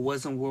like how it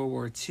was in World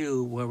War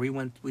II, where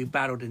we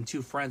battled in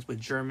two fronts with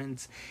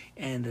Germans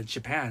and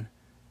Japan.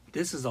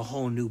 This is a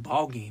whole new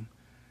ball game.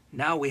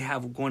 Now we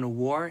have going to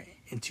war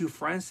in two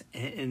fronts,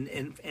 and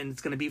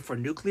it's going to be for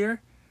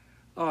nuclear.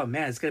 Oh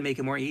man, it's going to make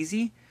it more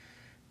easy.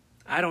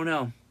 I don't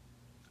know.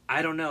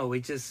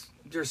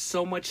 There's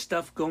so much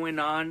stuff going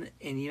on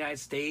in the United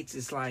States.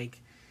 It's like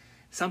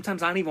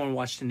sometimes I don't even want to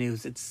watch the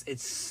news.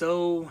 It's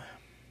so.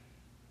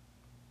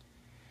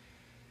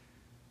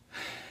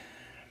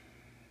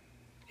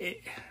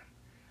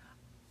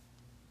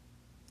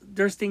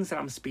 There's things that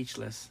I'm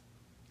speechless,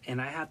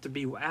 and I have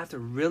to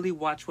really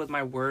watch with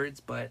my words.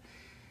 But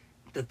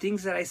the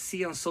things that I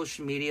see on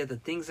social media, the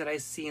things that I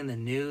see in the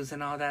news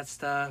and all that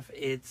stuff,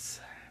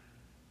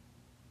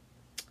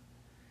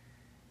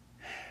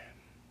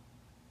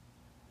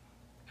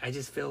 I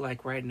just feel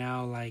like right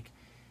now, like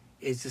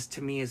it's just,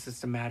 to me, it's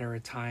just a matter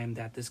of time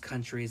that this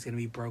country is going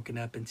to be broken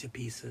up into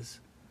pieces.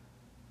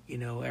 You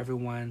know,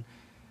 everyone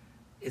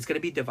is going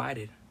to be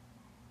divided.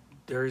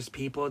 There's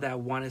people that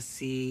want to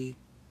see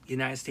the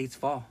United States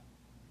fall.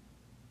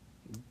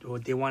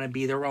 They want to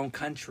be their own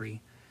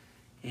country.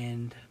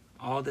 And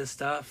all this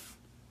stuff,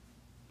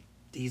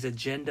 these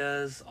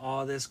agendas,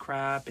 all this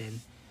crap, and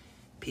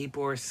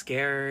people are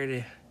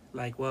scared.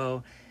 Like,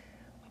 well,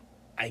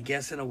 I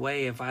guess in a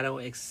way, if I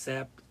don't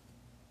accept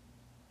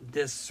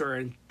this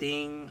certain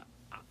thing,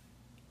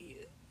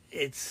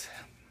 it's,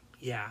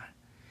 yeah.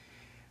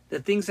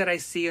 The things that I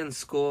see in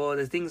school,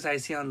 the things I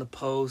see on the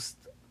post,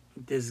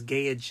 this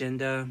gay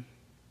agenda.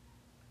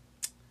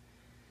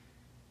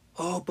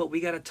 Oh, but we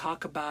got to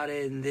talk about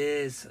it and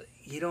this.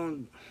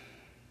 It's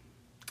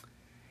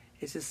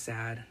just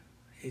sad.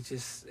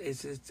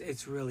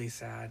 It's really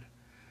sad.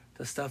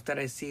 The stuff that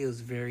I see is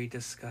very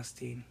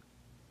disgusting.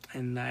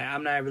 And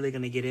I'm not really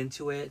going to get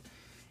into it.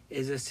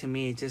 It's just, to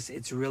me,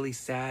 it's really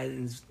sad.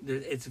 And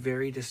it's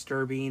very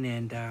disturbing.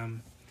 And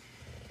I'm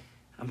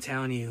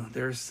telling you,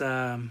 there's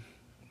certain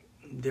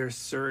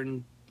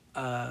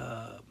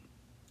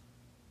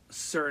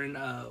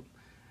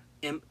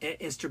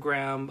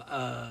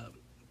Instagram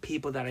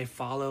people that I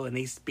follow, and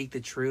they speak the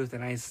truth,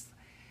 and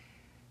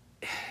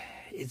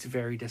it's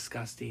very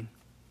disgusting.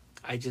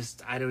 I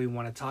don't even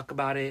want to talk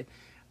about it.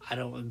 I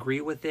don't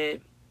agree with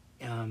it.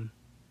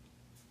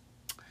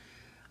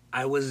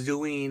 I was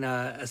doing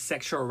a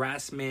sexual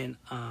harassment,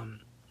 to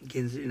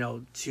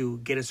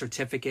get a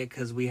certificate,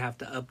 because we have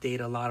to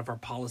update a lot of our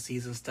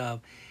policies and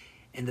stuff.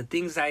 And the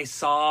things I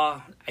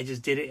saw, I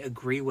just didn't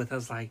agree with. I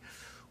was like,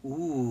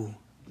 ooh,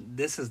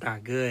 this is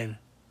not good.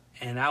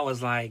 And I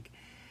was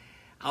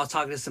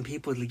talking to some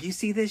people, like, you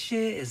see this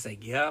shit? It's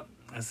like, yep.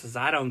 I says,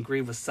 I don't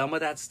agree with some of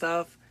that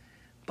stuff,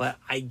 but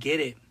I get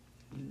it.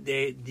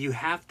 You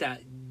have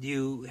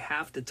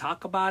to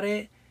talk about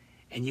it,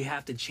 and you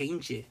have to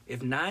change it.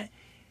 If not,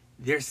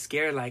 they're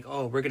scared, like,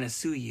 oh, we're gonna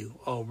sue you.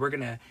 Oh, we're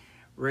gonna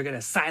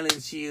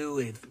silence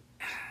you.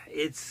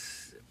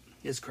 It's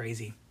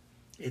crazy.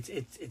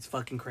 It's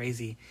fucking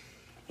crazy.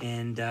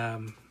 And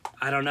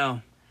I don't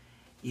know.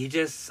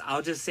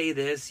 I'll just say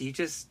this. You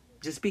just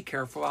be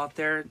careful out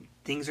there.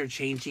 Things are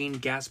changing.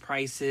 Gas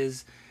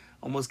prices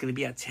almost going to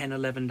be at $10,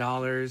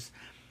 $11.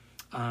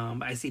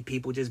 I see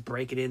people just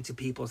breaking into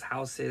people's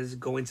houses,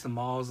 going to the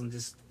malls and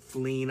just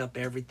fleeing up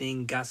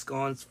everything. Gas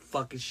guns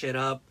fucking shit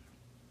up.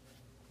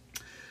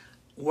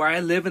 Where I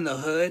live in the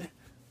hood,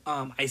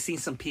 I see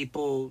some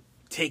people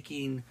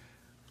taking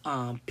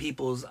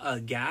people's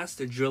gas.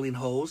 They're drilling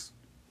holes.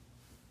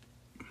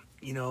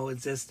 You know,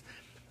 it's just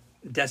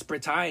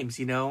desperate times,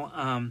 you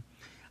know.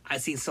 I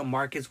seen some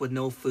markets with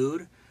no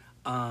food.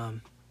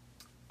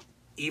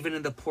 Even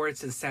in the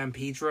ports in San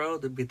Pedro,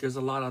 there's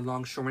a lot of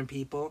longshoremen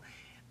people.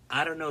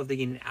 I don't know if they're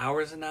getting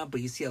hours or not,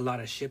 but you see a lot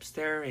of ships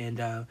there.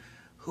 And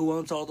who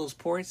owns all those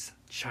ports?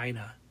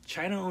 China.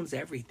 China owns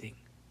everything.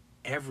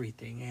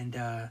 Everything. And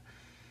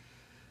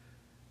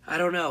I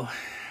don't know.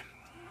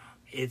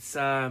 It's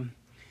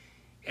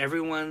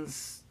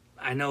everyone's...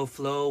 I know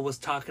Flo was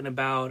talking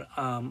about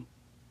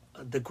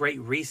the Great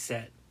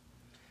Reset.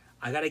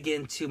 I got to get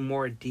into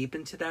more deep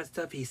into that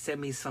stuff. He sent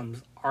me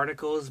some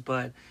articles,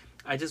 but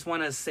I just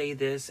want to say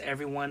this.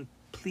 Everyone,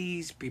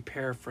 please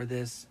prepare for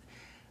this.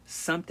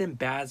 Something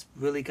bad's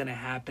really going to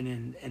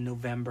happen in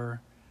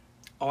November.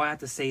 All I have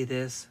to say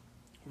this,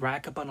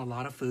 rack up on a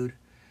lot of food,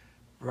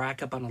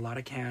 rack up on a lot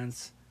of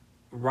cans,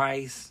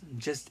 rice,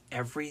 just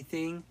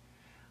everything.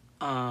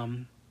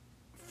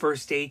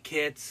 First aid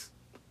kits,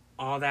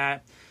 all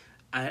that.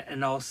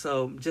 And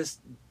also just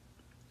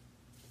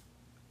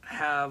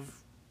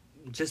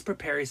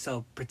prepare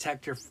yourself,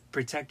 protect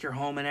your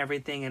home and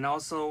everything. And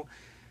also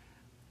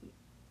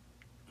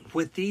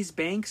with these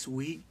banks,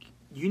 you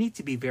need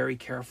to be very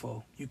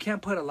careful. You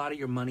can't put a lot of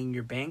your money in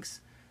your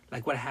banks,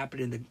 like what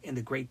happened in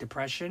the Great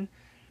Depression.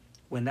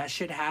 When that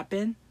shit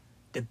happened,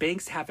 the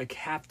banks have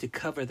to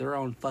cover their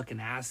own fucking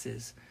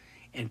asses,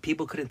 and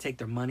people couldn't take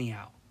their money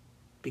out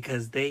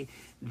because they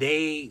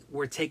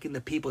were taking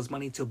the people's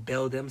money to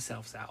bail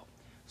themselves out.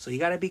 So you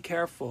got to be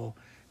careful.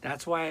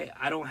 That's why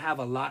I don't have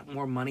a lot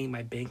more money in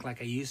my bank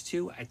like I used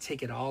to. I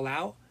take it all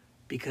out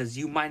because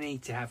you might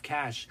need to have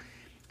cash.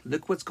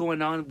 Look what's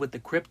going on with the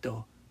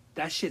crypto.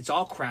 That shit's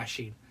all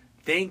crashing.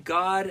 Thank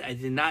God I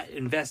did not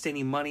invest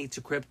any money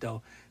to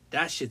crypto.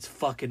 That shit's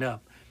fucking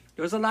up.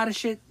 There's a lot of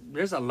shit.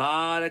 There's a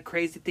lot of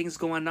crazy things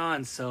going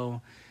on.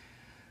 So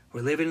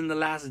we're living in the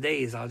last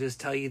days. I'll just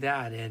tell you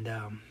that.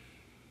 And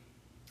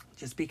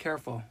just be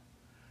careful.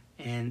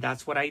 And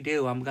that's what I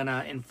do. I'm going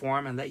to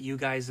inform and let you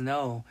guys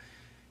know.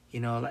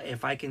 You know,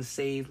 if I can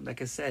save,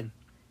 like I said,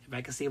 if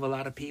I can save a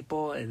lot of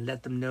people and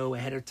let them know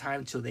ahead of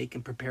time so they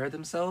can prepare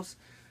themselves,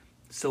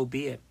 so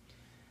be it.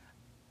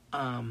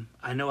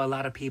 I know a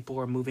lot of people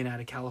are moving out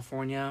of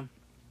California.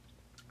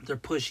 They're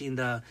pushing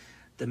the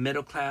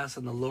middle class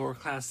and the lower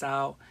class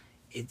out.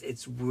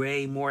 It's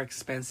way more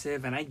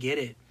expensive, and I get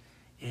it.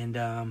 And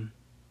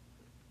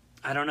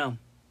I don't know.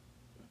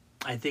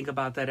 I think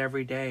about that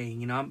every day.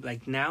 You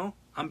know,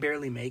 I'm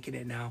barely making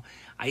it now.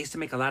 I used to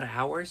make a lot of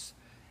hours.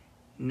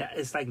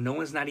 It's like no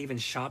one's not even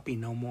shopping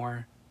no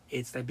more.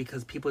 It's like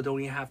because people don't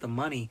even have the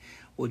money.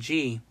 Well,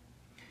 gee,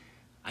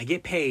 I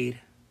get paid.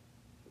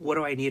 What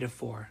do I need it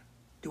for?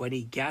 Do I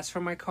need gas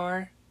for my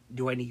car?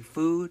 Do I need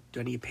food?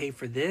 Do I need to pay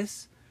for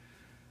this?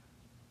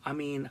 I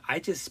mean, I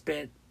just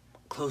spent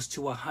close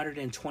to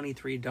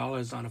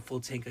 $123 on a full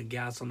tank of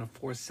gas on a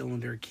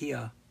 4-cylinder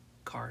Kia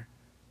car.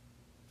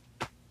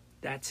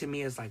 That to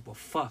me is like, well,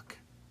 fuck.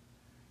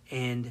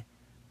 And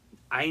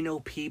I know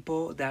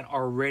people that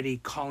are already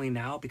calling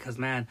out because,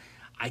 man,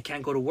 I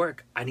can't go to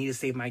work. I need to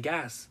save my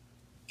gas.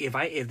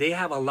 If they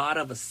have a lot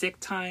of a sick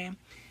time,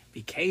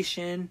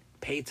 vacation,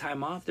 paid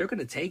time off, they're going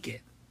to take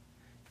it,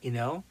 you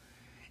know?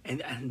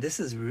 And this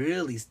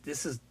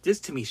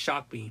to me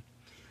shocked me.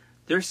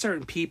 There's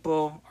certain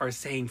people are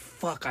saying,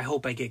 fuck, I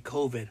hope I get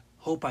COVID.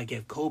 Hope I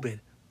get COVID.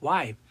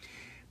 Why?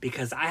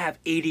 Because I have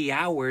 80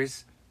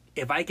 hours.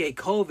 If I get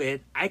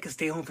COVID, I can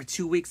stay home for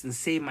 2 weeks and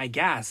save my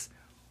gas.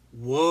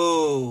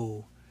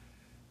 Whoa.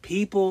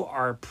 People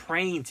are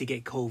praying to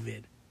get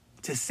COVID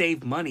to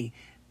save money.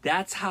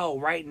 That's how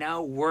right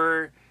now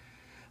a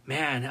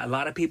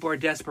lot of people are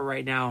desperate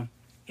right now.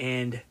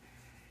 And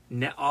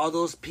now all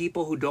those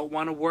people who don't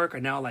want to work are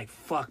now like,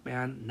 fuck,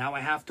 man, now I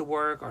have to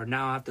work, or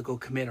now I have to go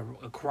commit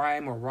a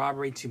crime or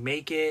robbery to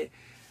make it.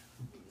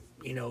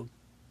 You know,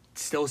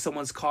 steal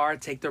someone's car,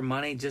 take their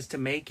money just to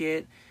make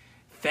it.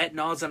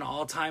 Fentanyl's an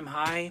all-time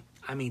high.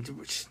 I mean,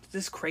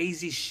 this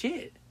crazy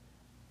shit.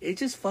 It's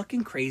just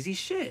fucking crazy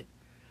shit.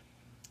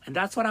 And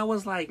that's what I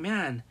was like,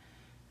 man,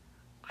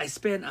 I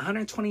spent I'll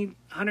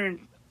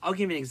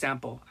give you an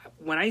example.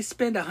 When I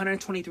spend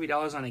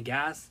 $123 on a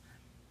gas,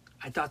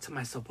 I thought to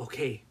myself,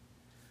 okay,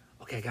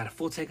 I got a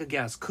full tank of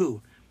gas,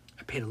 cool.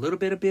 I paid a little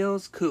bit of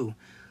bills, cool.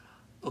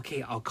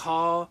 Okay, I'll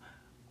call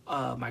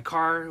my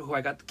car, who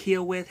I got the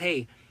Kia with,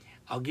 hey,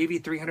 I'll give you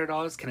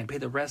 $300, can I pay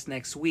the rest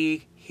next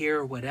week,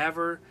 here,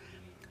 whatever.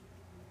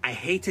 I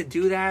hate to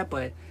do that,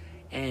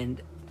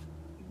 and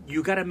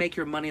you got to make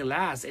your money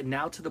last. And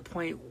now to the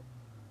point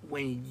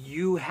when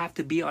you have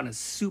to be on a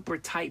super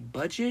tight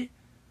budget,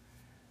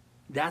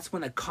 that's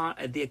when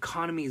the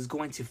economy is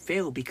going to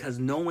fail because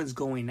no one's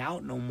going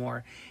out no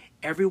more.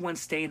 Everyone's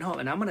staying home.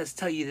 And I'm going to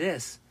tell you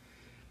this.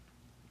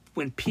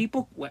 When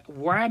people,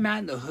 where I'm at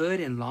in the hood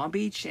in Long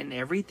Beach and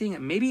everything,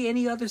 and maybe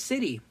any other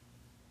city,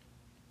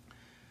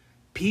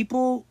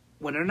 people,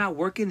 when they're not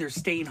working, they're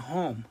staying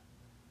home.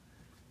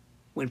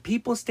 When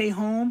people stay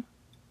home,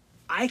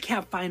 I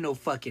can't find no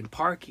fucking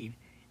parking.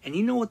 And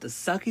you know what the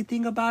sucky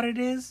thing about it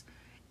is?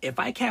 If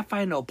I can't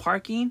find no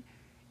parking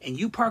and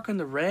you park on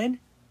the red,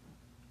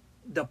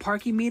 the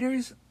parking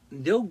meters,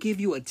 they'll give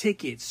you a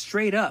ticket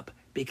straight up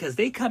because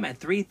they come at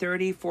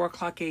 3:30, 4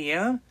 o'clock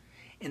a.m.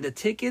 And the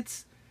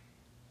tickets,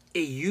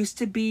 it used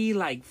to be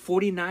like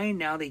 $49.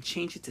 Now they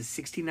changed it to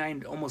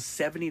 $69, almost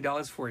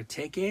 $70 for a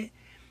ticket.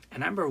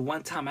 And I remember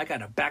one time I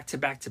got a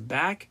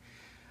back-to-back.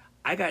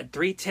 I got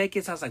 3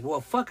 tickets. I was like,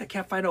 well, fuck, I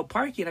can't find no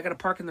parking. I got to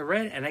park in the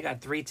red. And I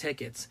got 3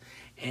 tickets.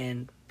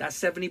 And that's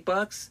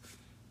 $70.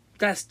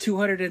 That's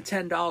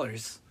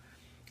 $210.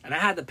 And I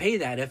had to pay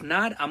that. If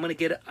not,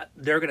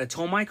 they're going to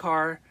tow my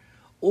car,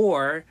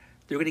 or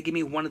they're going to give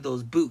me one of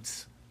those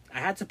boots. I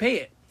had to pay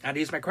it. I had to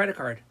use my credit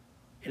card.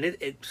 And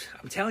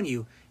I'm telling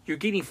you, you're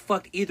getting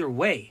fucked either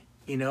way,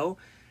 you know?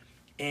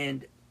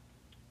 And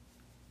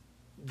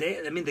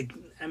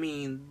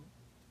the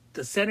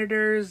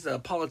senators, the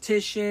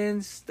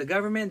politicians, the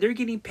government, they're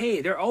getting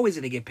paid. They're always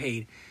going to get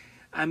paid.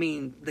 I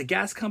mean, the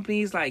gas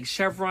companies like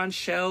Chevron,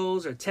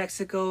 Shells, or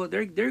Texaco,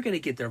 they're going to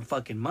get their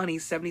fucking money.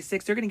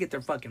 76, they're going to get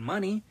their fucking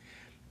money.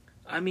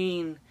 I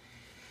mean,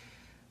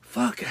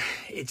 fuck.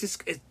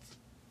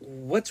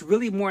 What's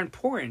really more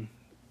important?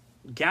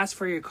 Gas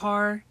for your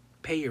car,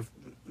 pay your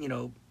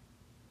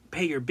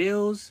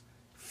bills,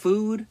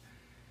 food.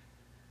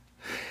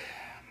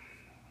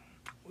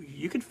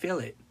 You can feel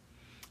it.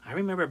 I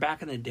remember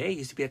back in the day, it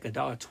used to be like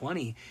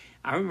 $1.20.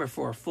 I remember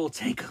for a full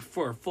tank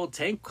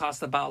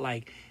cost about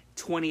like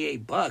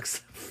 $28.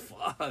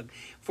 Fuck.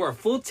 For a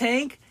full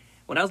tank,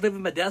 when I was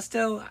living in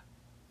Modesto,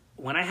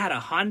 when I had a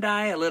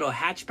Hyundai, a little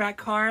hatchback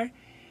car,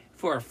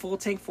 for a full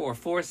tank for a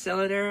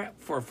 4-cylinder,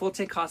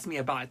 cost me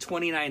about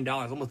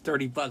 $29, almost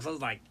 $30. I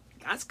was like,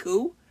 that's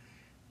cool.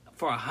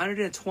 For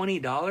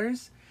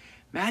 $120?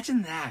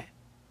 Imagine that.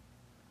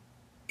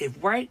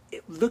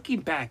 Looking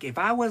back, if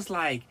I was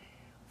like,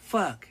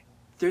 fuck,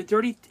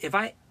 30, if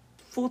I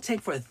full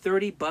tank for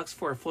 $30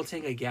 for a full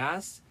tank of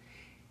gas,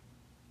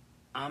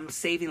 I'm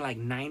saving like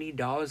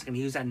 $90. Gonna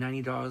use that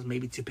 $90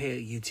 maybe to pay a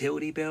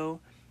utility bill,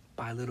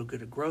 buy a little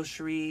bit of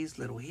groceries,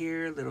 little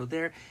here, little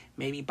there,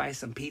 maybe buy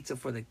some pizza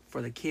for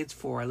the kids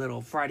for a little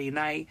Friday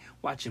night,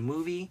 watch a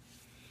movie.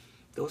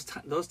 Those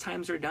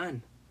times are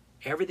done.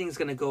 Everything's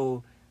gonna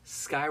go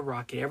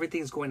skyrocket.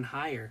 Everything's going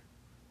higher.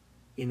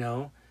 You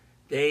know,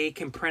 they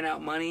can print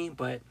out money,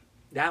 but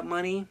all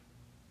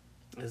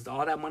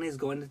that money is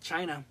going to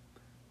China.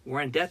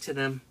 We're in debt to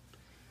them.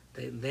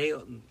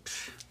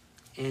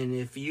 And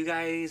if you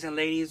guys and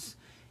ladies,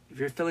 if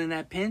you're feeling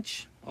that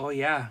pinch, oh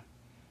yeah,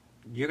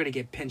 you're gonna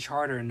get pinched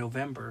harder in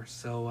November.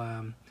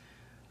 So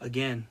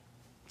again,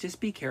 just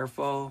be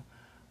careful.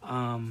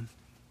 You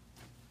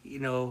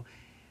know,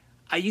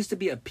 I used to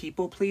be a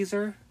people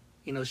pleaser,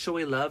 you know,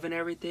 showing love and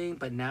everything,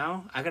 but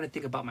now I gotta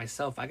think about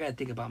myself. I gotta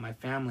think about my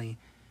family.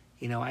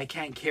 You know, I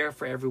can't care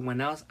for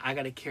everyone else. I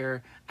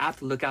have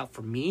to look out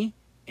for me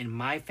and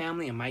my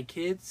family and my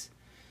kids.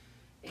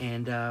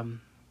 And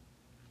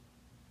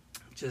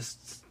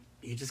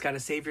you just got to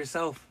save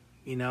yourself.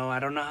 You know, I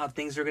don't know how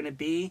things are going to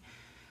be.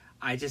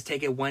 I just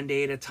take it one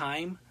day at a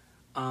time.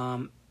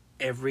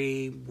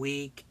 Every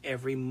week,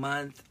 every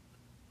month,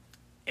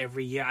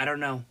 every year. I don't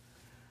know.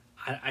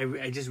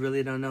 I just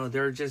really don't know.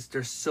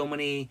 There's so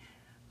many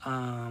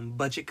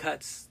budget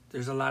cuts.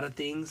 There's a lot of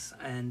things.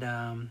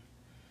 And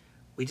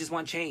we just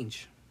want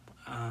change.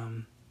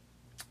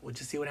 We'll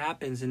just see what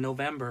happens in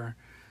November.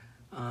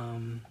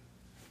 I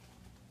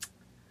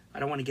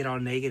don't want to get all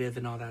negative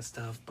and all that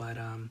stuff, but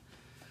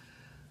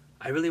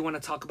I really want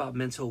to talk about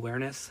mental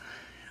awareness.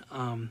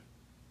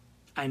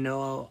 I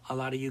know a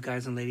lot of you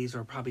guys and ladies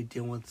are probably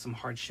dealing with some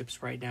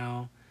hardships right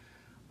now.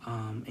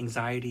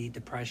 Anxiety,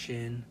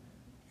 depression.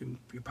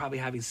 You're probably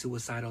having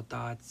suicidal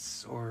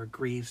thoughts or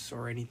griefs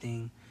or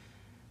anything.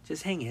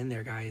 Just hang in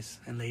there, guys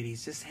and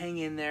ladies. Just hang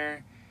in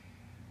there.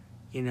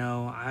 You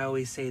know, I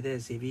always say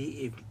this.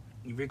 If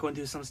you're going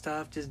through some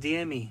stuff, just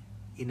DM me.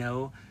 You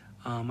know,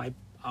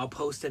 I'll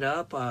post it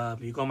up.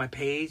 You go on my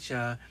page.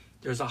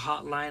 There's a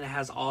hotline that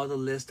has all the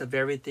list of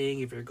everything.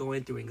 If you're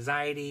going through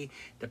anxiety,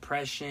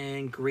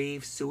 depression,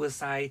 grief,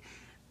 suicide,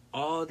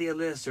 all the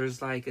lists.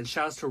 There's like, and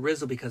shouts to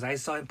Rizzle because I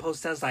saw him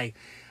post that. I was like,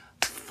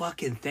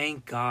 fucking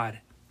thank God.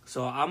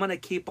 So I'm going to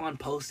keep on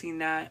posting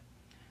that.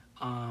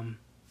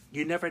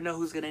 You never know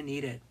who's going to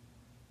need it.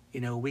 You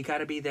know, we got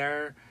to be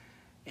there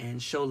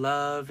and show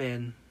love,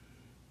 and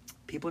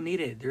people need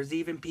it. There's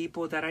even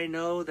people that I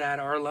know that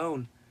are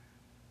alone,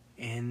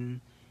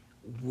 and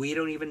we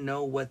don't even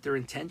know what their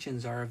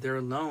intentions are. If they're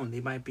alone,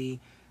 they might be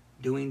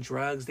doing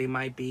drugs, they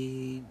might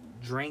be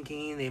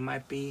drinking, they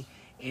might be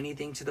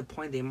anything to the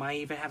point they might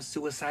even have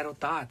suicidal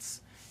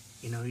thoughts.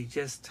 You know, you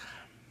just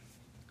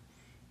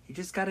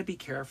got to be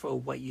careful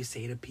what you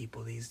say to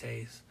people these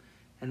days.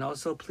 And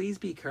also, please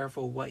be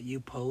careful what you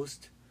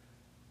post.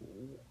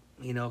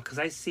 You know, because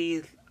I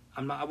see,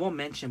 I won't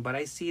mention, but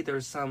I see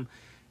there's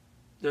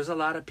a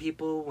lot of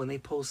people when they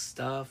post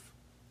stuff,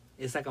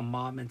 it's like a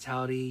mob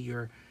mentality.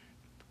 You're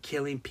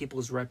killing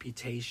people's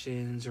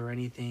reputations or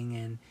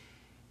anything,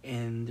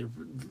 and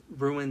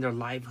ruin their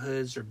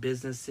livelihoods or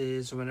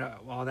businesses or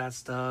all that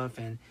stuff,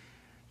 and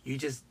you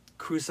just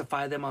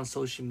crucify them on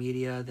social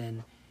media.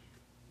 Then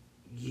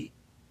you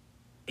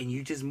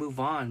just move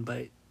on.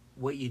 But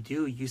what you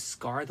do, you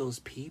scar those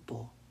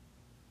people.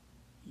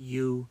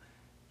 You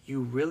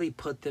really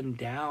put them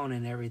down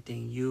and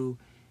everything. You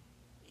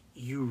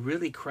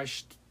really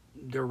crushed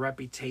their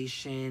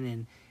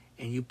reputation,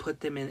 and you put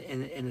them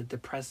in a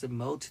depressive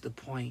mode to the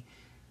point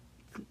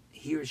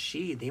he or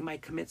she, they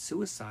might commit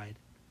suicide.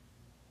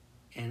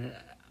 And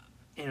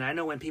I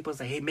know when people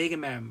say, hey, Mega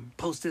Man,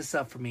 post this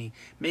up for me.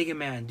 Mega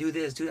Man, do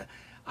this, do that.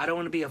 I don't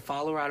want to be a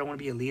follower. I don't want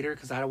to be a leader,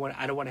 because I don't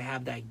want to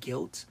have that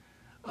guilt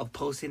of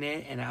posting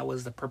it. And I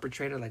was the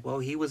perpetrator. Like, well,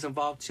 he was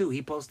involved too.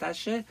 He posted that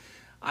shit.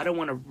 I don't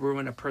want to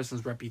ruin a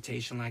person's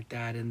reputation like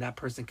that, and that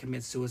person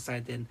commits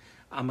suicide, then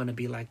I'm gonna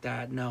be like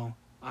that. No,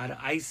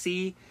 I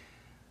see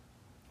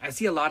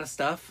a lot of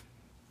stuff.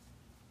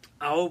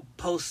 I'll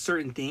post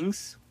certain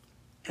things,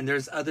 and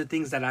there's other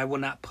things that I will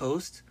not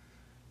post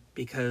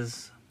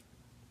because,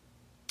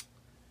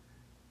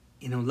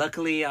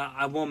 luckily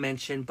I won't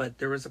mention, but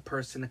there was a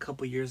person a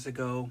couple years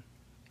ago.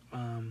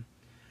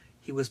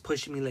 He was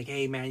pushing me like,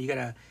 hey man, you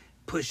gotta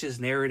push this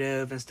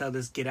narrative and stuff.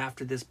 Let's get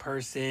after this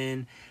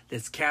person.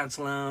 Let's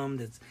cancel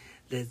him.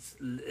 Let's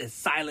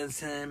silence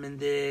him and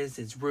this.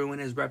 It's ruin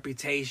his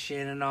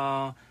reputation and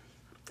all.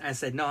 I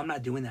said, no, I'm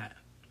not doing that.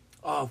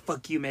 Oh,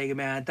 fuck you, Mega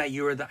Man. I thought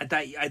you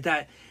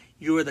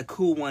were the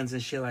cool ones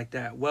and shit like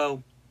that.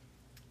 Well,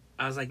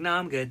 I was like, no,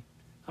 I'm good.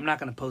 I'm not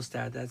gonna post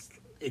that.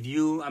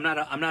 I'm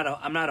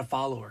not a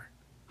follower.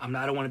 I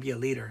don't want to be a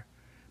leader,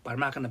 but I'm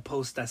not gonna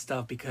post that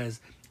stuff because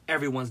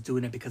everyone's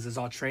doing it because it's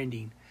all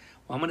trending.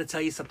 Well, I'm gonna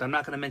tell you something. I'm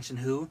not gonna mention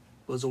who.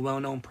 It was a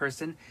well-known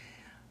person.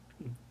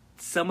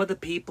 Some of the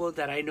people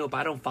that I know, but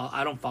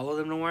I don't follow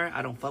them nowhere.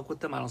 I don't fuck with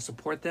them. I don't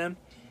support them.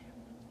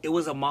 It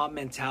was a mob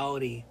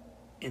mentality,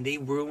 and they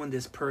ruined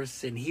this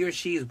person, he or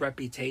she's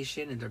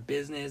reputation and their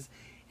business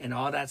and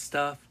all that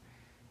stuff.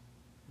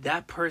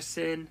 That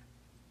person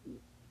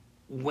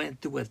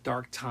went through a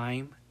dark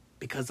time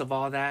because of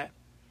all that,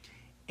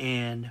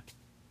 and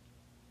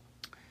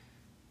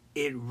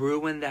it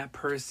ruined that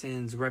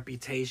person's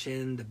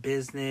reputation, the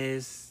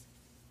business.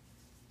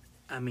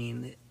 I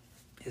mean,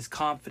 his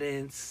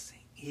confidence,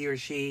 he or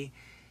she,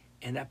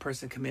 and that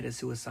person committed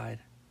suicide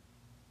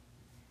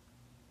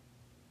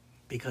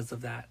because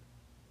of that.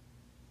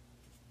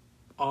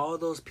 All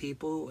those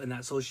people in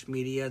that social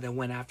media that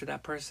went after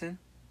that person,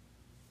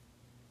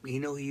 you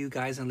know who you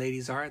guys and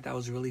ladies are? That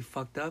was really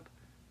fucked up.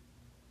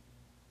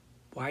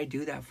 Why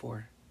do that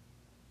for?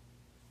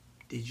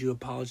 Did you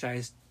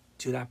apologize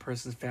to that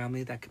person's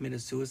family that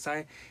committed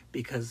suicide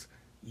because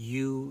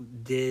you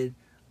did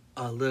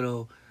a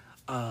little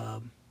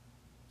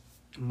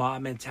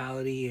mob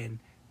mentality and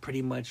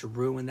pretty much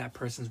ruin that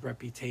person's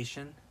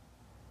reputation?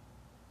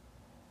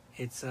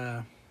 It's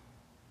I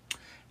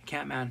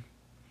can't, man.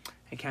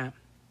 I can't.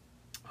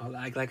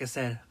 Like I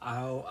said,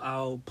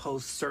 I'll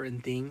post certain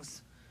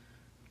things,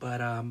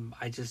 but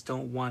I just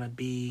don't want to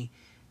be.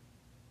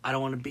 I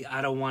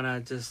don't want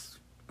to just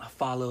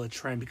follow a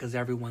trend because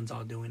everyone's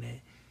all doing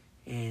it,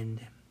 and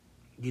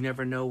you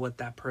never know what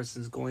that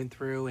person's going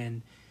through.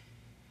 And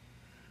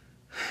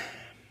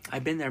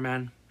I've been there,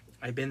 man.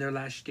 I've been there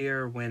last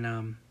year when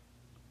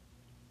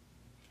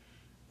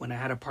I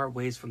had to part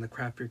ways from the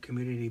craft beer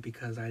community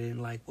because I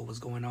didn't like what was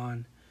going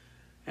on,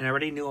 and I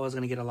already knew I was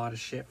gonna get a lot of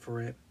shit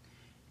for it.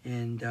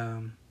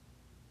 And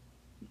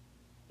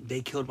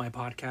they killed my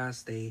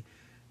podcast. They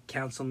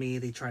canceled me.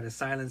 They tried to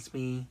silence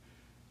me.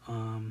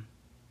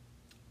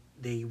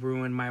 They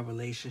ruined my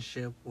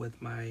relationship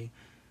with my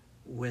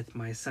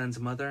son's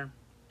mother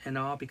and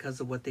all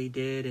because of what they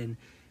did, and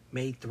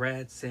made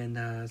threats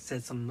and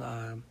said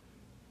some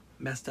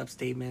messed up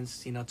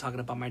statements, talking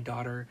about my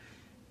daughter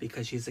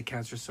because she's a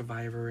cancer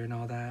survivor and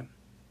all that.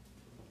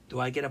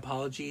 Do I get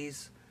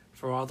apologies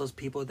for all those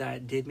people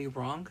that did me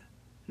wrong?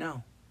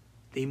 No.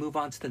 They move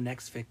on to the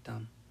next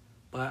victim.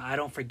 But I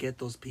don't forget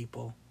those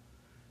people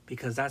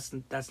because that's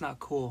not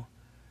cool.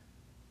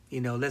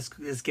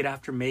 Let's get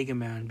after Mega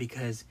Man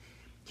because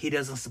he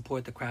doesn't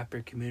support the craft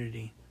beer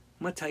community.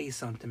 I'm going to tell you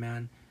something,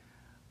 man.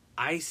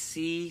 I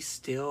see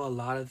still a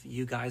lot of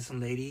you guys and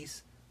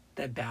ladies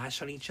that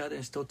bash on each other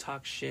and still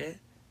talk shit.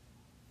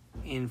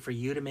 And for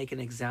you to make an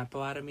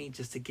example out of me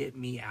just to get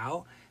me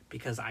out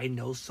because I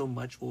know so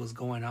much what was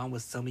going on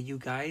with some of you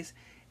guys.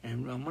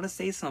 And I'm going to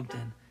say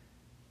something.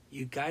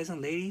 You guys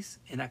and ladies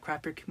in that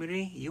craft beer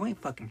community, you ain't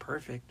fucking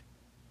perfect.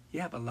 You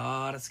have a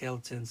lot of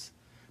skeletons.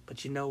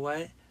 But you know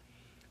what?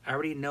 I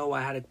already know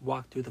I had to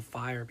walk through the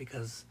fire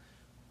because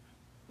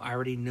I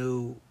already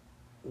knew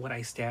what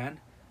I stand.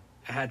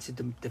 I had to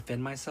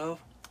defend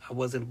myself. I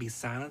wasn't going to be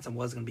silenced. I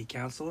wasn't going to be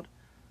canceled.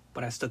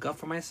 But I stuck up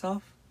for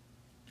myself,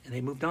 and they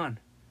moved on.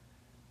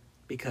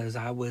 Because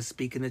I was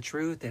speaking the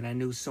truth, and I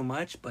knew so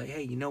much. But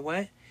hey, you know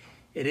what?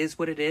 It is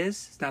what it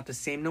is. It's not the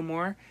same no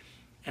more.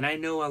 And I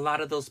know a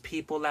lot of those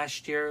people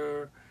last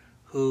year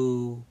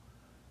who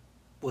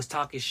was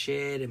talking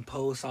shit and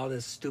post all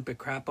this stupid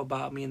crap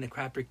about me in the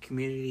craft beer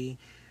community.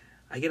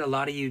 I get a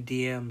lot of you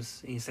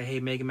DMs and you say, hey,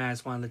 Mega Man, I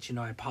just want to let you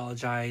know I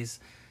apologize.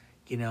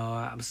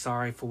 I'm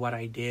sorry for what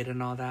I did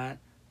and all that.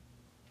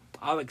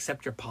 I'll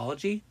accept your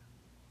apology,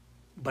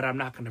 but I'm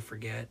not going to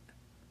forget.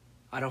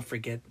 I don't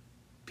forget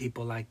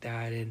people like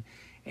that. And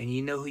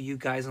you know who you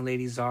guys and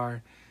ladies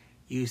are.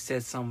 You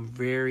said some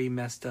very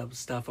messed up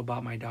stuff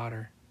about my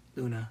daughter,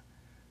 Luna.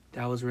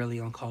 That was really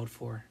uncalled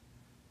for.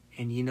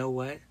 And you know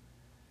what?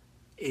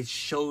 It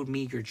showed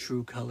me your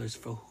true colors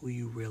for who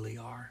you really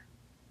are.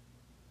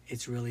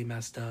 It's really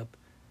messed up.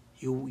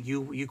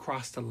 You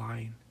crossed the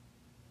line.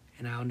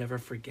 And I'll never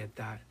forget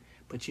that.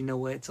 But you know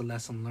what? It's a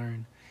lesson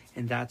learned.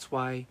 And that's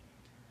why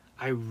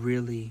I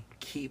really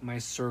keep my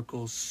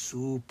circle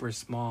super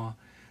small.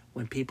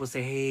 When people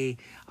say, hey,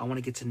 I want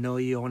to get to know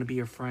you, I want to be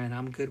your friend,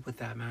 I'm good with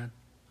that, man.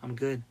 I'm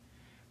good.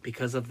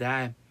 Because of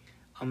that,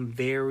 I'm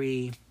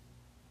very...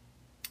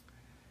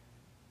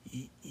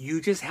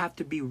 You just have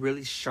to be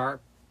really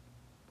sharp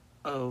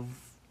of...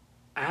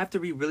 I have to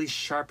be really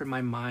sharp in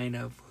my mind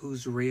of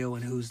who's real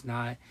and who's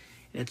not.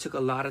 And it took a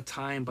lot of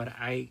time, but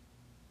I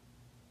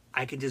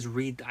could just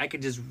read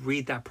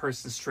that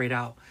person straight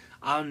out.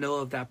 I'll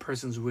know if that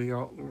person's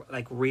real,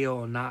 like real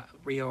or not,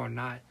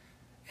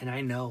 and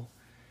I know.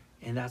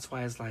 And that's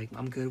why it's like,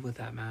 I'm good with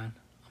that, man.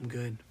 I'm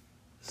good.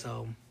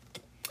 So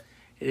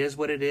it is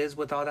what it is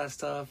with all that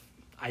stuff.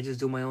 I just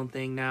do my own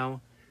thing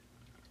now.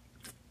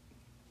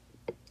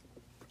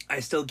 I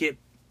still get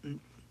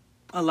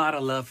a lot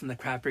of love from the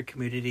craft beer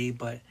community,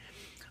 but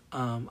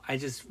I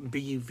just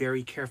be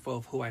very careful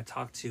of who I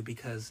talk to,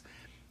 because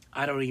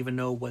I don't even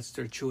know what's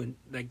their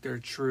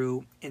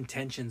true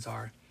intentions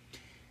are.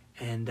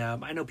 And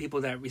I know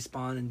people that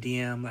respond in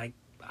DM, like,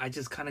 I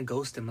just kind of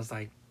ghost them. It's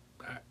like,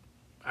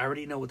 I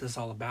already know what this is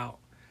all about.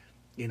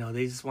 You know,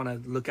 they just want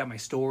to look at my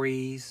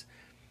stories,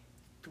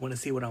 want to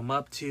see what I'm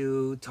up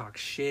to, talk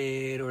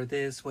shit or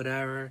this,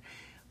 whatever.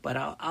 But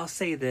I'll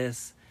say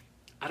this.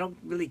 I don't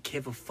really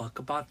give a fuck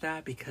about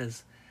that,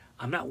 because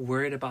I'm not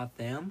worried about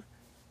them.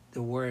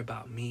 They're worried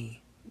about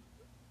me.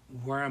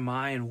 Where am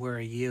I and where are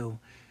you?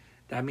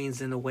 That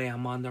means, in a way,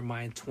 I'm on their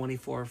mind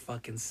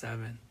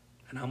 24/7.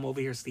 And I'm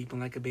over here sleeping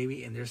like a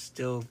baby, and they're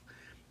still,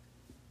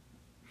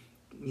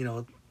 you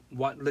know,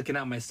 looking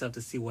at my stuff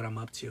to see what I'm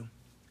up to.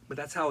 But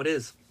that's how it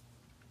is.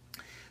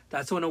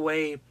 That's in a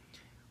way,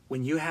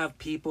 when you have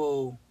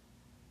people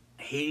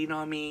hating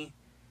on me,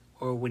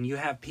 or when you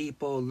have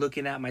people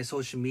looking at my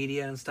social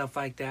media and stuff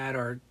like that,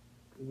 or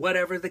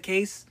whatever the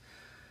case,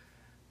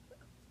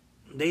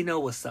 they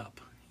know what's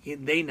up.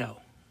 They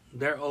know.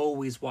 They're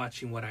always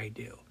watching what I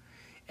do.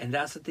 And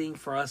that's the thing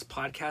for us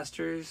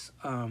podcasters.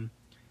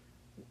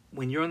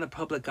 When you're in the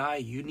public eye,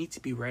 you need to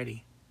be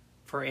ready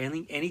for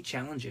any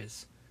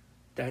challenges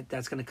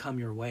that's going to come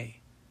your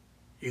way.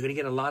 You're going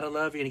to get a lot of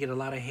love. You're going to get a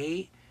lot of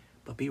hate.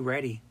 But be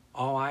ready.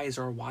 All eyes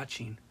are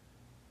watching.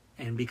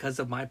 And because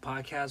of my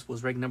podcast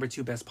was ranked number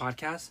 2 best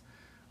podcast,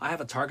 I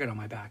have a target on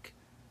my back.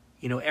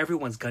 You know,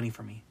 everyone's gunning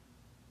for me.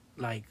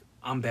 Like,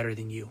 I'm better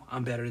than you.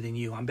 I'm better than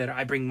you. I'm better.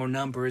 I bring more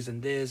numbers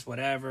and this,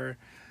 whatever.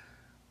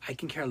 I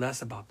can care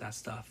less about that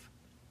stuff.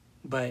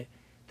 But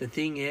the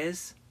thing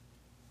is,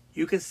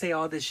 you can say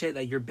all this shit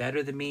that you're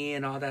better than me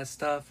and all that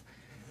stuff.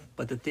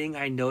 But the thing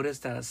I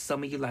noticed that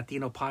some of you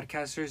Latino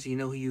podcasters, you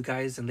know who you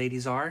guys and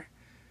ladies are?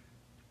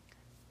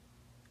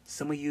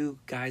 Some of you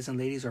guys and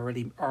ladies are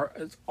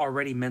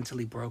already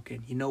mentally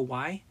broken. You know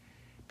why?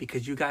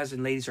 Because you guys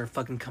and ladies are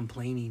fucking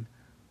complaining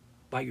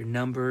about your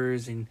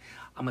numbers, and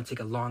I'm going to take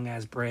a long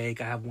ass break.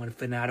 I have one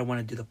fin. I don't want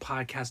to do the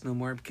podcast no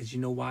more, because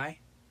you know why?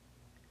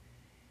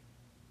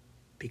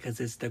 Because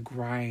it's the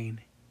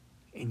grind.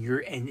 And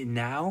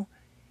now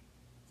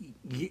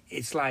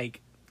it's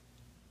like,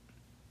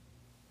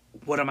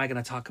 what am I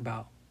going to talk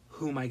about?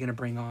 Who am I going to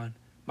bring on?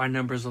 My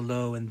numbers are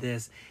low and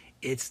this.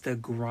 It's the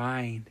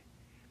grind.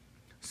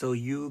 So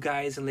you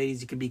guys and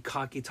ladies, you can be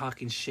cocky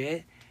talking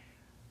shit.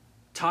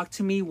 Talk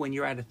to me when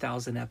you're at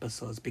 1,000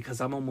 episodes,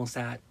 because I'm almost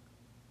at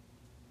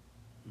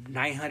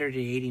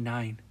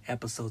 989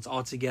 episodes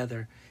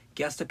altogether.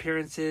 Guest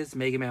appearances,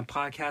 Mega Man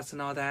podcast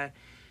and all that.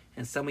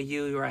 And some of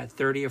you are at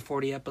 30 or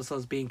 40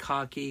 episodes being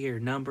cocky, or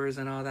numbers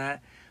and all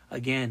that.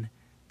 Again,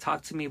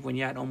 talk to me when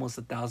you're at almost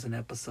 1,000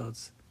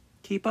 episodes.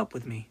 Keep up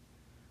with me.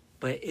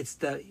 But it's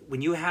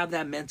when you have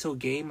that mental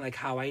game like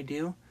how I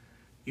do,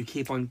 you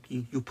keep on,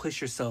 you push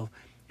yourself.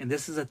 And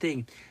this is the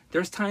thing.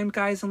 There's time,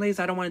 guys and ladies,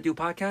 I don't want to do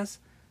podcasts,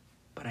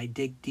 but I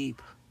dig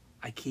deep.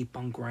 I keep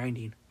on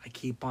grinding. I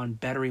keep on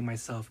bettering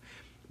myself,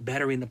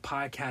 bettering the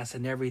podcast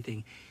and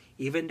everything.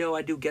 Even though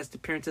I do guest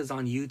appearances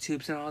on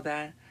YouTubes and all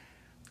that,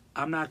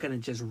 I'm not going to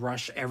just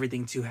rush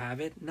everything to have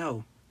it.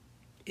 No.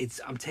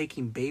 I'm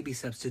taking baby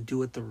steps to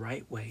do it the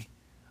right way.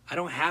 I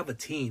don't have a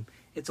team.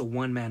 It's a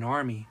one-man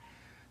army.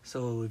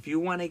 So if you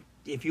want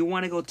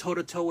to go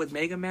toe-to-toe with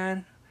Mega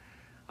Man,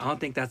 I don't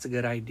think that's a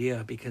good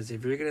idea, because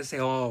if you're going to say,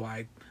 oh,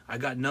 I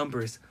got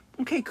numbers.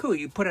 Okay, cool.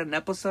 You put an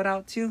episode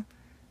out too?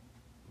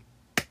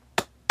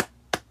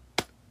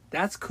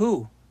 That's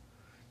cool.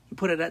 You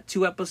put it at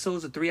 2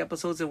 episodes or 3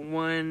 episodes in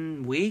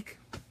 1 week?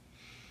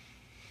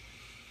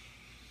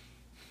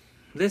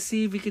 Let's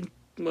see if we can,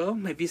 well,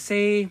 if you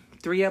say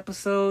 3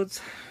 episodes,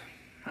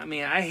 I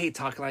mean, I hate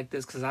talking like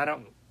this because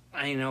I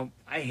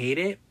hate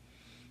it.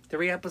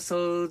 3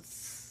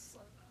 episodes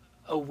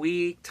a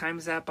week,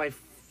 times that by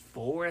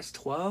 4 is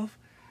 12.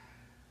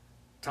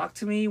 Talk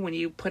to me when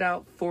you put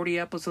out 40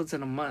 episodes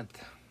in a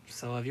month.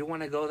 So if you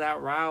want to go that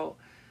route,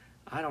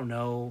 I don't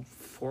know,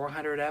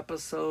 400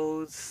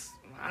 episodes,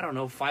 I don't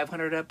know,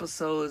 500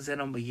 episodes in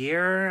a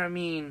year. I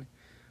mean,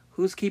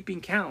 who's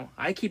keeping count?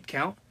 I keep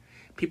count.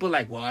 People are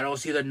like, well, I don't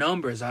see the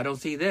numbers. I don't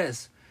see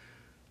this.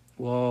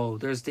 Well,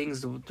 there's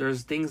things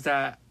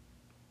that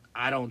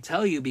I don't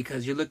tell you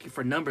because you're looking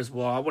for numbers.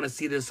 Well, I want to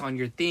see this on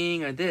your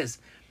thing or this.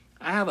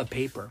 I have a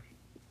paper,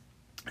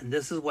 and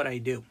this is what I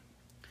do.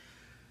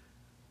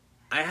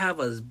 I have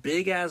a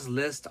big ass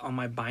list on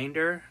my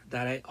binder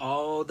that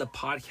all the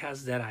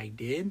podcasts that I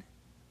did,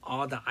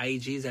 all the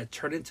IGs that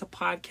turned into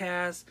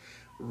podcasts,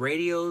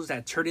 radios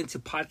that turned into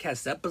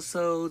podcast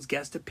episodes,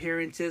 guest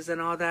appearances,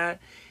 and all that.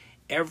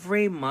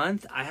 Every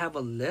month I have a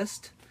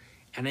list,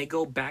 and I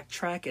go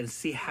backtrack and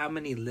see how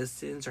many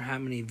listens or how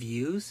many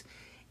views.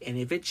 And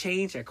if it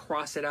changed, I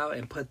cross it out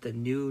and put the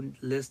new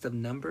list of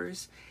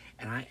numbers,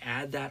 and I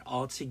add that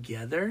all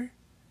together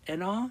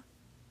and all.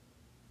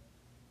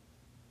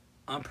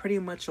 I'm pretty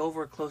much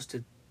over close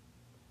to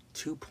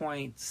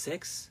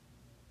 2.6,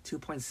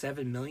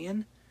 2.7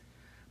 million.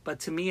 But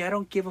to me, I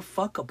don't give a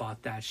fuck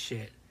about that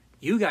shit.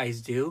 You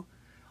guys do.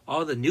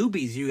 All the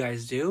newbies, you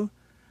guys do.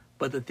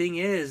 But the thing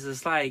is,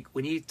 it's like,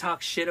 when you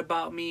talk shit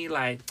about me,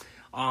 like,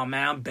 oh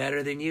man, I'm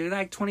better than you.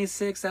 Like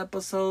 26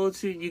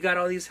 episodes, you got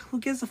all these.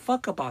 Who gives a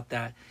fuck about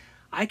that?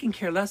 I can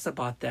care less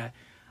about that.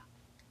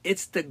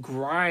 It's the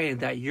grind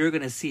that you're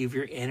going to see if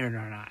you're in it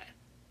or not.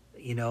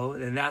 You know,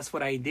 and that's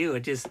what I do.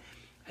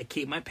 I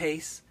keep my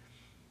pace.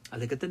 I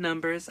look at the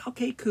numbers.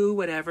 Okay, cool,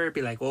 whatever.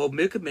 Be like, oh,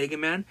 Mega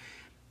Man,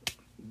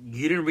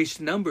 you didn't reach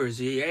the numbers.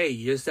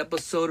 Hey, this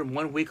episode in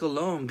 1 week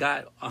alone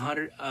got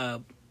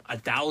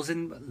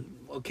 1,000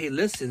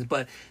 listens,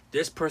 but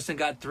this person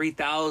got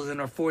 3,000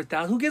 or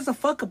 4,000. Who gives a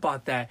fuck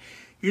about that?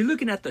 You're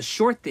looking at the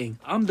short thing.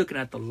 I'm looking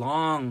at the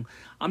long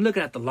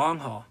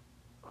haul.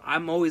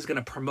 I'm always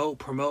gonna promote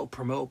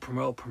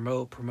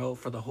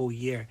for the whole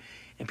year.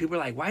 And people are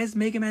like, why is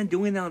Mega Man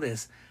doing all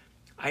this?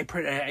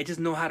 I just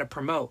know how to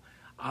promote.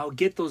 I'll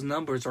get those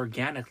numbers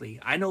organically.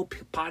 I know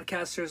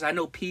podcasters, I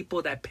know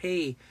people that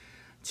pay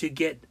to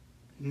get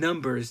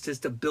numbers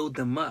just to build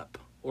them up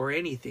or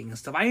anything and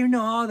stuff. I even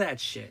know all that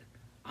shit.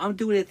 I'm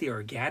doing it the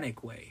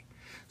organic way.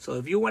 So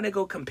if you want to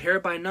go compare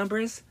by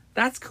numbers,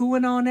 that's cool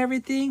and all and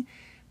everything.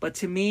 But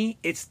to me,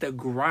 it's the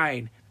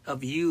grind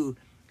of you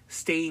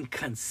staying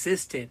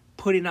consistent,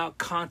 putting out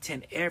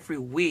content every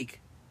week,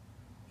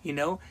 you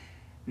know?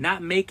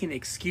 Not making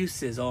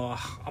excuses. Oh,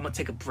 I'm going to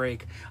take a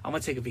break. I'm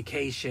going to take a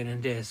vacation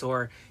and this.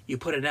 Or you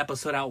put an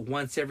episode out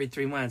once every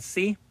 3 months.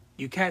 See?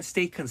 You can't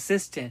stay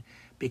consistent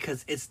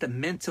because it's the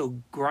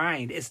mental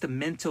grind. It's the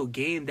mental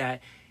game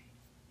that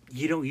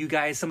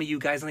some of you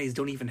guys on these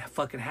don't even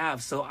fucking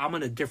have. So I'm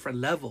on a different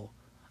level.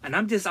 And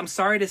I'm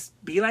sorry to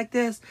be like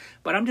this,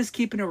 but I'm just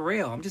keeping it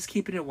real. I'm just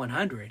keeping it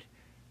 100.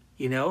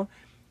 You know?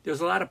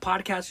 There's a lot of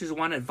podcasters who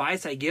want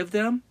advice I give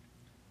them.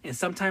 And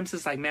sometimes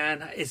it's like,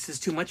 man, it's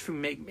just too much for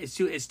me. It's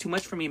too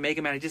much for me,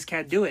 Mega Man. I just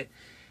can't do it.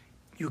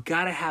 You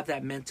gotta have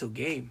that mental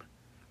game.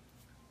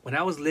 When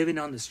I was living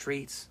on the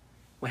streets,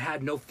 when I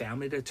had no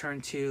family to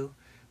turn to,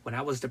 when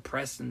I was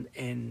depressed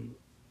and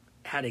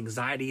had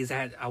anxieties,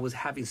 I was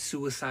having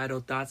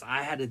suicidal thoughts,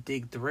 I had to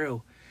dig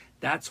through.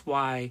 That's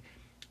why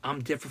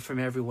I'm different from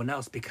everyone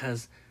else,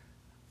 because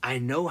I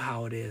know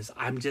how it is.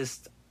 I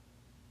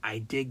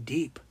dig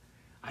deep.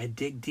 I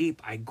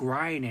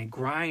grind.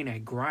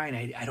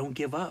 I don't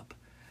give up.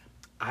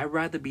 I'd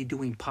rather be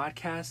doing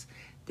podcasts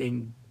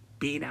than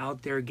being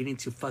out there getting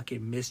to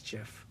fucking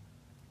mischief,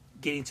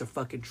 getting to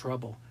fucking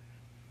trouble.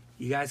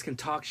 You guys can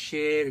talk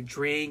shit or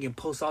drink and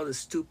post all the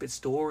stupid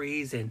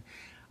stories, and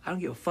I don't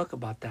give a fuck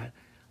about that.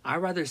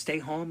 I'd rather stay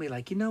home and be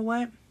like, you know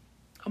what?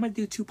 I'm going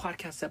to do 2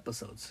 podcast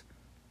episodes.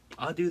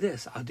 I'll do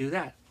this. I'll do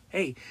that.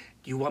 Hey,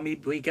 do you want me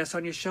to be a guest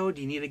on your show?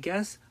 Do you need a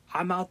guest?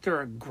 I'm out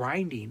there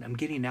grinding. I'm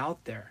getting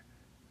out there.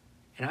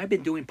 And I've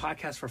been doing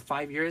podcasts for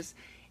 5 years,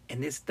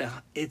 and it's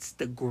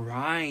the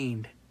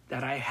grind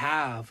that I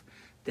have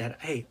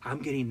that, hey,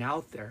 I'm getting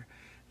out there.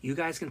 You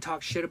guys can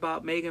talk shit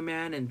about Mega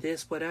Man and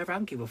this, whatever. I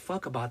don't give a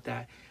fuck about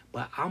that.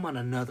 But I'm on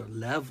another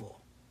level.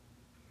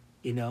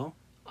 You know?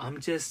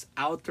 I'm just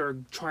out there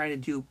trying to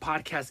do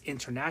podcasts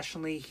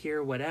internationally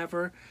here,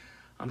 whatever.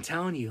 I'm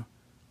telling you,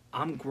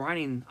 I'm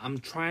grinding. I'm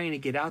trying to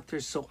get out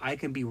there so I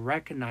can be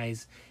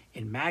recognized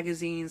in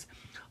magazines,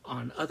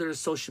 on other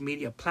social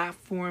media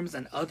platforms,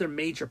 and other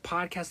major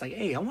podcasts. Like,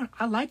 hey,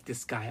 I like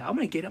this guy. I'm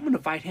gonna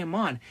invite him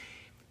on.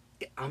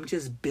 I'm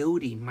just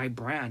building my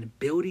brand,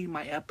 building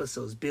my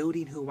episodes,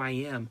 building who I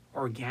am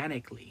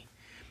organically.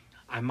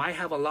 I might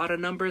have a lot of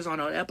numbers on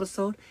an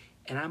episode,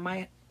 and I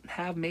might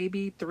have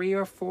maybe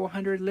 300 or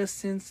 400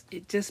 listens.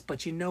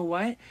 But you know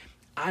what?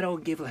 I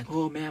don't give like,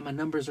 oh man, my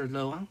numbers are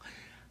low.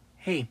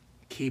 Hey,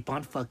 keep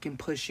on fucking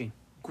pushing.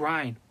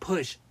 Grind,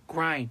 push,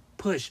 grind,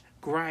 push,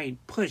 grind,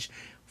 push.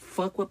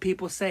 Fuck what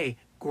people say.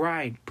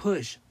 Grind,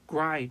 push,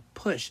 grind,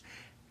 push.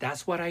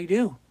 That's what I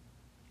do.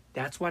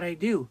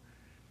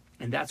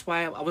 And that's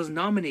why I was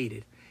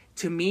nominated.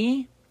 To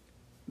me,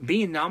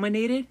 being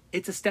nominated,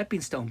 it's a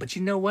stepping stone. But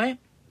you know what?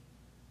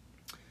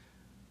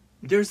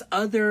 There's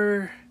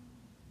other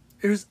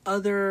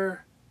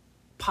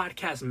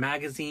podcast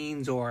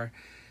magazines, or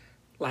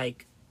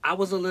like, I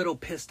was a little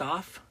pissed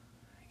off.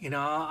 You know,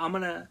 I'm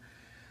gonna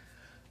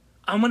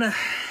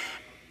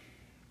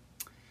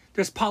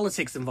there's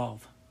politics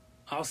involved.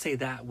 I'll say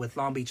that with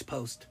Long Beach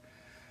Post.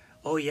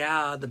 Oh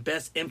yeah, the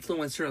best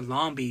influencer in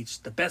Long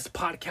Beach, the best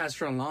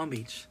podcaster in Long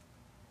Beach.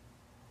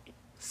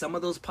 Some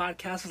of those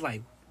podcasts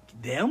like,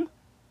 them?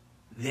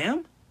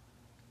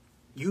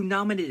 You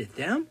nominated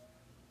them?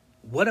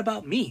 what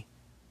about me?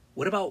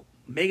 What about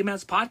Mega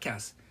Man's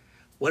podcast?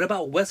 What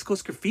about West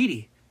Coast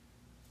Graffiti?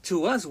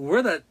 To us,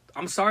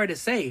 I'm sorry to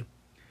say,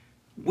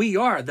 we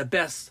are the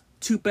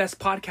two best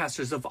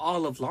podcasters of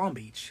all of Long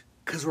Beach.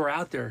 Because we're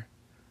out there.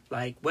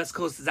 Like, West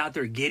Coast is out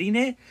there getting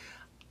it.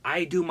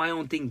 I do my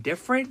own thing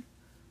different,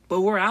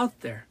 but we're out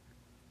there.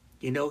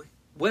 You know,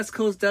 West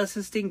Coast does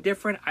his thing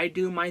different. I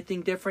do my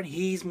thing different.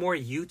 He's more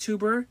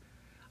YouTuber.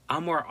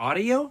 I'm more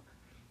audio.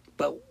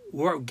 But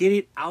we're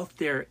getting out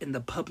there in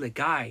the public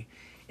eye.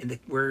 And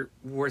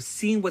we're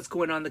seeing what's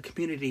going on in the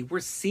community. We're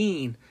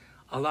seeing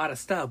a lot of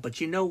stuff.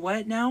 But you know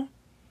what now?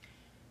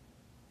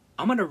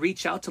 I'm going to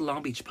reach out to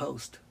Long Beach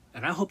Post.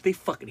 And I hope they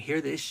fucking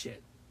hear this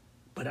shit.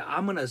 But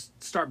I'm going to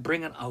start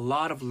bringing a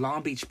lot of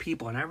Long Beach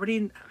people. And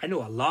I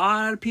know a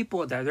lot of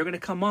people that they're going to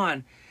come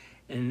on.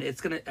 And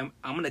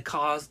I'm going to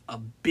cause a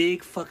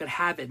big fucking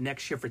havoc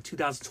next year for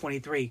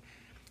 2023.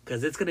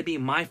 Because it's going to be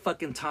my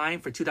fucking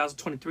time for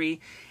 2023.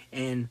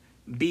 And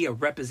be a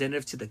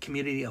representative to the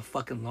community of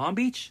fucking Long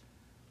Beach.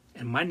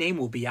 And my name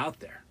will be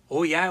out there.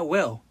 Oh yeah, it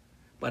will.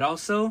 But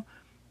also,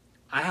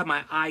 I have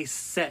my eyes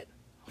set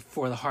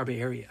for the Harbor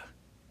area.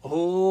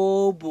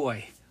 Oh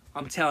boy.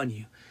 I'm telling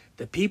you.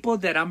 The people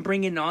that I'm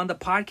bringing on the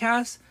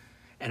podcast,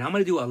 and I'm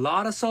going to do a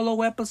lot of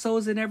solo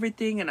episodes and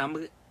everything, and I'm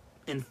going to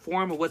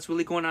inform of what's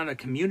really going on in the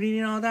community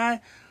and all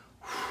that.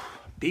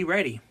 Be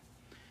ready.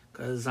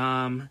 Because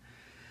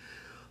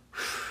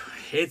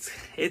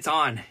it's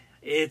on.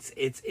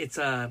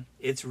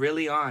 It's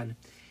really on.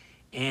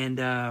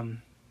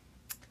 And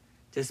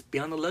just be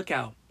on the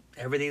lookout.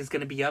 Everything's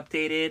going to be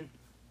updated.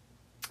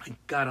 I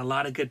got a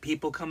lot of good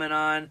people coming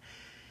on.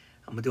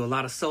 I'm going to do a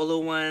lot of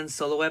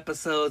solo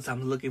episodes.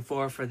 I'm looking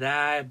forward for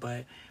that.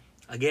 But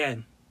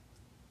again,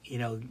 you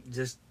know,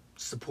 just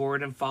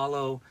support and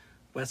follow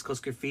West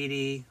Coast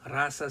Graffiti,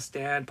 Raza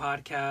Stand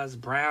Podcast,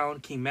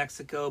 Brown, King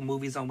Mexico,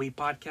 Movies on Weed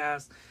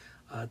Podcast,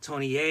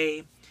 Tony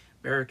A,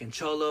 American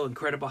Cholo,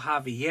 Incredible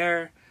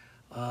Javier.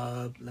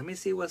 Let me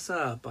see what's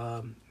up.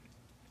 Let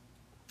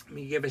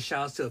me give a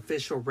shout out to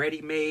Official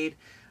Ready Made.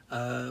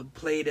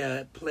 Played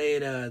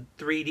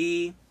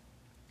 3D.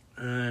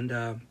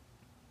 And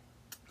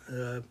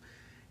you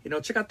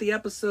know, check out the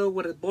episode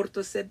with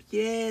Borto said,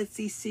 yeah,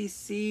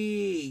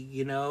 CCC,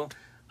 you know,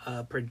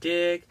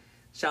 Predict,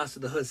 shouts to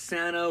the Hood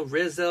Santa,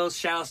 Rizzo,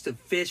 shouts to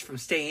Fish from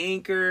Stay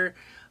Anchor,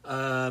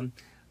 Long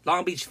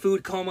Beach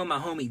Food Coma, my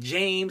homie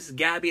James,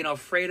 Gabby and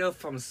Alfredo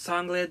from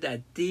Sangre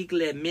de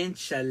Digle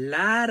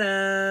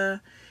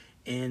Minchalada,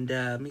 and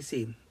let me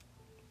see,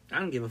 I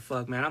don't give a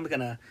fuck, man, I'm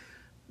gonna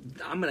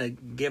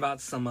give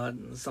out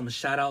some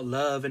shout out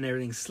love and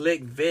everything.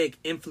 Slick Vic,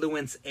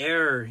 Influence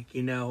Error,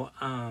 you know,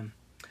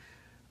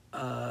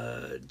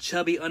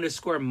 Chubby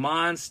 _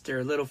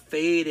 Monster, Little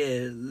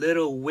Faded,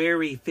 Little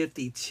Weary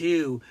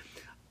 52,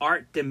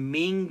 Art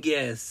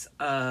Dominguez,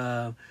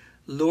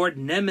 Lord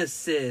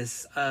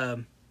Nemesis,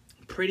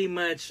 pretty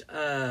much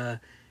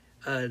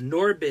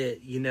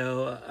Norbit, you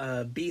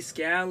know, B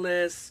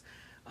Scandalous,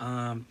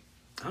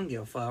 I don't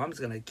give a fuck. I'm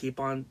just going to keep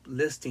on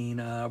listing.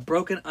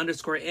 Broken _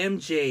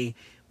 MJ.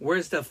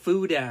 Where's the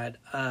food at?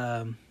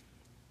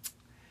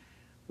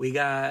 We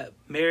got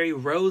Mary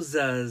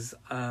Rosa's.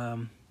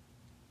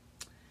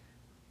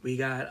 We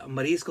got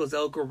Marisco's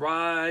El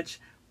Garage.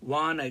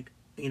 Juan,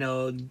 you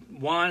know,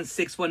 Juan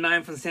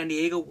 619 from San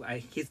Diego.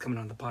 He's coming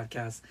on the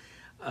podcast.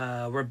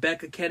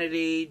 Rebecca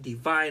Kennedy.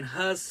 Divine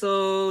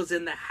Hustles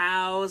in the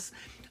house.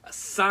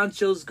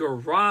 Sancho's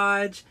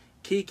Garage.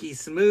 Kiki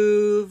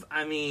Smooth.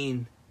 I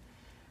mean,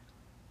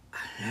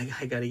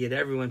 I gotta get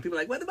everyone. People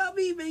are like, what about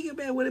me, Mega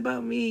Man? What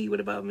about me? What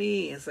about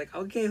me? It's like,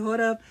 okay,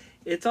 hold up.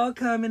 It's all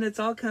coming. It's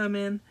all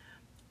coming.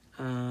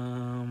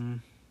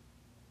 Nancy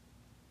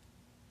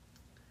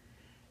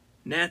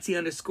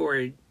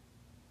 _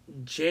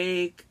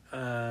 Jake.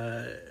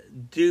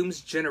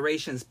 Doom's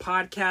Generations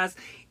podcast.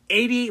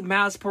 88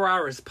 Miles Per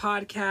Hour's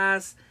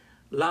podcast.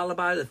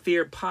 Lullaby the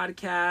Fear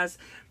podcast.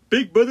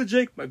 Big Brother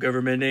Jake, my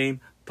government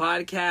name,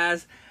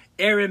 podcast.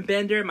 Aaron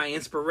Bender, my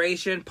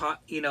inspiration,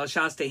 you know,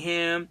 shouts to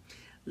him.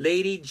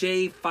 Lady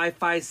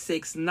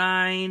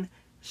J5569,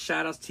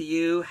 shout outs to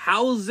you.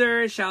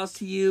 Hauser, shouts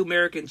to you.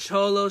 American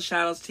Cholo,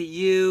 shout outs to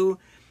you.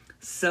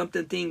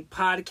 Something Thing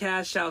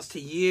Podcast, shouts to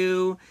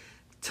you.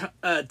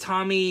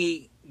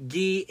 Tommy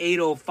Gee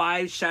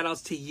 805, shout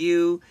outs to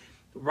you.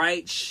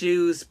 Right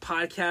Shoes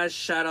Podcast,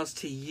 shout outs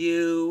to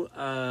you.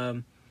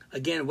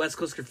 Again, West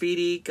Coast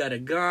Graffiti, Got a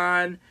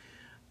Gun.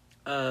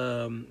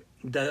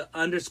 The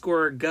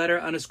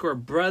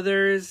 _Gutter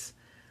 _Brothers,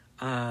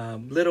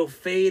 Little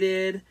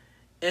Faded,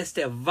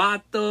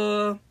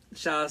 Estevato,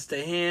 shouts to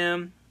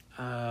him.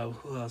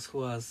 Who else?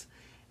 Man,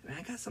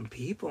 I got some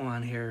people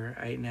on here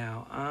right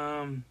now.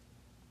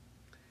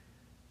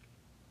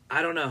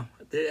 I don't know.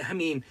 I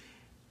mean,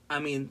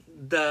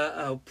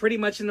 the pretty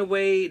much in a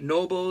way,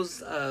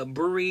 Nobles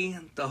Brewery,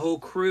 the whole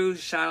crew.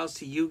 Shout outs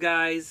to you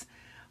guys.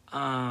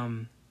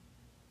 John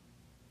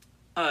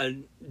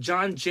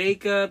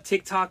Jacob,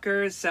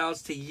 TikToker,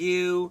 shouts to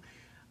you.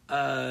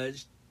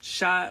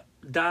 Shot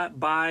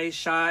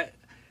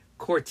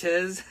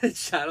Cortez,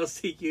 shout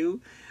outs to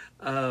you.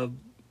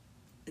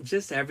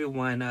 just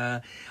everyone.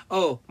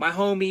 Oh, my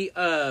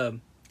homie,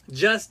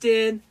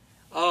 Justin.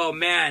 Oh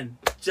man,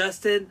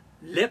 Justin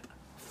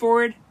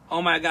Lipford.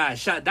 Oh my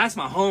gosh, that's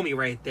my homie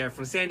right there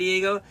from San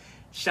Diego.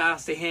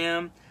 Shouts to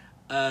him.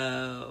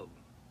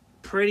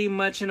 Pretty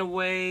much in a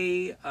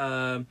way.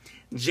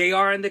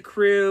 JR and the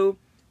crew.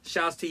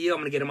 Shouts to you. I'm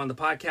gonna get him on the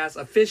podcast.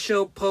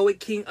 Official Poet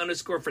King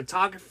 _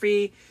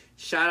 photography.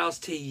 Shout outs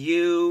to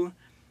you.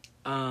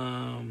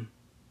 Long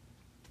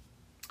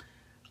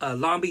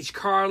Beach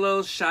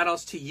Carlos, shout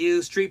outs to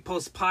you. Street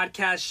Post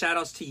Podcast, shout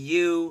outs to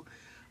you.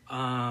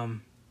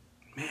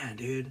 Man,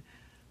 dude,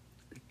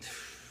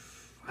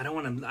 I don't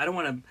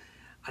want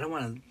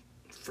to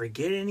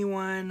forget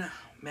anyone,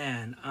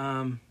 man.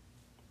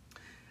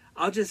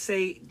 I'll just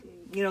say,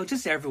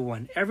 just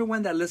everyone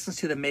that listens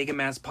to the Mega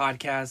Man's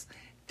podcast,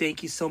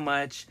 thank you so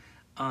much.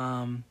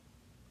 To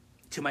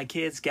my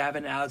kids,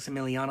 Gavin, Alex,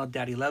 Emiliano,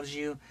 Daddy loves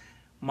you.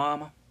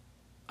 Mom,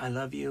 I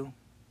love you.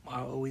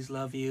 I always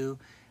love you.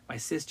 My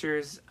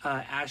sisters,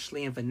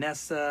 Ashley and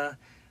Vanessa.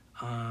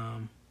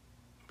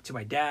 To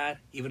my dad,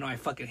 even though I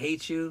fucking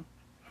hate you,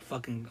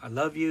 I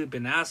love you.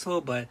 Been an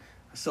asshole, but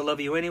I still love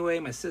you anyway.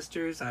 My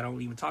sisters, I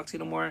don't even talk to you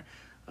no more.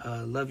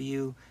 Love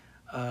you.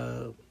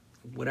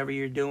 Whatever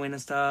you're doing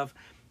and stuff.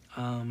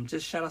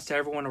 Just shout outs to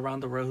everyone around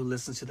the world who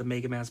listens to the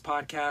Mega Man's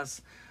podcast.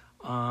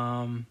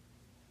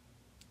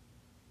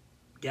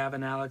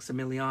 Gavin, Alex,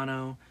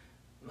 Emiliano,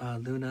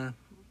 Luna,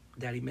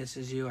 Daddy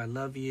misses you. I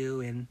love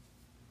you. And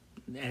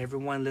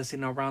everyone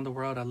listening around the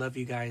world, I love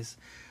you guys.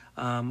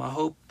 I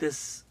hope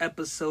this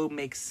episode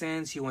makes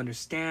sense. You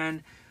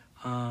understand.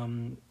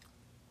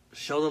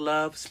 Show the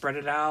love, spread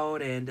it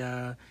out.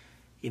 And,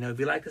 if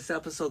you like this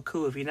episode,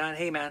 cool. If you're not,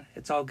 hey, man,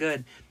 it's all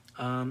good.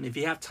 If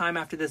you have time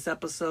after this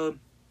episode,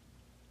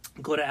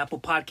 go to Apple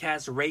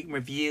Podcasts, rate and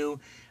review,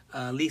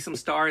 leave some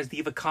stars,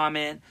 leave a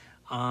comment.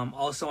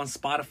 Also on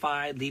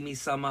Spotify, leave me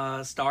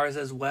some stars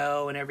as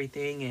well and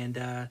everything.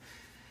 And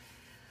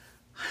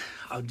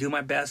I'll do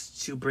my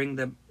best to bring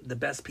the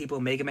best people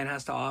Mega Man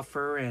has to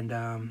offer. And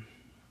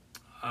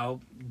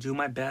I'll do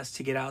my best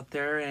to get out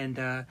there.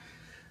 And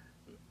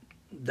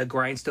the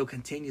grind still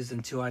continues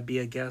until I be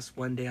a guest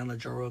one day on the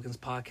Joe Rogan's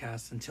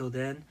podcast. Until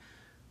then,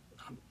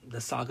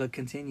 the saga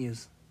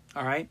continues.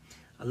 All right?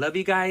 I love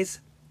you guys.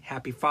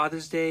 Happy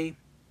Father's Day.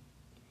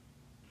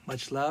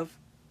 Much love.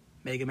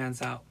 Mega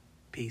Man's out.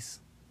 Peace.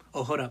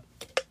 Oh, hold up.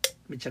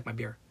 Let me check my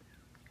beer.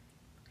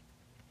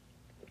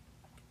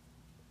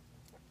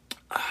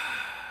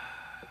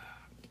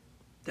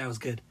 That was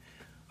good.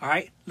 All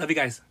right. Love you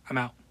guys. I'm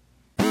out.